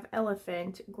you have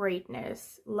Elephant,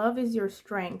 greatness. Love is your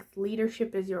strength.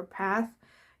 Leadership is your path.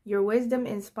 Your wisdom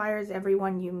inspires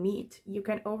everyone you meet. You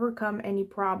can overcome any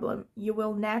problem. You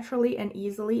will naturally and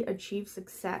easily achieve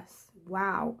success.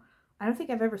 Wow. I don't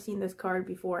think I've ever seen this card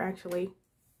before, actually,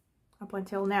 up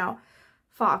until now.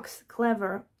 Fox,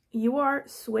 clever. You are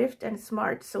swift and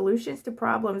smart. Solutions to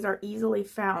problems are easily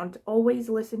found. Always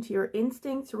listen to your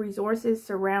instincts. Resources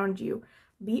surround you.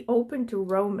 Be open to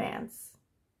romance.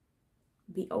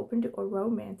 Be open to a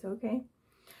romance, okay?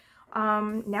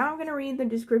 Now I'm going to read the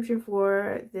description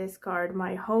for this card.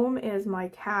 My home is my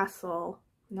castle,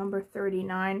 number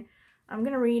 39. I'm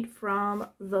going to read from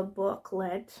the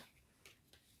booklet.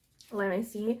 Let me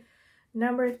see.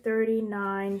 Number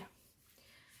 39.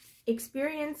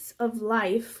 Experience of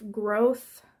life,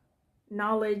 growth,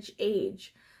 knowledge,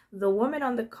 age. The woman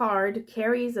on the card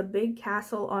carries a big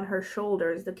castle on her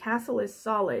shoulders. The castle is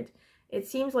solid. It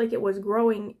seems like it was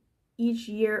growing each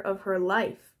year of her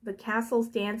life. The castle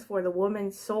stands for the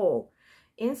woman's soul.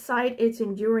 Inside its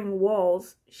enduring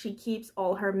walls, she keeps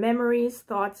all her memories,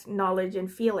 thoughts, knowledge, and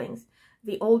feelings.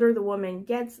 The older the woman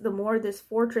gets, the more this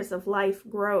fortress of life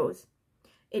grows.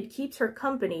 It keeps her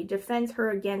company, defends her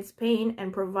against pain,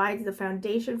 and provides the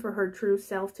foundation for her true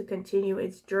self to continue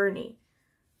its journey.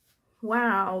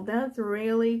 Wow, that's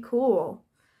really cool.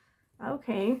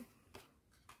 Okay.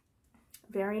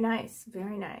 Very nice,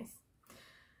 very nice.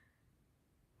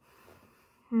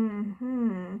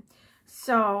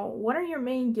 So, what are your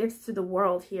main gifts to the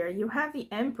world here? You have the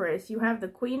Empress, you have the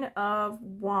Queen of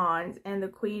Wands, and the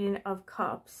Queen of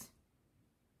Cups.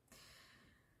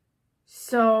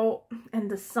 So,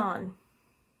 and the Sun.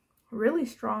 Really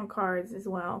strong cards as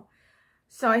well.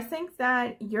 So I think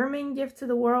that your main gift to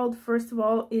the world, first of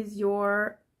all, is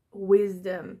your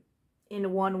wisdom.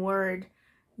 In one word,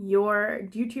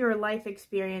 due to your life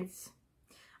experience.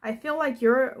 I feel like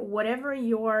whatever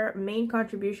your main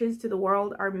contributions to the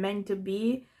world are meant to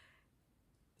be,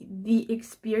 the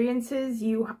experiences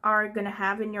you are going to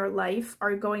have in your life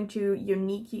are going to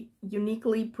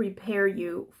uniquely prepare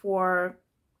you for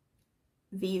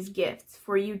these gifts,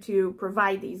 for you to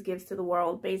provide these gifts to the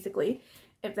world, basically,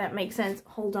 if that makes sense.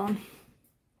 Hold on.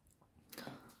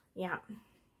 Yeah,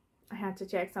 I had to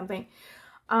check something.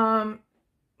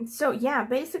 So yeah,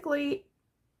 basically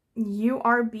you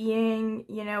are being,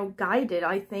 you know, guided,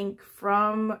 I think,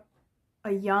 from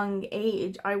a young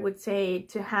age, I would say,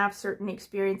 to have certain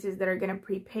experiences that are going to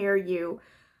prepare you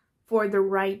for the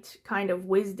right kind of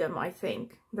wisdom, I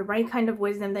think. The right kind of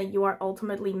wisdom that you are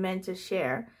ultimately meant to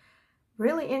share.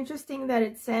 Really interesting that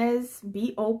it says,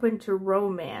 be open to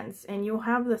romance. And you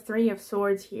have the Three of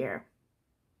Swords here.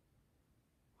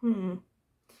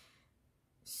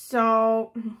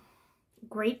 So,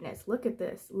 greatness. Look at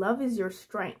this. Love is your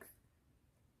strength.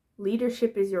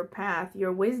 Leadership is your path.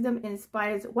 Your wisdom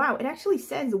inspires. Wow, it actually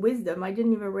says wisdom. I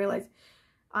didn't even realize.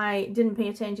 I didn't pay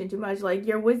attention too much. Like,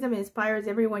 your wisdom inspires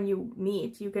everyone you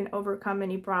meet. You can overcome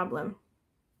any problem.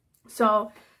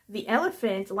 So, the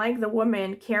elephant, like the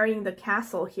woman carrying the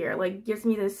castle here, like, gives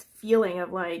me this feeling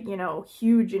of, like, you know,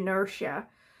 huge inertia.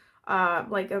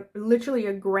 Like literally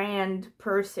a grand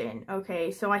person. Okay,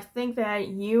 so I think that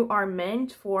you are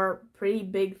meant for pretty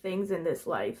big things in this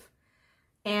life.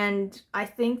 And I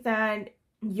think that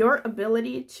your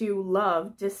ability to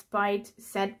love despite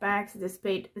setbacks,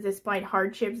 despite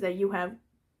hardships that you have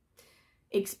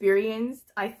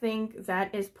experienced, I think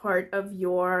that is part of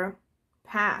your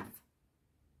path.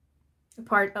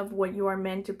 Part of what you are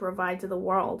meant to provide to the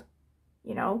world,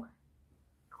 you know?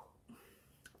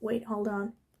 Wait, hold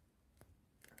on.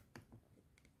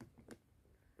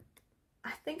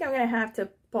 I think I'm going to have to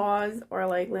pause, or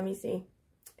like, let me see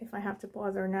if I have to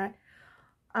pause or not.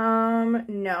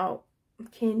 No.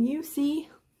 Can you see?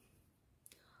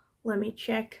 Let me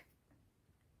check.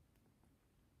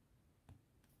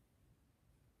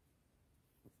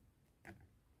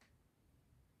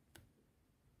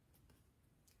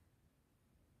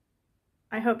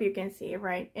 I hope you can see it,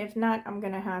 right? If not, I'm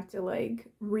going to have to like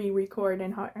re-record,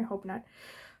 and I hope not.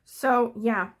 So,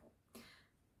 yeah.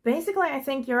 Basically, I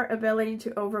think your ability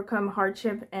to overcome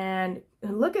hardship, and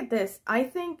look at this, I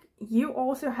think you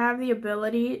also have the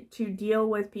ability to deal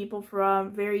with people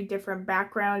from very different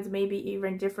backgrounds, maybe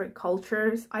even different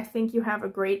cultures. I think you have a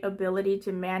great ability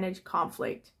to manage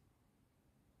conflict.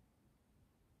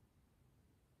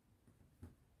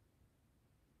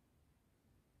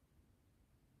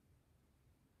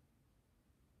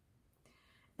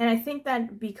 And I think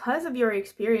that because of your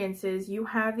experiences, you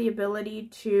have the ability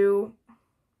to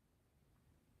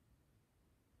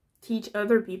teach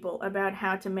other people about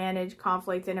how to manage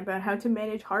conflict and about how to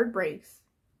manage heartbreaks,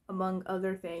 among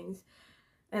other things.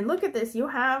 And look at this, you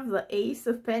have the Ace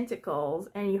of Pentacles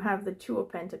and you have the Two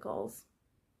of Pentacles.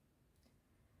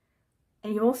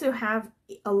 And you also have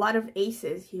a lot of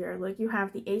aces here. Like, you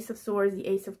have the Ace of Swords, the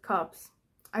Ace of Cups.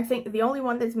 I think the only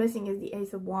one that's missing is the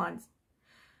Ace of Wands.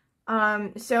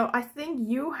 So I think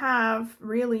you have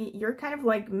really, you're kind of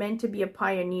like meant to be a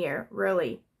pioneer,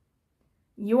 really.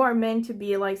 You are meant to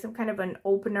be like some kind of an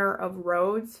opener of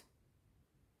roads,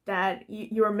 that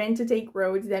you are meant to take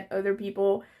roads that other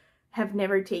people have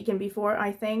never taken before,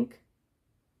 I think.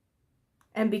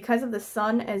 And because of the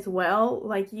Sun as well,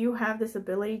 like, you have this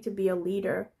ability to be a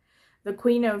leader. The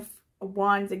Queen of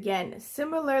Wands, again,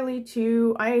 similarly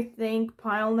to, I think,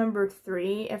 pile number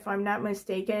 3, if I'm not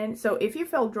mistaken. So if you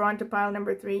felt drawn to pile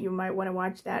number 3, you might want to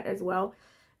watch that as well,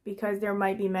 because there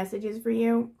might be messages for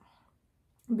you.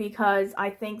 Because I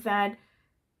think that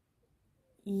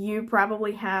you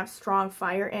probably have strong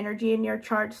fire energy in your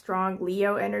chart, strong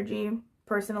Leo energy.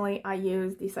 Personally, I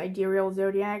use the sidereal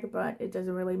zodiac, but it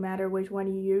doesn't really matter which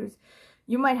one you use.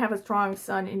 You might have a strong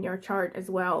Sun in your chart as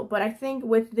well. But I think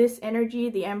with this energy,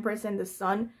 the Empress and the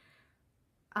Sun,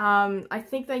 I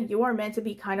think that you are meant to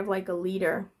be kind of like a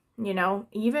leader, you know?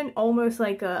 Even almost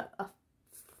like a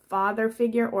father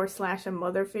figure or / a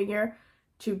mother figure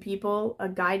to people, a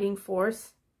guiding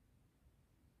force.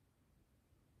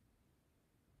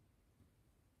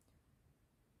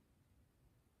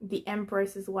 The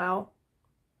Empress as well.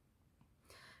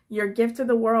 Your gift to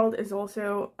the world is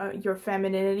also your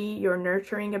femininity, your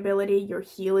nurturing ability, your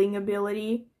healing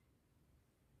ability.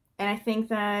 And I think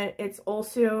that it's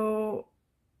also,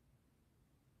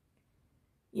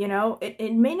 you know,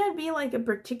 it may not be like a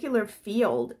particular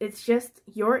field. It's just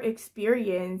your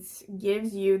experience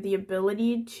gives you the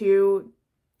ability to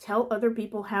tell other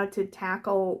people how to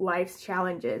tackle life's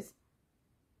challenges.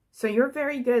 So you're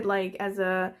very good, like, as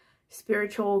a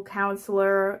spiritual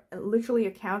counselor, literally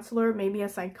a counselor, maybe a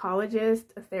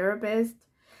psychologist, a therapist.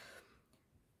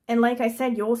 And like I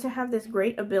said, you also have this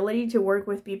great ability to work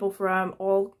with people from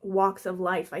all walks of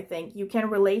life, I think. You can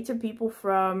relate to people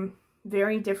from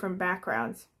very different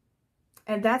backgrounds.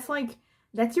 And that's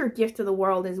your gift to the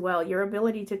world as well, your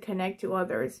ability to connect to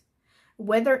others.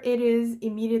 Whether it is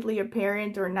immediately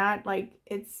apparent or not,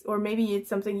 or maybe it's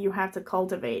something you have to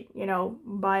cultivate, you know,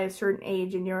 by a certain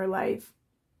age in your life.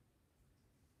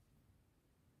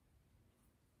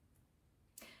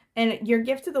 And your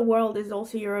gift to the world is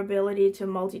also your ability to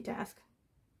multitask.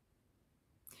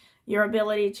 Your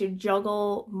ability to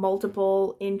juggle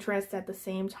multiple interests at the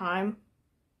same time.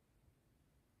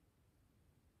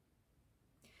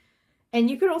 And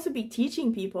you could also be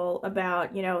teaching people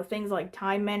about, you know, things like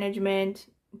time management.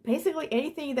 Basically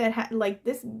anything that,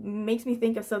 this makes me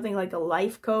think of something like a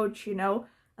life coach, you know,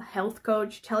 a health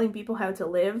coach, telling people how to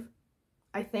live,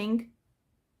 I think.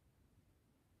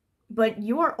 But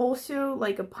you are also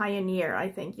like a pioneer, I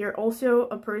think. You're also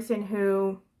a person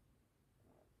who,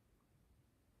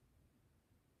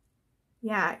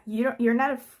 yeah, you're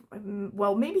not,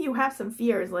 well, maybe you have some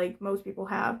fears like most people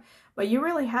have, but you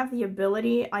really have the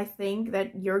ability, I think,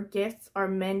 that your gifts are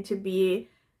meant to be,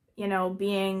 you know,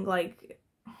 being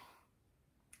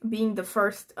the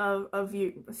first of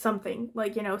you, something,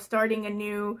 like, you know, starting a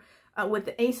new, with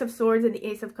the Ace of Swords and the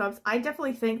Ace of Cups. I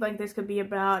definitely think like this could be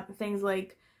about things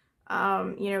like,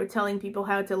 you know, telling people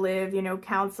how to live, you know,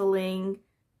 counseling,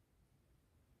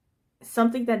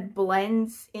 something that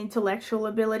blends intellectual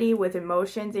ability with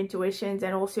emotions, intuitions,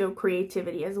 and also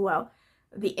creativity as well.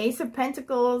 The Ace of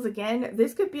Pentacles, again,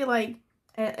 this could be like,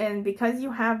 and because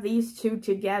you have these two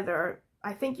together,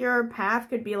 I think your path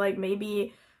could be like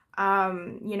maybe,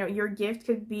 you know, your gift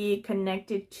could be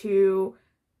connected to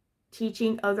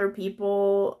teaching other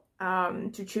people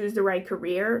to choose the right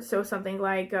career. So something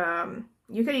like,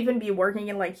 you could even be working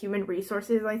in like human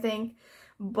resources, I think.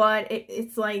 But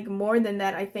it's like more than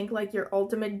that. I think like your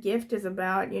ultimate gift is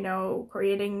about, you know,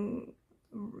 creating,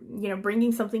 you know,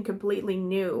 bringing something completely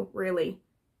new, really.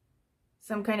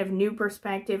 Some kind of new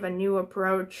perspective, a new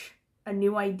approach, a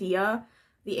new idea.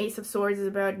 The Ace of Swords is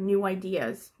about new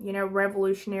ideas, you know,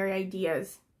 revolutionary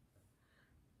ideas.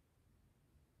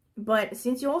 But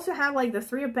since you also have like the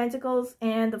Three of Pentacles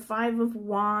and the Five of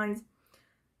Wands,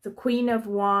 the Queen of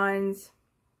Wands,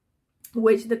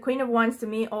 which the Queen of Wands to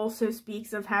me also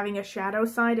speaks of having a shadow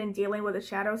side and dealing with a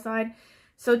shadow side.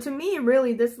 So to me,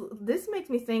 really, this makes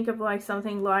me think of like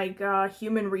something like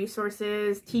human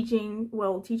resources, teaching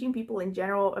people in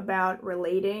general about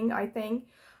relating, I think.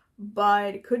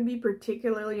 But it could be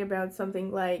particularly about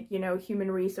something like, you know, human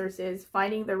resources,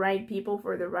 finding the right people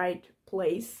for the right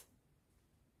place.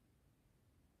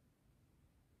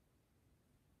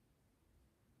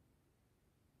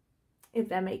 If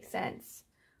that makes sense.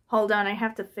 Hold on, I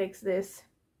have to fix this.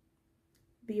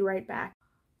 Be right back.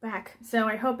 So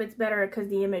I hope it's better because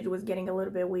the image was getting a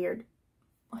little bit weird.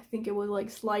 I think it was like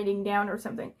sliding down or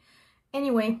something.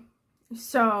 Anyway,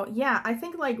 so yeah, I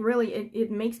think like really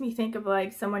it makes me think of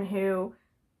like someone who,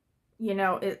 you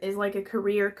know, is like a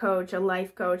career coach, a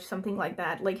life coach, something like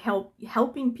that. Like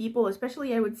helping people,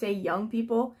 especially I would say young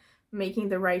people, making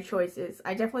the right choices.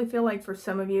 I definitely feel like for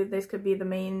some of you, this could be the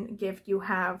main gift you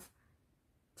have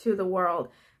to the world.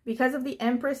 Because of the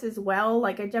Empress as well,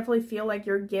 like I definitely feel like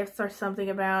your gifts are something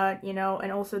about, you know,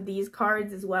 and also these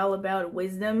cards as well about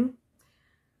wisdom.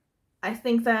 I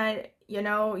think that, you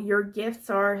know, your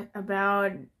gifts are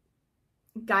about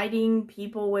guiding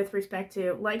people with respect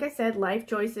to, like I said, life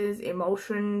choices,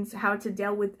 emotions, how to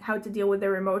deal with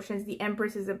their emotions. The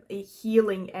Empress is a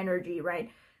healing energy, right?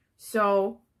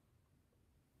 So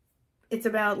it's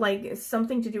about like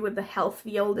something to do with the health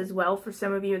field as well. For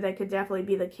some of you, that could definitely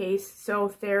be the case. So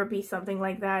therapy, something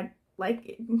like that.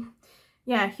 Like,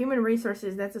 yeah, human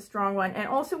resources, that's a strong one. And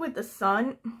also with the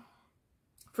Sun,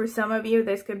 for some of you,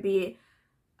 this could be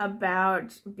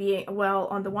about being, well,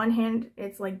 on the one hand,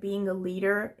 it's like being a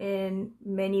leader in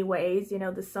many ways. You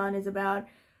know, the Sun is about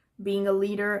being a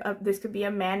leader. This could be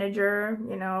a manager,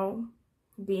 you know,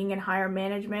 being in higher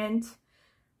management.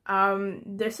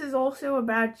 This is also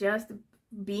about just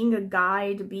being a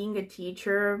guide, being a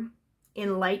teacher,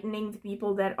 enlightening the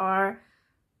people that are,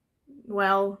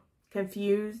 well,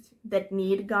 confused, that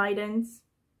need guidance.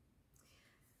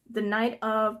 The Knight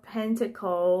of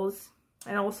Pentacles,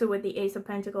 and also with the Ace of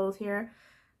Pentacles here.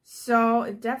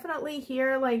 So definitely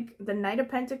here, like the Knight of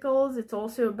Pentacles, it's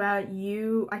also about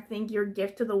you. I think your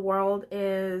gift to the world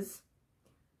is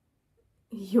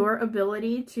your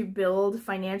ability to build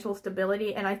financial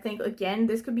stability. And I think, again,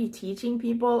 this could be teaching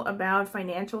people about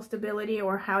financial stability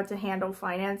or how to handle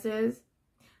finances,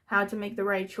 how to make the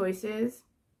right choices.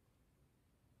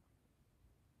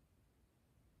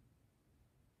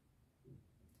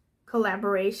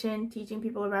 Collaboration, teaching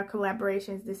people about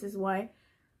collaborations. This is what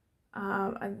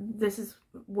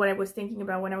I was thinking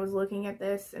about when I was looking at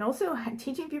this. And also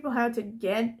teaching people how to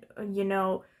get, you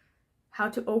know, how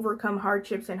to overcome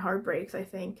hardships and heartbreaks, I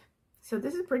think. So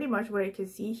this is pretty much what I can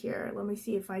see here. Let me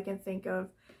see if I can think of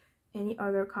any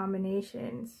other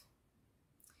combinations.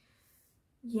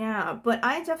 Yeah, but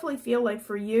I definitely feel like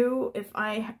for you, if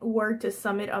I were to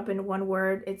sum it up in one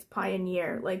word, it's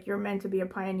pioneer. Like you're meant to be a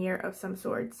pioneer of some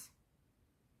sorts.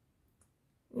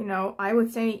 You know, I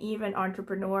would say even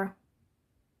entrepreneur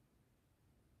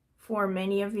for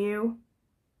many of you.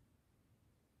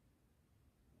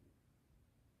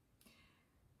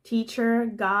 Teacher,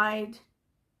 guide,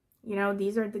 you know,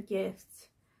 these are the gifts.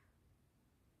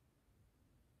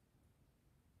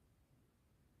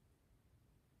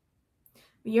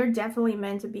 You're definitely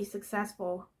meant to be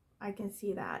successful. I can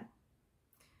see that.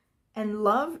 And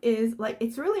love is, like,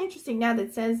 it's really interesting now that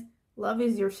it says love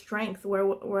is your strength,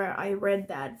 where I read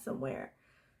that somewhere.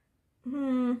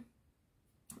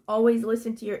 Always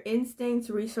listen to your instincts.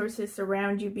 Resources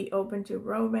surround you. Be open to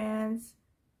romance.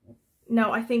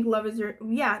 No, I think love is your,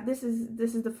 yeah, this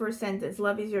is the first sentence.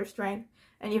 Love is your strength.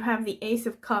 And you have the Ace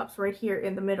of Cups right here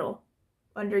in the middle,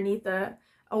 underneath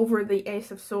over the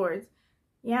Ace of Swords.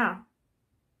 Yeah.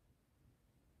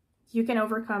 You can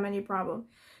overcome any problem.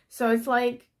 So it's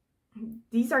like,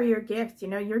 these are your gifts, you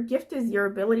know. Your gift is your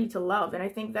ability to love. And I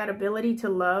think that ability to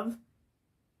love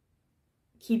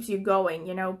keeps you going,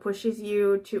 you know, pushes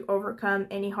you to overcome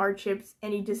any hardships,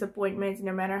 any disappointments,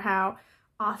 no matter how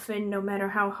often, no matter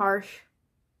how harsh.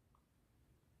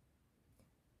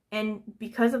 And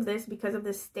because of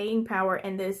this staying power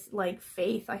and this like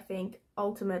faith, I think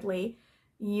ultimately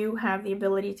you have the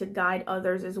ability to guide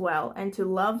others as well and to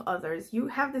love others. You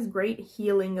have this great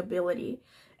healing ability.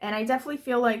 And I definitely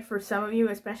feel like for some of you,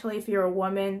 especially if you're a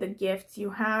woman, the gifts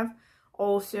you have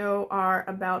also are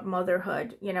about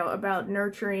motherhood, you know, about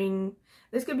nurturing.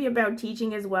 This could be about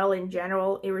teaching as well in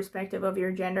general, irrespective of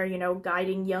your gender, you know,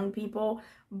 guiding young people,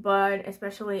 but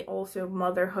especially also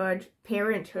motherhood,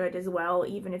 parenthood as well.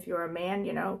 Even if you're a man,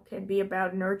 you know, can be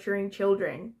about nurturing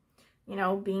children, you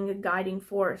know, being a guiding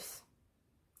force.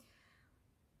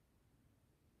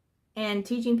 And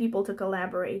teaching people to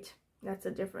collaborate. That's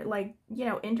a different, like, you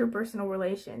know, interpersonal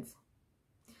relations.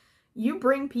 You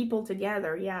bring people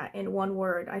together, yeah, in one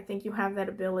word. I think you have that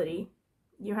ability.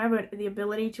 You have the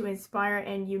ability to inspire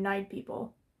and unite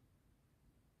people.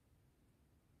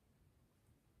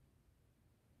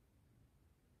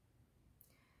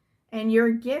 And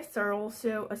your gifts are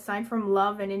also, aside from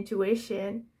love and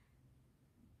intuition,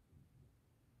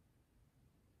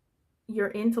 your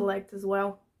intellect as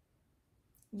well.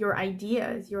 Your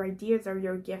ideas are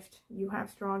your gift. You have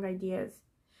strong ideas,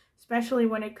 especially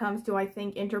when it comes to, I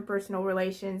think, interpersonal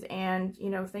relations and, you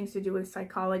know, things to do with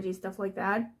psychology, stuff like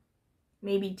that.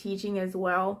 Maybe teaching as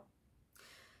well.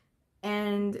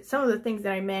 And some of the things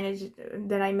that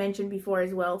I mentioned before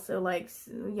as well. So like,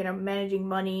 you know, managing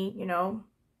money, you know,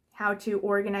 how to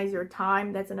organize your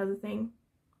time. That's another thing.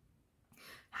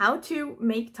 How to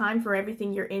make time for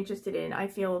everything you're interested in. I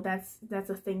feel that's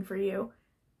a thing for you.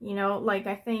 You know, like,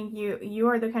 I think you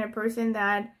are the kind of person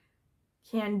that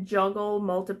can juggle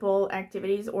multiple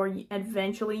activities, or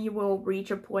eventually you will reach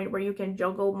a point where you can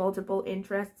juggle multiple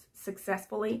interests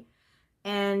successfully.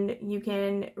 And you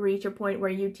can reach a point where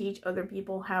you teach other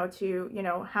people how to, you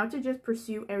know, how to just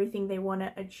pursue everything they want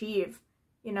to achieve.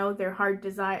 You know, their heart's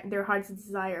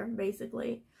desire,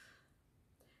 basically.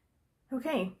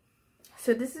 Okay,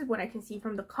 so this is what I can see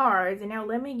from the cards. And now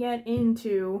let me get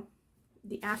into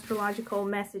the astrological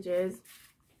messages.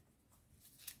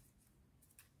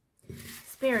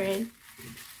 Spirit,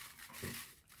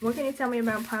 what can you tell me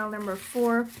about pile number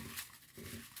 4?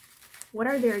 What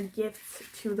are their gifts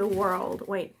to the world?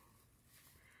 Wait.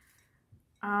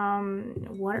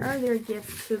 What are their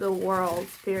gifts to the world,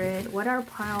 Spirit? What are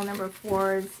pile number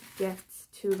 4's gifts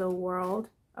to the world?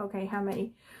 Okay, how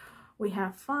many? We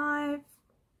have 5,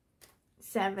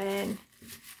 7,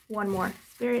 one more.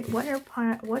 Spirit,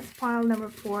 what's pile number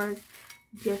 4's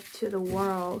gift to the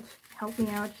world? Help me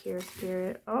out here,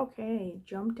 Spirit. Okay,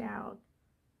 jumped out.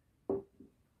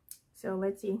 So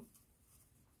let's see.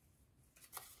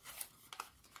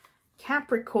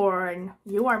 Capricorn,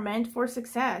 you are meant for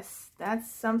success.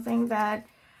 That's something that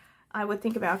I would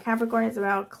think about. Capricorn is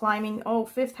about climbing,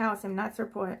 5th house, I'm not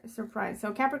surprised.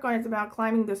 So Capricorn is about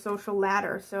climbing the social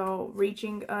ladder, so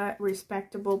reaching a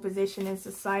respectable position in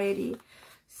society.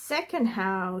 2nd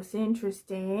house,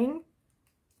 interesting.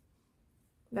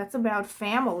 That's about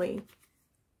family.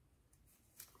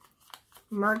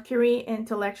 Mercury,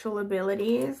 intellectual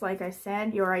abilities. Like I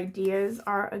said, your ideas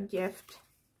are a gift.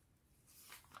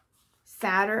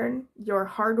 Saturn, your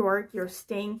hard work, your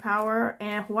staying power,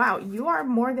 and wow, you are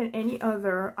more than any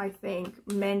other, I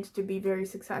think, meant to be very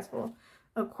successful.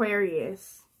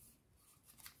 Aquarius,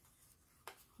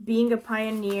 being a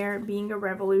pioneer, being a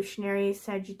revolutionary.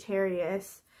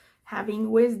 Sagittarius, having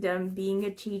wisdom, being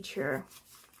a teacher.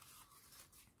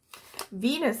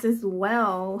 Venus as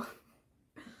well.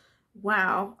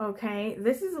 Wow, okay,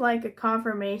 this is like a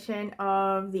confirmation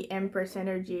of the Empress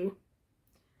energy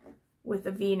with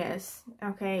the Venus.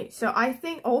 Okay, so I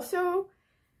think also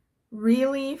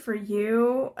really for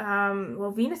you,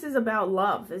 well, Venus is about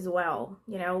love as well,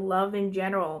 you know, love in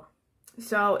general.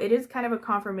 So it is kind of a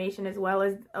confirmation as well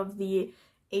as of the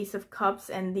Ace of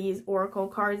Cups and these Oracle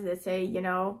cards that say, you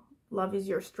know, love is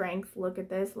your strength. Look at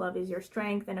this, love is your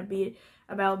strength, and be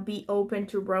open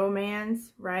to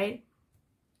romance, right?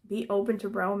 Be open to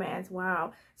romance.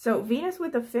 Wow. So Venus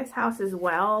with the 5th house as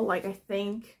well, like I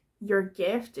think your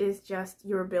gift is just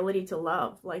your ability to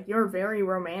love. Like you're very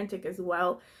romantic as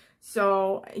well.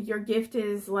 So your gift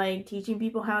is like teaching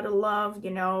people how to love,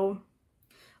 you know,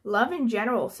 love in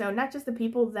general. So not just the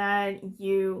people that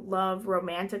you love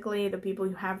romantically, the people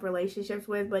you have relationships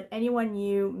with, but anyone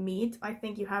you meet. I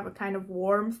think you have a kind of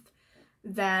warmth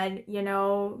that, you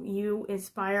know, you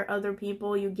inspire other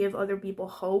people, you give other people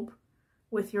hope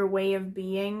with your way of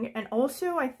being. And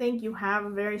also I think you have a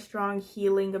very strong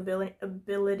healing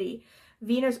ability.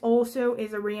 Venus also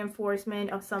is a reinforcement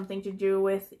of something to do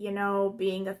with, you know,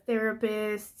 being a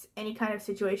therapist, any kind of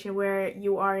situation where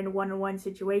you are in one-on-one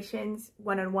situations,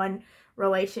 one-on-one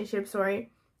relationships,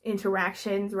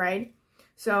 interactions, right?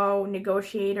 So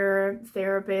negotiator,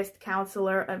 therapist,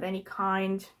 counselor of any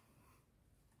kind,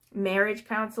 marriage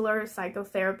counselor,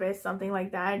 psychotherapist, something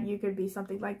like that. You could be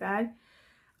something like that.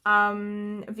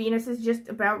 Venus is just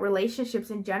about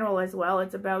relationships in general as well.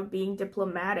 It's about being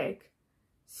diplomatic.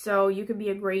 So you could be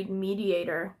a great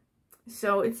mediator.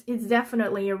 So it's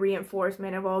definitely a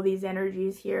reinforcement of all these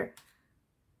energies here.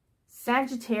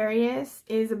 Sagittarius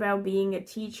is about being a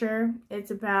teacher.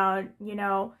 It's about, you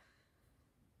know,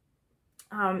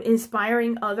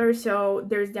 inspiring others. So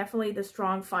there's definitely the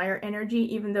strong fire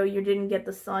energy. Even though you didn't get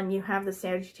the sun, you have the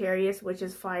Sagittarius, which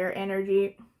is fire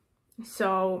energy.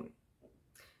 So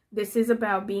this is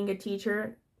about being a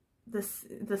teacher.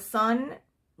 The sun,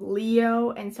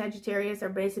 Leo, and Sagittarius are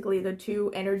basically the two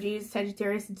energies.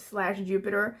 Sagittarius /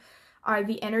 Jupiter are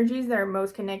the energies that are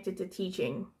most connected to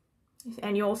teaching.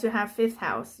 And you also have 5th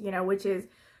house, you know, which is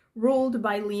ruled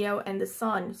by Leo and the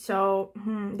sun. So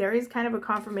there is kind of a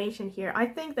confirmation here. I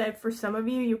think that for some of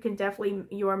you,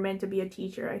 you are meant to be a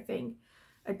teacher, I think.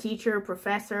 A teacher,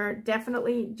 professor,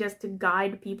 definitely just to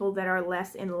guide people that are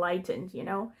less enlightened, you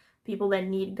know, people that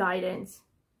need guidance.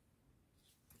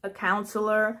 A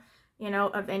counselor, you know,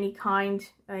 of any kind.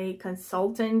 A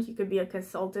consultant, you could be a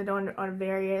consultant on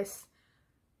various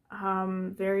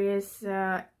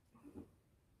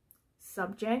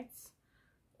subjects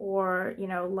or, you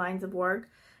know, lines of work.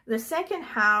 The 2nd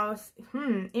house,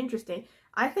 interesting.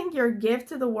 I think your gift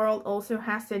to the world also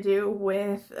has to do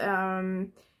with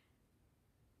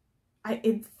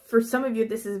for some of you,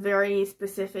 this is very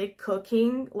specific,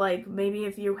 cooking. Like maybe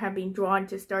if you have been drawn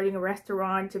to starting a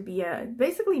restaurant, to be a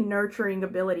basically nurturing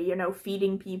ability, you know,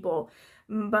 feeding people,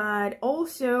 but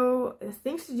also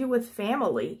things to do with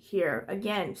family here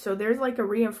again. So there's like a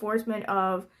reinforcement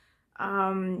of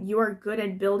you are good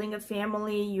at building a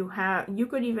family. You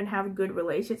could even have good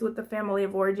relations with the family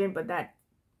of origin, but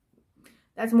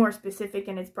that's more specific,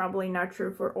 and it's probably not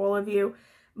true for all of you.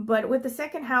 But with the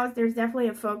 2nd house, there's definitely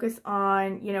a focus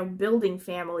on, you know, building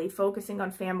family, focusing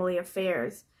on family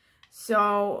affairs.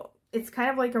 So it's kind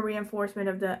of like a reinforcement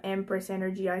of the Empress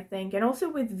energy, I think. And also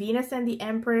with Venus and the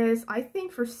Empress, I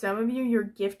think for some of you, your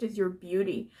gift is your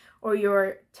beauty or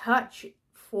your touch,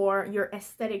 for your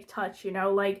aesthetic touch, you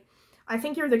know, like I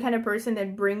think you're the kind of person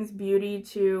that brings beauty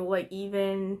to like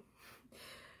even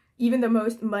the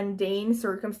most mundane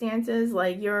circumstances.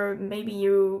 Like maybe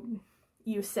you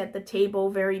set the table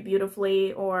very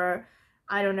beautifully, or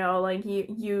I don't know, like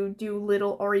you do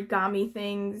little origami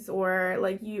things, or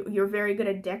like you're very good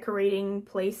at decorating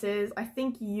places. I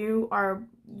think your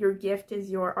gift is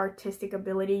your artistic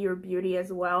ability, your beauty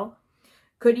as well.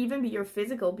 Could even be your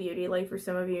physical beauty. Like for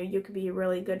some of you, you could be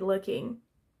really good looking.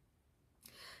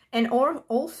 And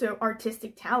also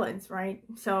artistic talents, right?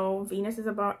 So Venus is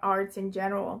about arts in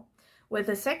general. With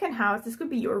the 2nd house, this could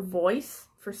be your voice.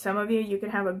 For some of you, you could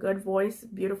have a good voice,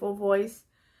 beautiful voice.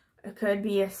 It could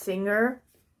be a singer.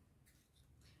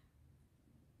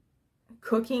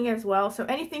 Cooking as well. So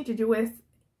anything to do with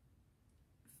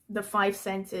the five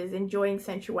senses, enjoying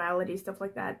sensuality, stuff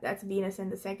like that. That's Venus in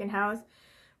the second house.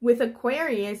 With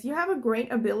Aquarius, you have a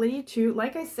great ability to,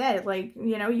 like I said, like,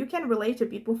 you know, you can relate to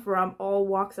people from all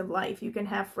walks of life. You can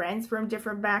have friends from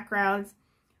different backgrounds.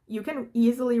 You can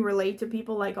easily relate to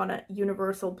people like on a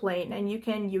universal plane, and you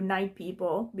can unite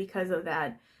people because of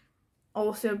that.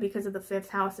 Also because of the fifth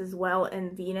house as well,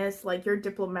 and Venus, like, you're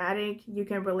diplomatic, you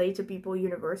can relate to people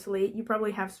universally. You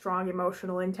probably have strong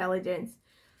emotional intelligence.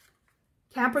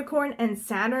 Capricorn and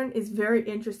Saturn is very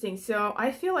interesting. So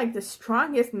I feel like the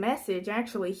strongest message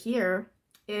actually here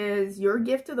is your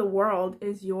gift to the world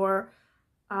is your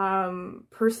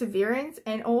perseverance,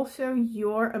 and also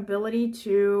your ability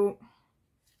to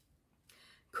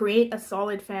create a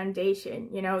solid foundation,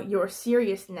 you know, your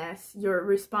seriousness, your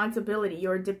responsibility,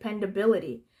 your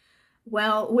dependability.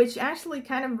 Well, which actually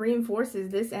kind of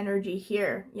reinforces this energy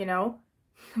here, you know,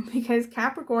 because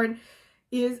Capricorn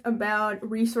is about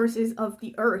resources of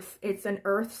the earth. It's an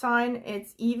earth sign.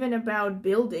 It's even about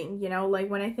building, you know, like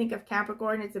when I think of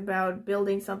Capricorn, it's about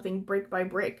building something brick by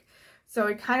brick. So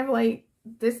it kind of like,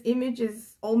 this image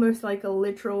is almost like a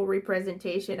literal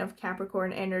representation of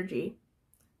Capricorn energy.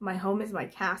 My home is my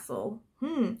castle.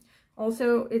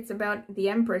 Also, it's about the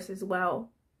Empress as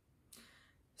well.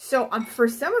 So for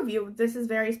some of you, this is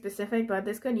very specific, but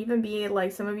this could even be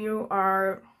like some of you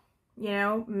are, you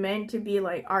know, meant to be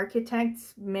like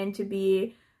architects, meant to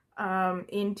be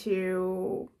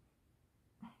into,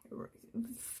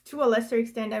 to a lesser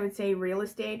extent, I would say real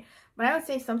estate. But I would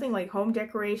say something like home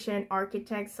decoration,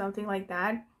 architects, something like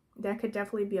that. That could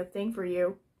definitely be a thing for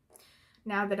you,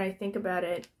 now that I think about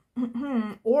it.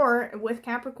 Or with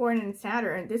Capricorn and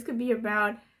Saturn, this could be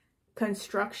about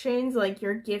constructions. Like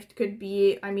your gift could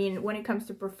be, I mean, when it comes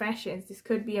to professions, this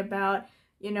could be about,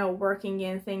 you know, working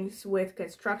in things with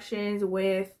constructions,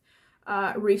 with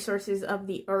resources of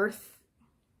the earth.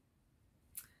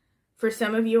 For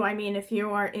some of you, I mean, if you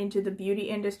are into the beauty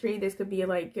industry, this could be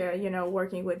like, you know,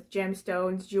 working with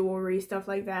gemstones, jewelry, stuff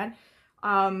like that.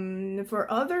 For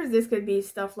others, this could be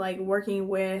stuff like working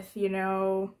with, you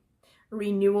know,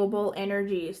 renewable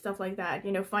energy, stuff like that,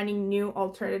 you know, finding new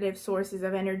alternative sources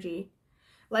of energy.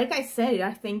 Like I said,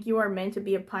 I think you are meant to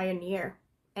be a pioneer,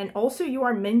 and also you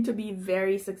are meant to be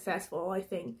very successful, I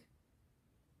think,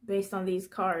 based on these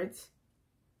cards.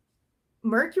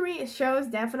 Mercury shows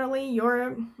definitely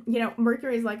your, you know,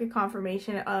 Mercury is like a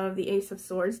confirmation of the Ace of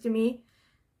Swords to me,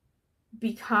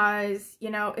 because, you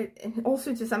know, it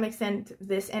also to some extent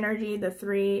this energy, the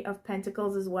Three of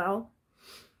Pentacles as well,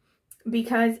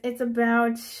 because it's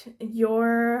about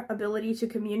your ability to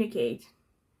communicate.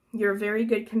 You're a very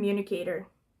good communicator,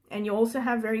 and you also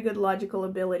have very good logical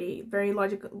ability, very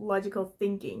logical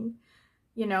thinking,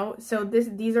 you know. So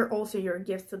these are also your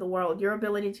gifts to the world, your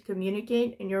ability to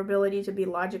communicate and your ability to be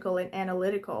logical and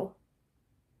analytical.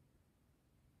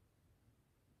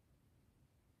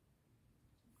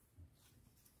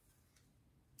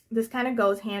 This kind of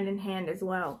goes hand in hand as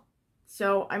well.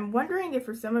 So I'm wondering if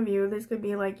for some of you, this could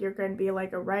be like, you're going to be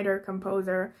like a writer,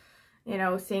 composer, you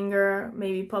know, singer,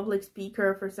 maybe public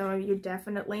speaker. For some of you,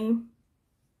 definitely.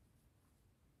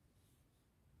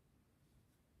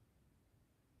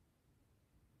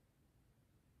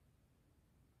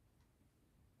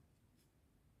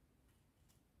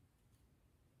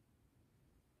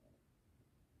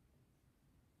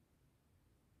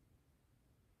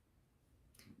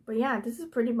 But yeah, this is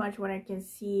pretty much what I can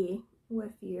see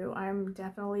with you. I'm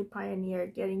definitely pioneer,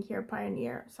 getting here,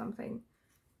 pioneer something.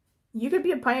 You could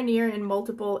be a pioneer in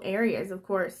multiple areas, of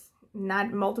course.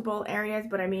 Not multiple areas,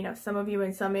 but I mean, some of you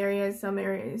in some areas, some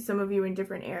of you in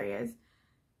different areas.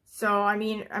 So, I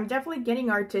mean, I'm definitely getting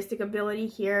artistic ability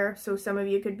here. So some of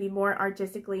you could be more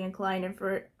artistically inclined, and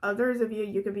for others of you,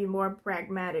 you could be more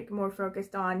pragmatic, more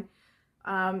focused on,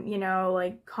 you know,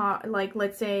 like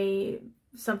let's say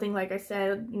something like I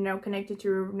said, you know, connected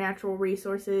to natural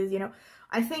resources. You know,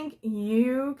 I think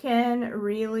you can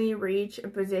really reach a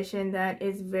position that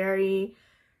is very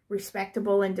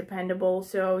respectable and dependable.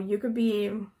 So you could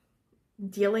be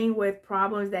dealing with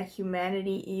problems that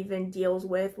humanity even deals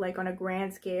with, like on a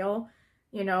grand scale,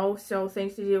 you know. So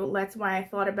things to do, that's why I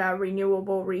thought about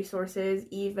renewable resources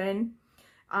even.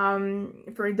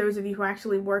 For those of you who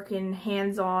actually work in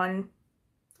hands-on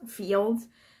fields.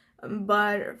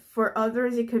 But for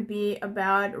others, it could be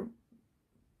about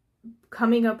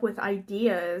coming up with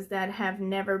ideas that have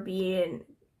never been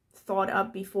thought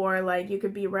up before. Like you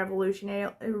could be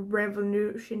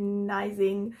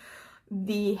revolutionizing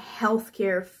the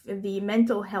healthcare, the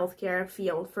mental health care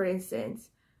field, for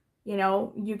instance. You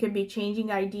know, you could be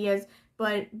changing ideas.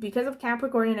 But because of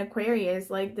Capricorn and Aquarius,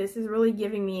 like this is really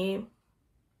giving me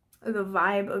the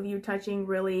vibe of you touching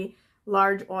really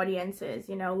large audiences,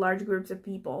 you know, large groups of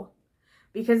people.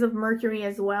 Because of Mercury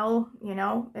as well, you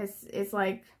know, it's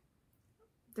like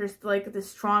there's like this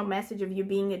strong message of you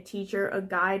being a teacher, a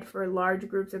guide for large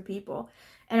groups of people.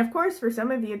 And of course, for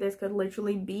some of you, this could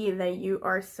literally be that you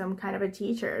are some kind of a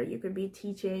teacher. You could be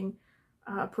teaching,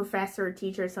 professor,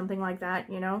 teacher, something like that,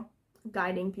 you know,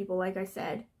 guiding people, like I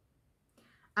said.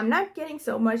 I'm not getting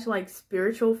so much like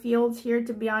spiritual fields here,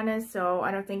 to be honest. So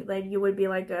I don't think that you would be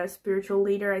like a spiritual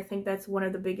leader. I think that's one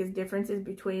of the biggest differences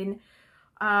between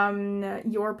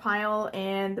your pile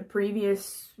and the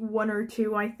previous one or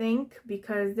two, I think,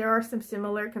 because there are some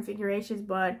similar configurations,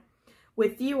 but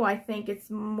with you, I think it's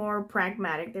more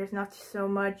pragmatic. There's not so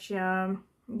much, you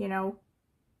know,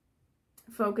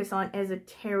 focus on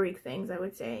esoteric things, I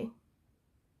would say.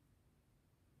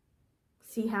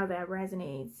 See how that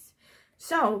resonates.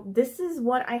 So this is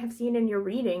what I have seen in your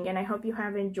reading, and I hope you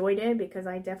have enjoyed it, because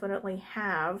I definitely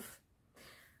have.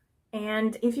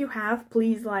 And if you have,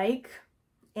 please like,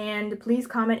 and please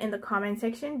comment in the comment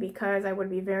section, because I would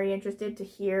be very interested to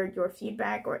hear your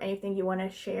feedback or anything you want to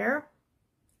share.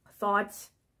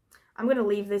 Thoughts. I'm going to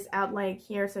leave this out like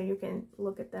here so you can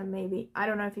look at them maybe. I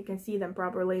don't know if you can see them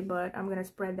properly, but I'm going to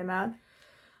spread them out.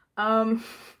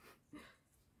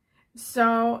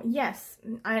 So yes,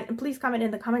 and please comment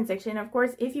in the comment section. Of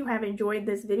course, if you have enjoyed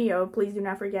this video, please do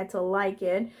not forget to like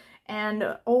it.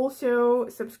 And also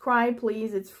subscribe,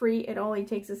 please. It's free. It only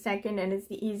takes a second, and it's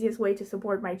the easiest way to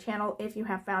support my channel. If you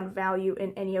have found value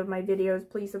in any of my videos,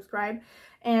 please subscribe.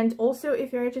 And also,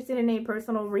 if you're interested in a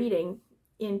personal reading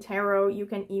in tarot, you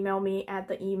can email me at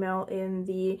the email in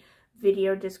the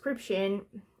video description,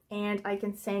 and I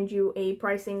can send you a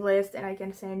pricing list, and I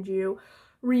can send you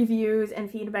reviews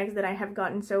and feedbacks that I have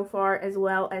gotten so far, as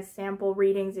well as sample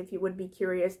readings if you would be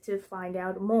curious to find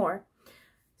out more.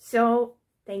 So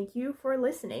thank you for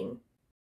listening.